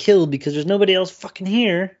to be killed because there's nobody else fucking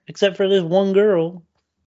here except for this one girl.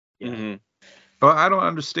 Mm-hmm. Well, I don't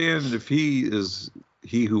understand if he is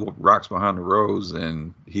he who rocks behind the rose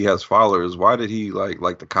and he has followers. Why did he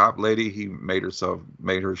like the cop lady? He made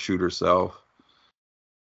her shoot herself.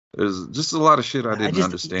 There's just a lot of shit I didn't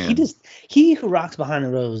understand. He who rocks behind the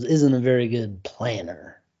rose isn't a very good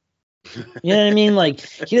planner. You know what I mean? Like,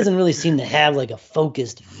 he doesn't really seem to have like a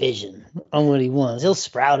focused vision on what he wants. He'll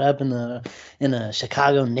sprout up in a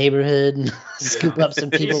Chicago neighborhood and scoop up some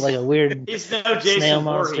people like a weird snail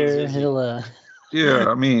monster. He'll yeah,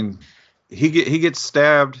 I mean, he gets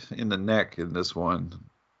stabbed in the neck in this one.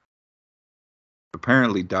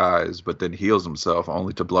 Apparently dies, but then heals himself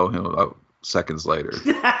only to blow him up seconds later.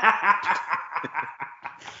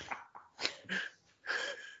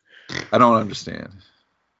 I don't understand.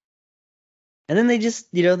 And then they just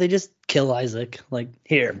kill Isaac. Like,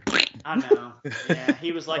 here. I know. Yeah,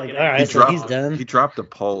 he was like, all right, so he's done. He dropped a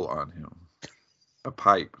pole on him. A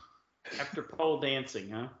pipe. After pole dancing,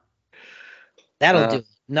 huh? That'll do it.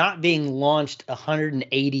 Not being launched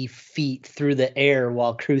 180 feet through the air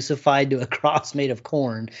while crucified to a cross made of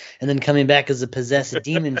corn and then coming back as a possessed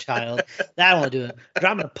demon child. That won't do it.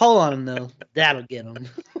 Dropping a pole on him, though, that'll get him.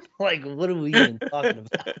 Like, what are we even talking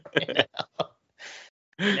about right now?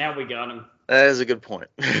 Now we got him. That is a good point.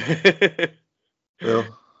 Well,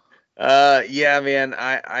 yeah, man,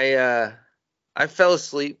 I fell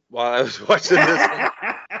asleep while I was watching this one.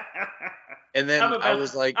 And then I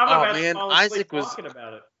was like, oh man, Isaac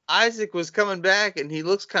was coming back and he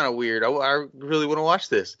looks kind of weird. I really want to watch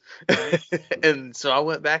this. And so I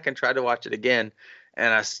went back and tried to watch it again,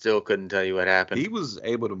 and I still couldn't tell you what happened. He was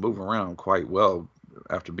able to move around quite well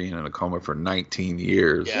after being in a coma for 19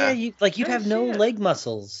 years. Yeah, you'd have no leg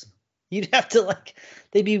muscles. You'd have to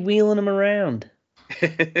they'd be wheeling him around.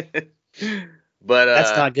 But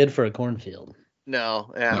that's not good for a cornfield.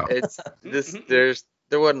 No, yeah, it's this.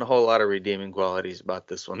 There wasn't a whole lot of redeeming qualities about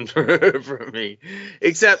this one for me,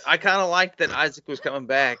 except I kind of liked that Isaac was coming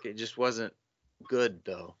back. It just wasn't good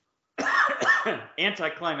though.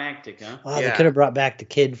 Anticlimactic, huh? Wow, they could have brought back the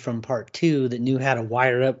kid from part 2 that knew how to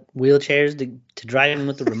wire up wheelchairs to drive him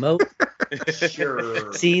with the remote.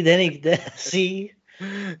 Sure. See, see.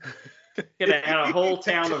 Could have had a whole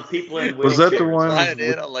town of people in wheelchairs. Was that the one?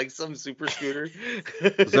 On like some super scooter.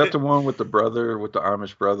 Was that the one with the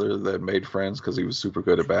Amish brother that made friends because he was super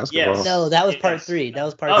good at basketball? Yes. No, that was part 3. That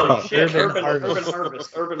was part 3. Shit. Urban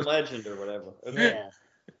Harvest. Urban Legend or whatever. Okay. Yeah.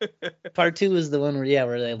 Part 2 is the one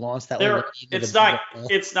where they launched that one.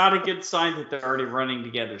 It's not a good sign that they're already running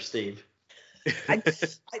together, Steve.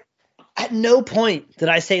 At no point did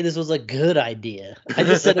I say this was a good idea. I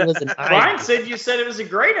just said it was an idea. Brian said you said it was a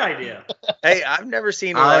great idea. Hey, I've never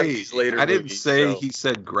seen a lot of these later I didn't movies, say so. he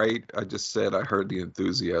said great. I just said I heard the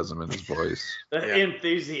enthusiasm in his voice. The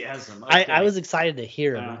enthusiasm. Okay. I was excited to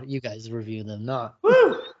hear you guys review them, not.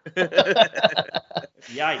 Woo!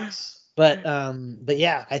 Yikes. But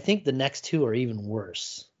yeah, I think the next two are even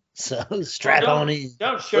worse. So strap on in.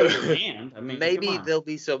 Don't show your hand. I mean, maybe they'll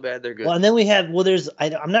be so bad they're good. Well, and then we have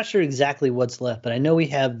I'm not sure exactly what's left, but I know we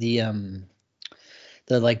have the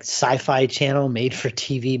like Sci-Fi Channel made for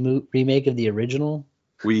TV remake of the original.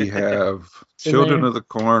 We have Children of the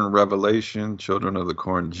Corn Revelation, Children of the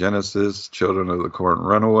Corn Genesis, Children of the Corn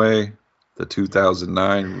Runaway, the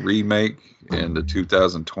 2009 remake, and the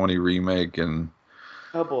 2020 remake. And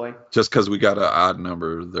oh boy, just because we got an odd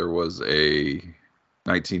number, there was a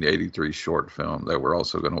 1983 short film that we're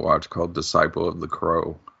also going to watch called Disciple of the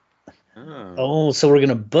Crow. Oh, so we're going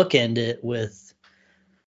to bookend it with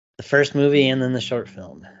the first movie and then the short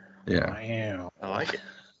film. Yeah. Wow. I like it.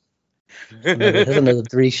 There's another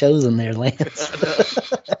 3 shows in there, Lance.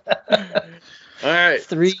 All right.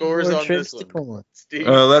 3 scores more on trips this to one. corn. Steve.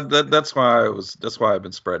 That's why I've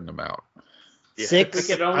been spreading them out. Yeah. 6. We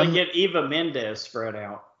could only get Eva Mendes spread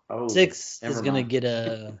out. Oh, 6 is going to get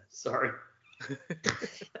a. Sorry.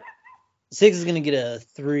 6 is going to get a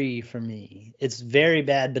 3 from me. It's very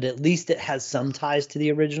bad, but at least it has some ties to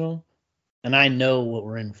the original, and I know what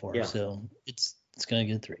we're in for. Yeah. So it's going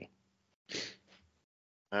to get a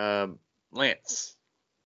 3. Lance.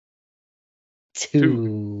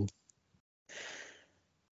 2.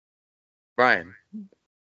 Brian.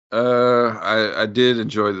 I did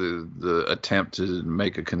enjoy the attempt to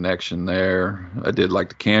make a connection there. I did like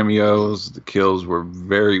the cameos. The kills were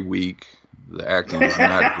very weak. The acting was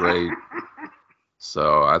not great.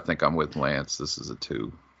 So I think I'm with Lance. This is a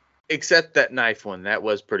 2. Except that knife one. That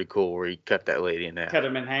was pretty cool where he cut that lady in half. Cut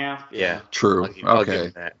him in half? Yeah. True. I'll give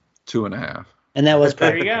him that. 2.5. And that was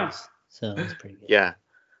there you go. So it's pretty good. Yeah.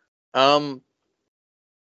 And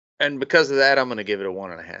because of that, I'm going to give it a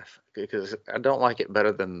 1.5 because I don't like it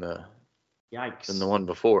better than the one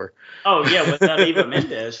before. Oh yeah, without Eva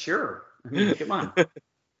Mendes, sure. I mean, come on.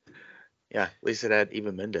 Yeah, at least it had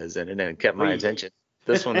Eva Mendes in it and it kept my attention.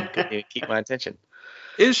 This one couldn't even keep my attention.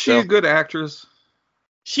 Is she a good actress?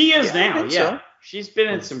 She is now, yeah. So. She's been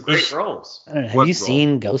in some great roles. I don't know, have you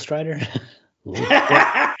seen Ghost Rider?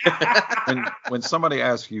 when somebody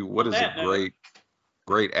asks you what is a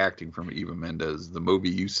great acting from Eva Mendes, the movie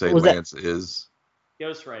you say, Lance, is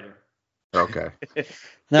Ghost Rider. Okay.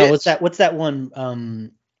 No, what's that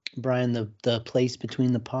one, Brian, the Place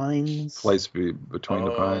Between the Pines? Place Between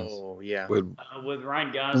the Pines. Oh, yeah. With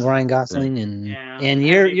Ryan Gosling. Ryan Gosling and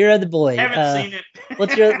your other boy. Haven't seen it.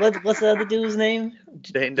 What's the other dude's name?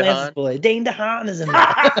 Dane DeHaan. Boy. Dane DeHaan is in there.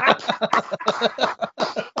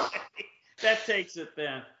 That takes it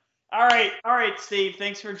then. All right, Steve.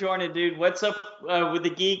 Thanks for joining, dude. What's up with the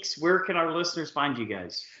geeks? Where can our listeners find you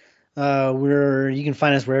guys? You can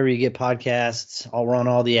find us wherever you get podcasts. We're on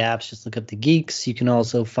all the apps. Just look up the Geeks. You can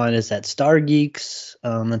also find us at Star Geeks.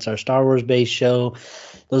 That's our Star Wars based show.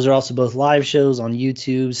 Those are also both live shows on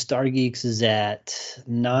YouTube. Star Geeks is at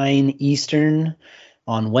 9 Eastern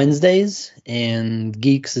on Wednesdays, and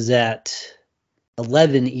Geeks is at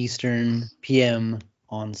 11 Eastern p.m.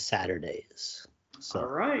 on Saturdays. So. All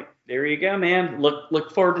right, there you go, man.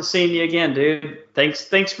 Look forward to seeing you again, dude.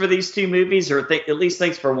 Thanks for these 2 movies, or at least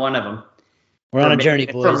thanks for one of them. We're on a journey,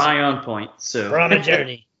 boys. From my own point, so we're on a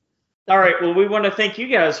journey. All right, well, we want to thank you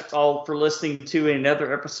guys all for listening to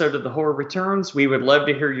another episode of The Horror Returns. We would love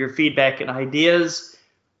to hear your feedback and ideas.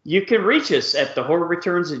 You can reach us at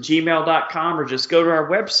thehorrorreturns@gmail.com or just go to our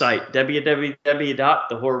website,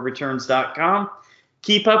 www.thehorrorreturns.com.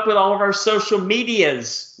 Keep up with all of our social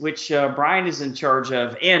medias, which Brian is in charge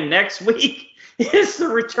of. And next week is the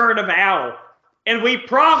return of Al. And we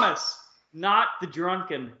promise, not the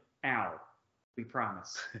drunken Al. We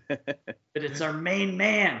promise. But it's our main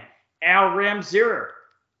man, Al Ramzirer.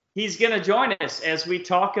 He's going to join us as we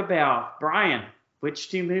talk about, Brian, which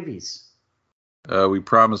 2 movies? We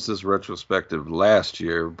promised this retrospective last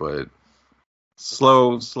year, but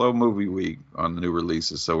slow movie week on the new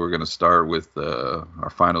releases. So we're going to start with our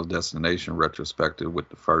Final Destination retrospective with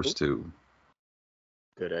the first 2.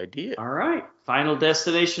 Good idea. All right. Final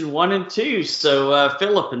Destination 1 and 2. So,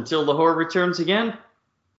 Philip, until the horror returns again.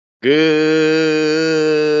 Good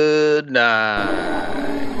night.